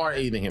he You are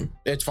aiding him.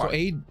 It's fine. So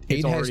aid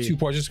It's has already- 2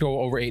 parts. Just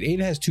go over aid.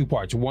 Aid has 2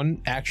 parts.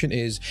 One action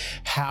is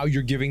how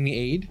you're giving the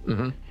aid,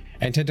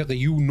 and technically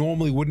you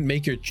normally wouldn't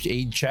make your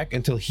aid check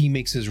until he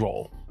makes his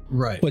roll.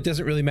 Right. But it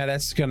doesn't really matter.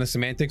 That's kind of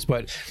semantics.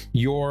 But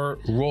your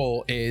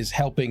role is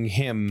helping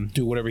him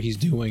do whatever he's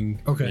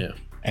doing. Okay. Yeah.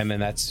 And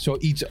then that's so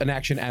each an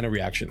action and a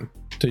reaction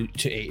to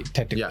aid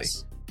technically.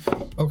 Yes.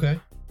 Okay.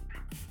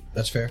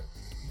 That's fair.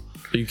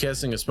 Are you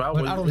casting a spell?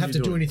 But What- I don't what have are to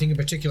you do doing? anything in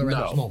particular at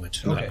No. this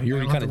moment. No, Okay. you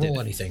already I don't have kinda to roll did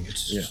it. anything.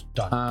 It's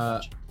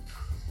done.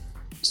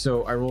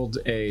 So I rolled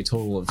a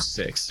total of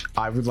 6.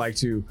 I would like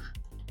to,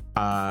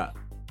 That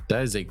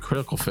is a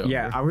critical failure.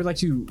 yeah, I would like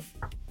to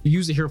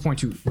use a hero point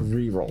to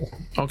re-roll.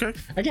 Okay.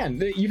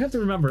 Again, you have to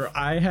remember,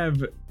 I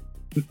have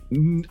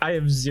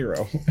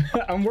 0.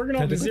 I'm working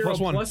on the Technically 0 plus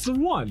one. plus the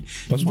 1,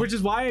 which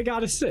is why I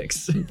got a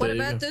 6. What There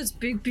you about go. those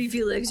big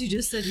beefy legs you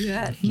just said you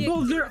had?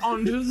 Well, they're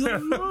under the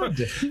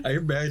mud. I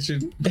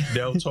imagine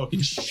Dell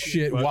talking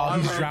Shit, while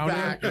he's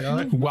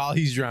drowning. While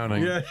he's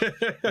drowning. Yeah.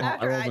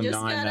 After rolled I a just 9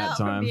 got that out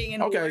time. from being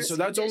in a Okay, worse so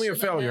that's only a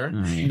condition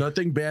than failure. that.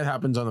 Nothing bad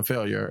happens on a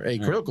failure. A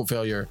critical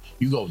failure,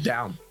 you go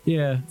down.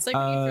 Yeah. It's like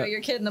when you throw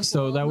your kid in the pool.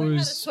 so that learn how to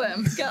was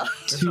swim. Go.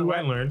 Two I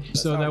learned.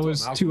 So how that it's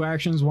was on 2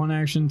 actions. 1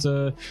 action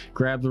to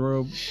grab the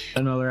rope,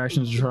 another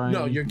action to try.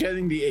 No, and- you're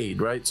getting the aid,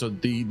 right? So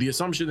the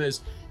assumption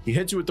is he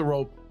hits you with the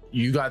rope.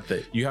 You got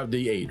you have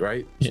the aid,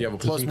 right? So you have a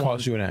plus Doesn't one.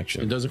 cost you an It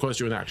action. doesn't cost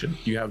you an action.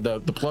 You have the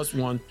plus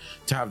 1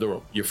 to have the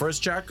rope. Your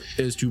first check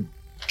is to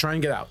try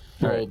and get out.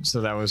 All Roll. right, so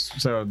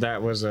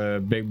that was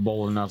a big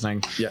bowl of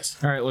nothing. Yes.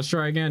 All right, let's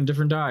try again.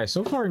 Different die.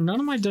 So far, none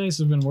of my dice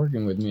have been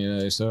working with me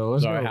today. So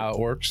let's Sorry, go. how it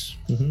works.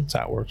 That's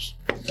how it works.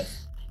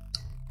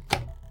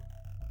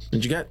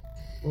 What'd you get?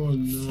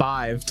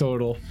 5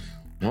 total.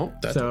 Well,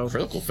 that's So- a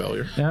critical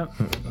failure. Yep.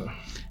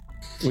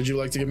 Would you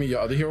like to give me your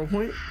other hero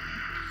point?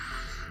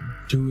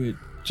 Do it.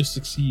 Just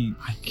succeed.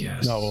 I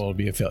guess. No, it'll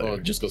be a Oh, failure.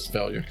 it just goes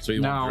failure. So you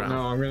No, won't drown.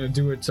 no, I'm gonna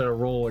do it to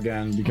roll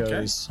again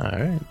because All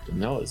right.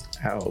 Nell is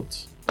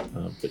out.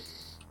 But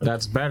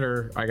that's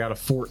better. I got a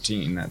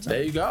 14 that time.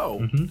 there you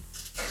go.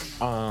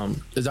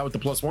 Is that with the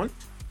plus 1?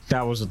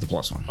 That was with the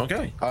plus 1.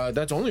 Okay.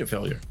 That's only a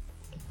failure.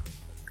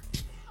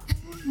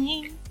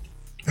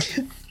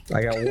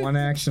 I got 1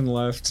 action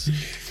left.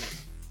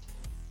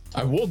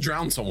 I will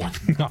drown someone.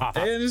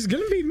 And it's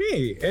gonna be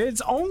me.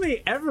 It's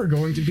only ever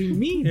going to be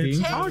me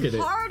being targeted.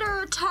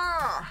 Harder,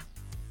 Tara.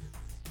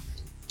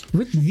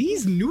 With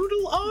these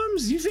noodle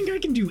arms, you think I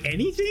can do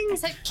anything? I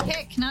said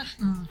kick, not.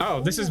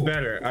 Oh, this is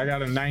better. I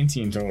got a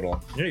 19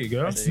 total. There you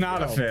go. It's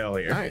not a go.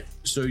 failure. All right.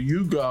 So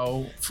you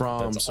go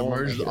from That's all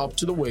submerged my up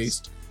to the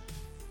waist,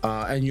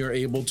 and you're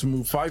able to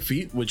move 5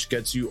 feet, which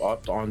gets you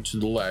up onto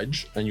the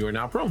ledge, and you are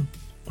now prone.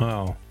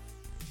 Oh.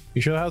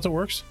 You sure that's how it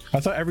works? I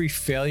thought every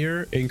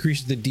failure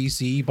increases the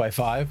DC by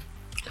 5.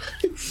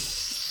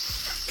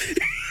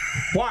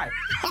 Why?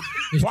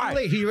 It's too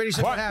late. He already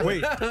said what happened.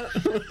 Wait,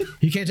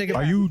 He can't take it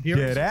back. are you He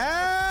already dead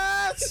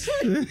ass?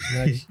 said-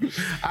 Nice.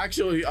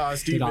 Actually,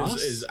 Steve Didas?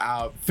 is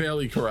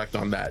fairly correct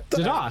on that.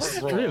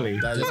 Didas, Roll. really?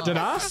 That is-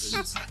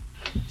 Didas?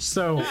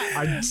 So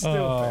I still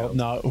failed.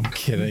 No, I'm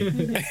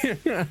kidding.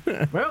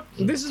 Well,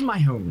 this is my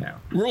home now.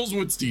 Rules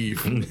with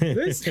Steve.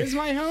 This is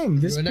my home.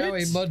 This You are now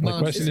pit. a mud My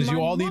monster. question is, you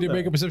my all need to mother.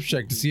 make a perception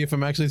check to see if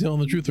I'm actually telling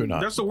the truth or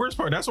not. That's the worst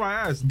part. That's why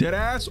I asked, dead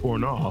ass or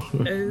no?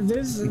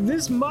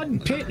 This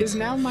mud pit is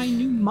now my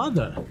new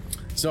mother.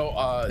 So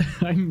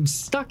I'm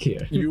stuck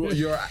here. you're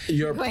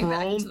Going back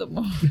prone, to the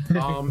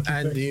wall.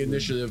 and the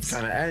initiative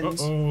kind of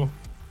ends. Oh,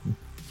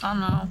 Oh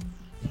no.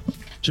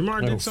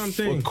 Jamar Oh, did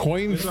something. a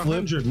coin It's flip.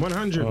 100,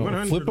 100,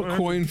 100. Flip a 100.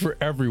 coin for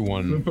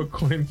everyone. Flip a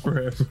coin for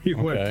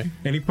everyone. Okay.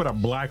 And he put a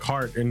black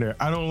heart in there.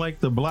 I don't like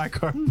the black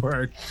heart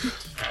part.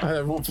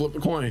 Everyone flip a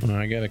coin.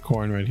 I got a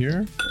coin right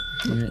here.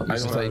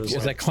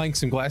 It's like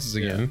clanks and glasses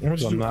again.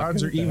 What's So I'm the not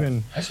odds are gonna do that.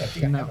 even? Actually, I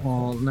think I No, got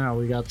one. well, now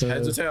we got the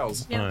Heads or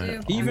tails? Yeah,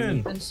 Alright. do. Even.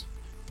 Evens.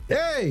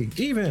 Hey,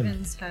 even.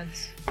 Evens,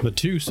 heads. The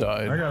 2 I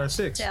side, got a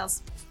 6.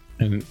 Tails.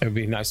 and it'd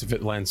be nice if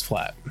it lands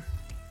flat.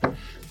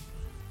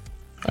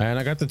 And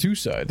I got the 2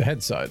 side, the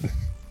head side.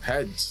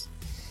 Heads.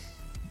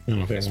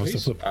 Okay, wants to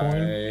please. flip a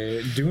coin.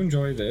 I do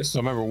enjoy this. So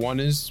remember, 1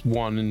 is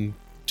 1 and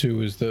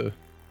 2 is the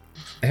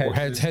or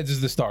heads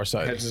is the star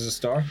side. Heads is a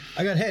star.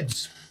 I got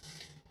heads.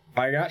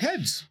 I got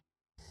heads.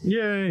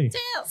 Yay.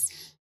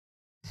 Tails.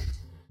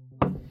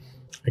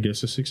 I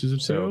guess a 6 is a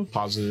So 2.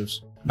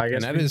 positives. I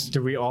guess that is-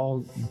 Do we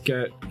all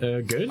get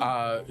good?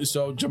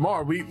 So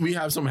Jamar, we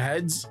have some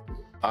heads.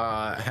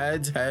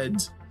 Heads.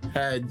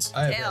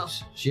 I have Tail.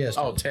 heads. She has.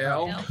 Oh,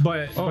 tail. Tail.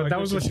 but Oh, I that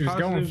was guess what she was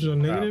going positives or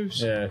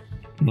negatives? Oh, yeah.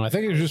 No, I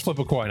think it was just flip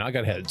a coin. I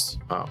got heads.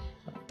 Oh.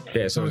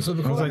 Yeah. So So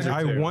flip a I was coin.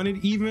 like, I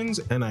wanted evens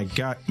and I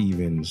got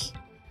evens.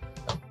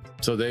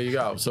 So there you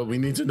go. So we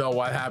need to know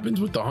what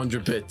happens with the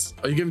 100 pits.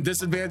 Are you giving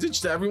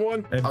disadvantage to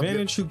everyone?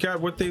 Advantage who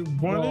got what they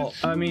wanted, well,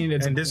 I mean,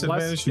 it's and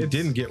disadvantage who it's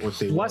didn't get what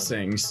they wanted.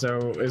 blessing. So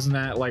isn't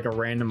that like a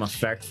random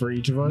effect for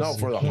each of us? No,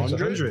 for the It's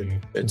 100,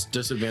 it's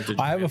disadvantage.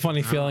 I have a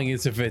funny feeling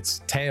it's if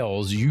it's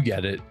tails, you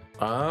get it,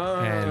 and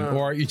Ah.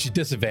 or it's a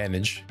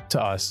disadvantage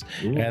to us,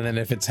 and then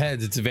if it's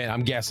heads, it's advantage.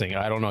 I'm guessing.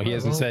 I don't know. He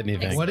hasn't said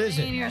anything. What is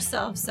Explain it?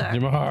 yourself, sir.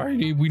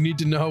 Jamahar, we need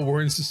to know.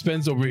 We're in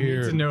suspense over We need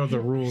here. to know the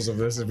rules of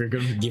this if you're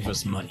going to give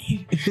us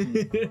money.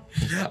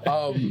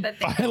 But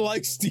I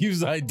like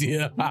Steve's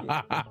idea.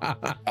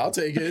 I'll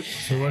take it.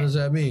 So what does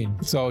that mean?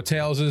 So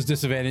tails is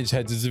disadvantage,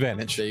 heads is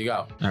advantage. There you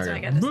go. so I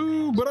got this.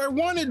 Boo! But I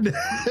wanted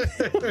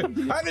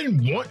that. I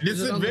didn't want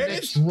Is it on the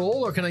disadvantage. next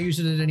roll, or can I use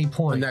it at any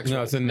point? Next No,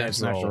 roll. it's the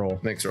next roll.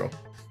 Next roll.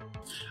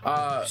 So I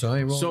ain't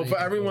rolling So for anything.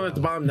 everyone at the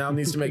bottom now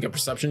needs to make a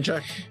perception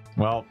check.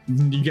 Well,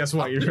 you guess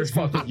what? You're just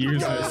fucking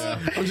useless.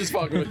 I'm just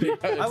fucking with you.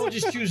 I will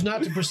just choose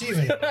not to perceive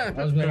it. I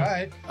was like, all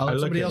right, I'll let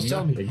somebody else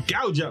tell me.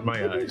 Gouge out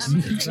my eyes.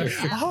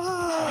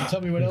 Tell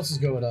me what else is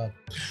going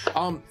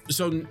on.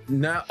 So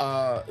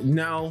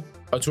now,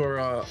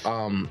 Atura,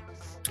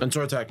 and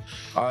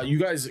Tortek, you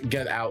guys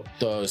get out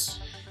the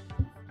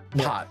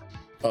pot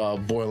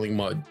of boiling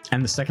mud.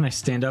 And the second I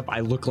stand up,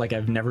 I look like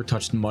I've never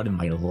touched mud in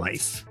my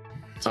life.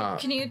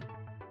 Can you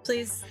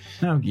please?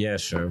 Oh, yeah,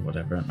 sure,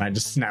 whatever. I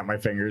just snap my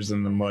fingers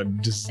and the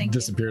mud just Thank you.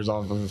 disappears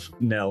off of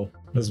Nell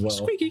as well.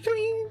 Squeaky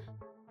clean.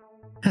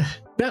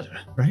 Better,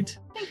 right?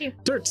 Thank you.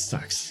 Dirt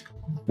sucks.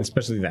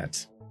 Especially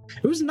that.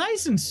 It was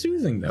nice and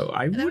soothing, though.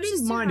 I was wouldn't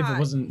just too mind if it hot.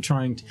 wasn't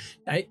trying to.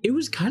 It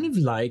was kind of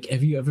like,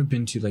 have you ever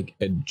been to like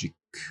a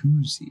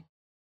jacuzzi?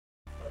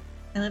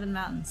 I live in the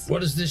mountains.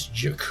 What is this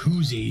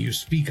jacuzzi you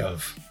speak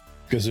of?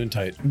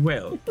 Gesundheit.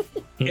 Well,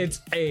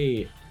 it's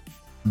a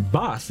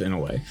bath in a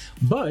way,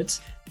 but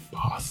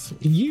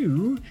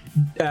you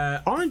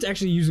aren't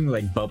actually using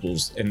like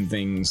bubbles and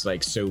things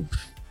like soap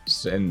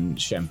and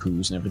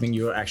shampoos and everything.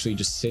 You're actually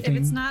just sitting.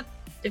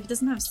 If it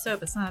doesn't have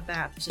soap, it's not a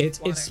bath. It's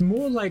just It's water.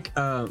 more like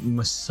a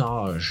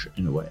massage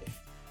in a way.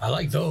 I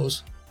like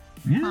those.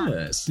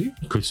 Yeah, see,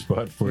 Good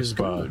spot for a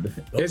spot.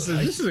 this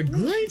is a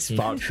great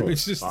spot for.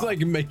 It's just like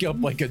make up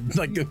like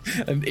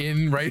an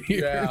inn right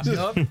here.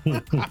 Yeah.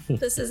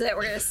 This is it.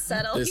 We're gonna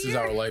settle This is here.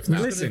 our life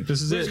now. Listen,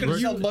 This is We're just it. gonna We're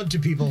sell mud to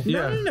people.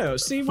 Yeah. no.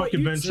 See what fucking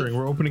you venturing.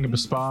 We're opening up a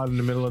spa in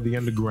the middle of the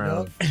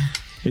underground.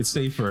 It's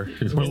safer.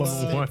 We're level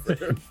 1.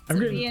 It's a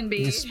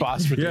B&B.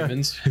 Spots for Yeah.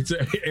 demons. It's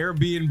an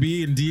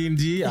Airbnb and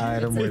D&D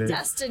item with it.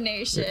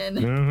 Destination.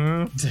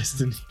 Mm-hmm.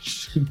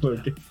 destination.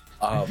 Look,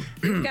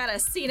 We've got a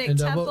scenic And,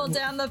 temple what-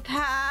 down the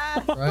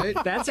path. Right?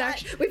 that's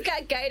actually. We've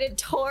got guided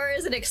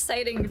tours and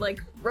exciting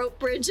like rope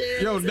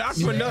bridges. Yo, not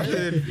for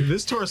nothing.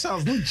 This tour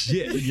sounds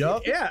legit.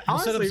 Yup. Yeah, We'll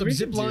set up honestly, some we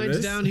zip could do lines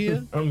this. down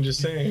here. I'm just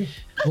saying.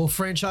 We'll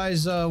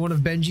franchise one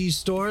of Benji's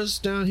stores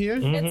down here.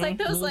 It's like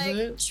those What was like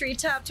it?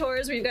 treetop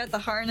tours where you've got the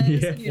harness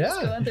and you're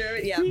just Yeah. going through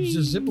it. Yeah. It's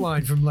a zip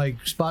line from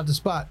like spot to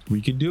spot.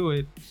 We could do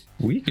it.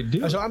 We could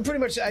do it. So I'm pretty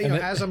much,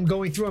 as I'm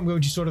going through, I'm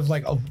going to sort of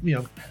like,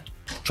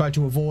 try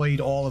to avoid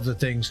all of the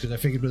things because I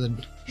figured with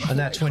a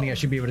nat 20, I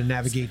should be able to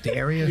navigate the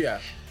area.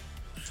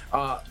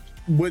 Yeah.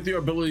 With your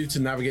ability to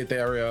navigate the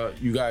area,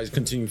 you guys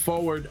continue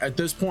forward. At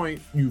this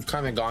point, you've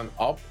kind of gone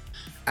up,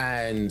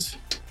 and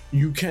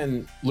you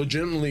can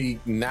legitimately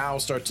now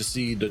start to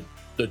see the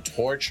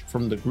torch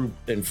from the group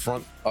in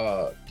front,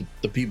 the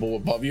people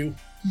above you.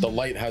 The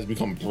light has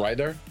become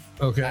brighter,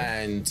 Okay.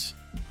 and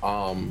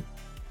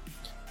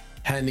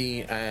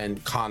Henny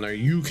and Connor,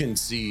 you can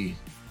see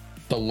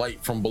the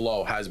light from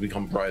below has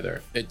become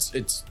brighter.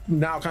 It's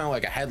now kind of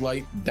like a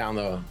headlight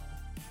down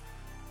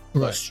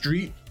the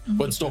street,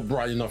 but still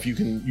bright enough you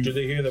can. Do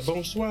they hear the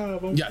bonsoir?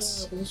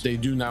 Yes, they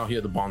do now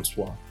hear the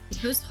bonsoir.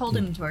 Who's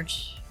holding the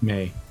torch?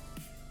 Me.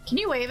 Can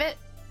you wave it?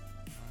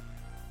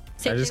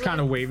 I just kind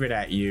of wave it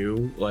at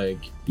you, like,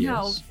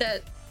 yes.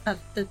 No,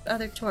 the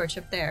other torch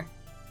up there.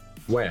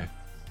 Where?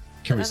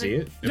 Can we see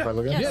it? If I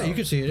look at it? Yeah, you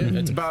can see it.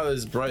 It's about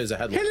as bright as a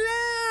headlight.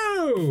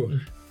 Hello!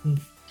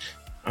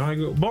 I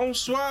go,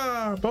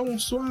 bonsoir,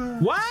 bonsoir.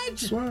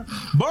 What? Bonsoir.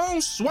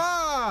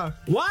 Bonsoir.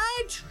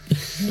 What? I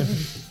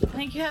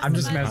think you have I'm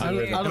just some messing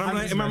with idea. it. And I'm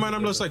like, in my mind,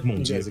 I'm just like, Do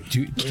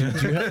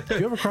you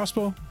have a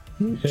crossbow?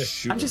 I'm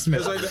just Because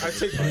messing. I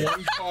take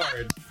one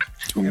card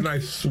and I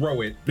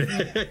throw it.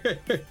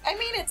 I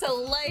mean, it's a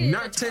light and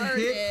Not a to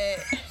target.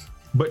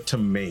 But to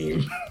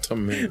maim. To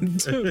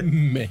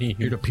me.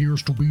 It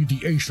appears to be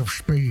the ace of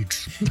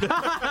spades.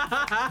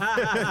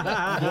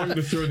 I'm going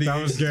to throw the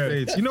That was good.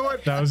 spades. You know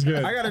what? That was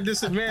good. I got a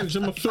disadvantage.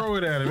 I'm going to throw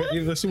it at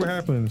him. Let's see what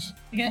happens.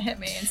 You're gonna hit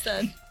me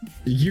instead.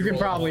 You can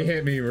probably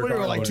hit me What are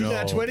we, regardless. like 2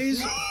 nat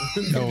 20s?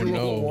 Oh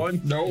no.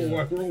 No,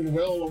 I rolled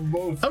well on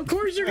both. Of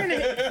course you're gonna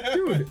hit,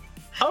 dude.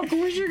 Of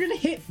course you're gonna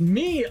hit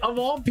me of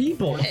all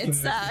people. It's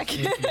Zach.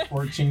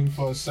 14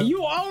 plus 7.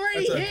 You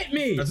already hit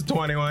me. That's a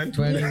 21.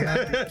 21.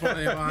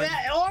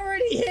 That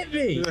already hit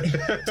me.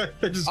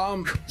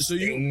 So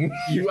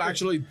you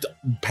actually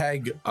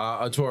peg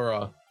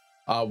Atura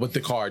with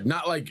the card,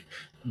 not like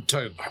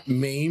to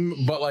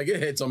maim, but like it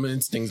hits him and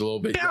it stings a little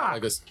bit. Yeah.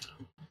 Like a,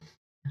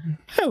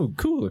 Oh,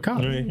 cool.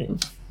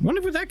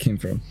 Wonder where that came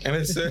from. And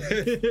it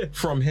said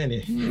from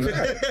Henny.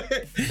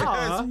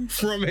 Aw.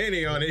 From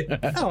Henny on it.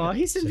 Oh,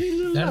 he said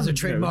That is a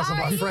trademark of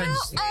our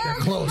friends. They're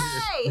close.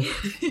 Hey!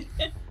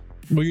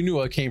 Well, you knew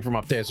it came from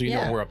up there, so you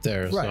Yeah. know we're up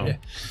there. Right.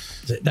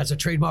 So. That's a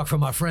trademark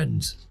from our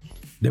friends.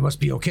 They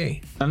must be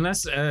okay.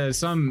 Unless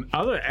some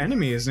other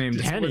enemy is named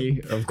Henny,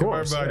 of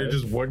course. My body,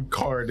 just one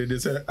card in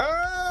his head.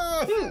 Ah!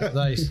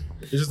 Nice.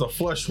 It's just a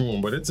flesh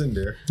wound, but it's in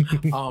there.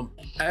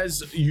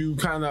 as you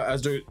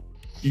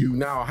you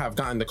now have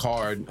gotten the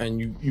card,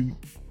 and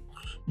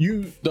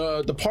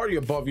the party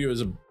above you is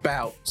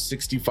about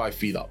 65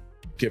 feet up,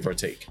 give or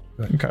take.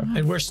 Okay.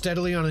 And we're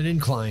steadily on an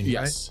incline.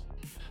 Yes.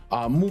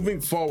 Moving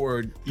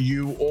forward,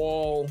 you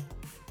all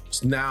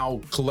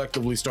now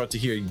collectively start to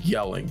hear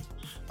yelling,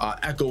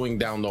 echoing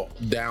down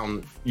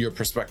your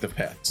prospective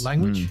paths. Right?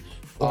 Language?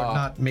 Or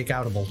not make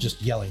outable,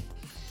 just yelling.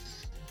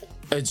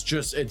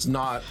 It's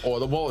not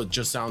audible. It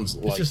just sounds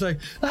like It's just like,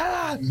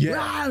 ah, Yeah.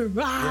 rah,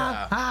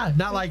 rah, ah.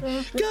 Not like,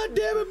 God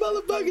damn it,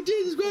 motherfucker,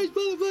 Jesus Christ,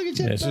 motherfucker.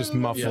 Yeah, it's just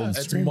muffled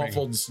it's screaming.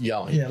 muffled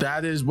yelling. Yeah.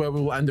 That is where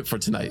we will end it for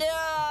tonight.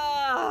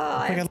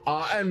 No!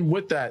 And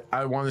with that,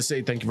 I want to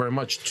say thank you very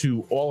much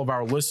to all of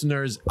our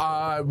listeners.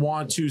 I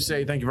want to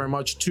say thank you very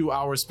much to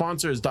our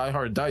sponsors, Die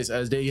Hard Dice,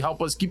 as they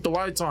help us keep the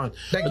lights on.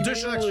 Thank you very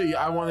Additionally,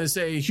 I want to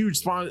say a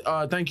huge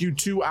thank you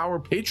to our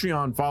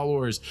Patreon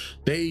followers.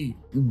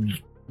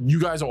 You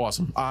guys are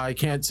awesome. I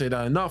can't say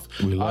that enough.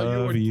 We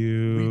love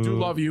you. We do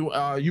love you.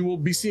 You will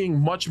be seeing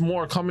much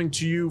more coming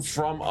to you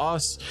from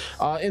us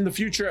in the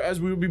future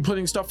as we will be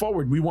putting stuff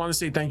forward. We want to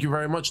say thank you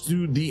very much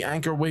to the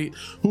Anchor Wait,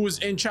 who was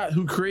in chat,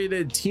 who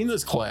created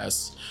Tina's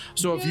class.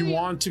 So if you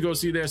want to go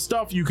see their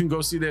stuff, you can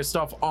go see their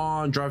stuff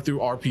on Drive-Thru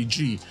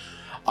RPG.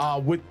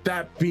 With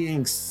that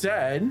being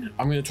said,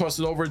 I'm going to toss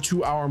it over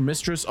to our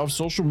mistress of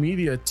social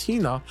media,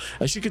 Tina,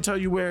 and she can tell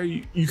you where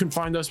you can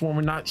find us when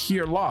we're not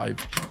here live.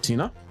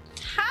 Tina?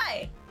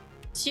 Hi.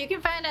 So you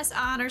can find us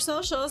on our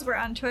socials. We're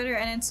on Twitter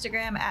and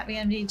Instagram at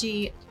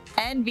VMDG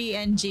and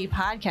VNG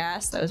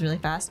Podcast. That was really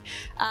fast.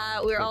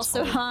 We're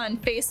also on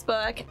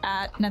Facebook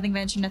at Nothing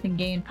Venture, Nothing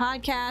Gain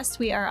Podcast.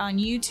 We are on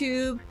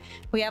YouTube.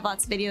 We have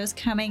lots of videos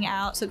coming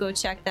out, so go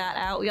check that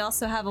out. We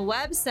also have a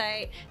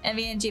website,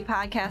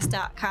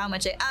 mvngpodcast.com,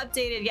 which I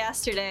updated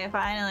yesterday,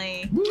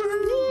 finally.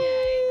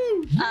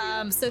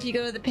 Yay. So if you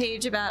go to the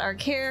page about our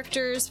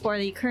characters for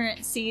the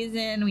current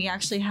season, we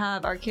actually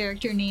have our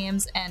character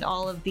names and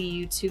all of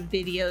the YouTube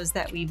videos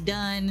that we've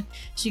done,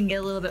 so you can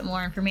get a little bit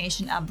more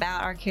information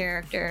about our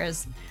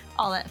characters,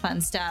 all that fun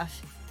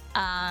stuff.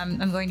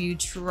 I'm going to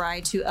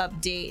try to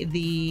update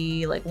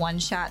the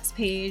one-shots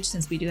page,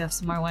 since we do have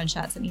some more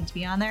one-shots that need to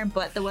be on there,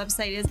 but the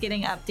website is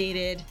getting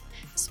updated,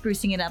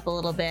 sprucing it up a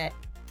little bit.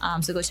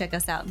 So go check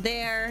us out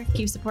there.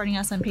 Keep supporting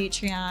us on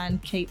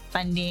Patreon. Keep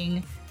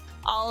funding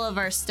all of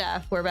our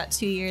stuff. We're about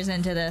 2 years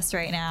into this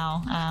right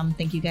now.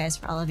 Thank you guys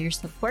for all of your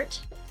support.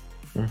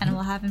 And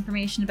we'll have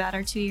information about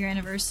our 2-year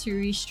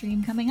anniversary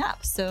stream coming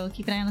up. So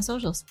keep an eye on the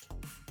socials.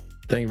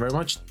 Thank you very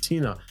much,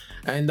 Tina.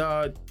 And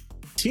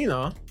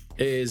Tina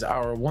is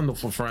our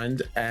wonderful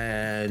friend,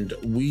 and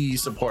we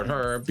support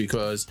her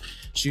because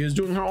she is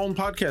doing her own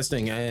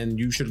podcasting, and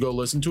you should go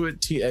listen to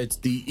it. It's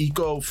the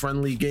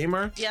Eco-Friendly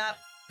Gamer. Yep.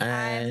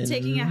 And I'm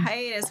taking a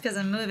hiatus because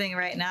I'm moving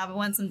right now, but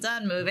once I'm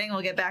done moving,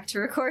 we'll get back to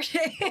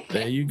recording.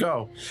 There you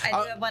go. I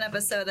do have one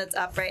episode that's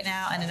up right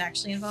now, and it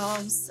actually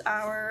involves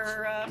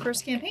our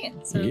first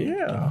campaign. So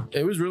Yeah,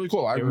 it was really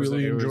cool. I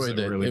really enjoyed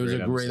it. It was a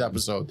great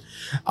episode.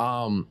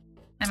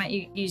 I might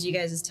use you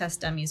guys as test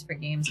dummies for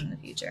games in the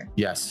future.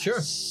 Yes. Sure.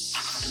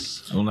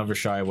 We'll never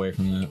shy away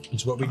from that.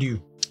 It's what we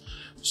do.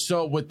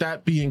 So with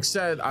that being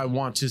said, I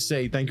want to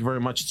say thank you very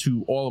much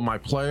to all of my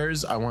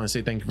players. I want to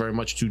say thank you very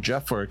much to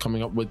Jeff for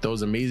coming up with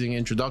those amazing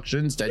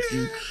introductions that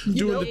you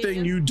doing the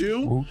thing you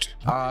do.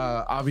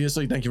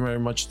 Obviously, thank you very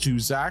much to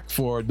Zach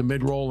for the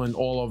mid-roll and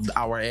all of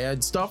our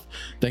ad stuff.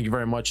 Thank you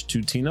very much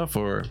to Tina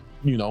for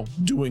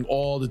doing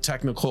all the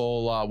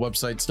technical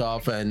website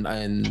stuff and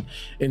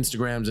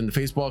Instagrams and the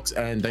Facebooks.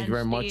 And thank you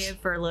very much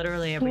for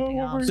literally everything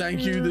else. Thank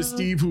you to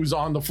Steve, who's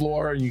on the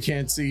floor and you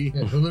can't see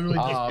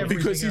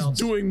because he's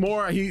doing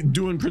more. He's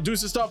doing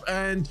producer stuff,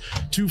 and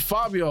to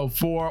Fabio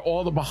for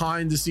all the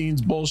behind the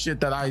scenes bullshit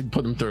that I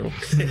put him through.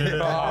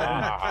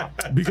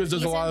 Because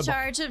there's a lot of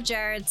charge of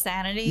Jared's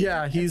sanity.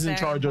 Yeah, he's in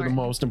charge of the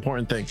most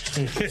important thing.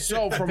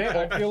 So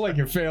I feel like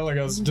you're failing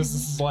us just a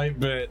slight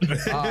bit.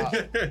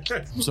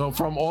 So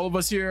from all of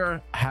us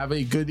here, have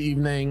a good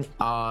evening,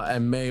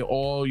 and may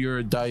all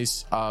your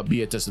dice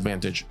be at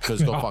disadvantage because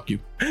they'll fuck you.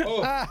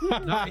 Oh,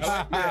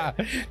 nice.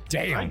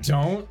 Damn. I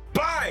don't.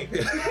 Bye.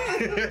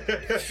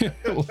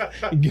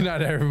 Good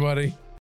night, everybody.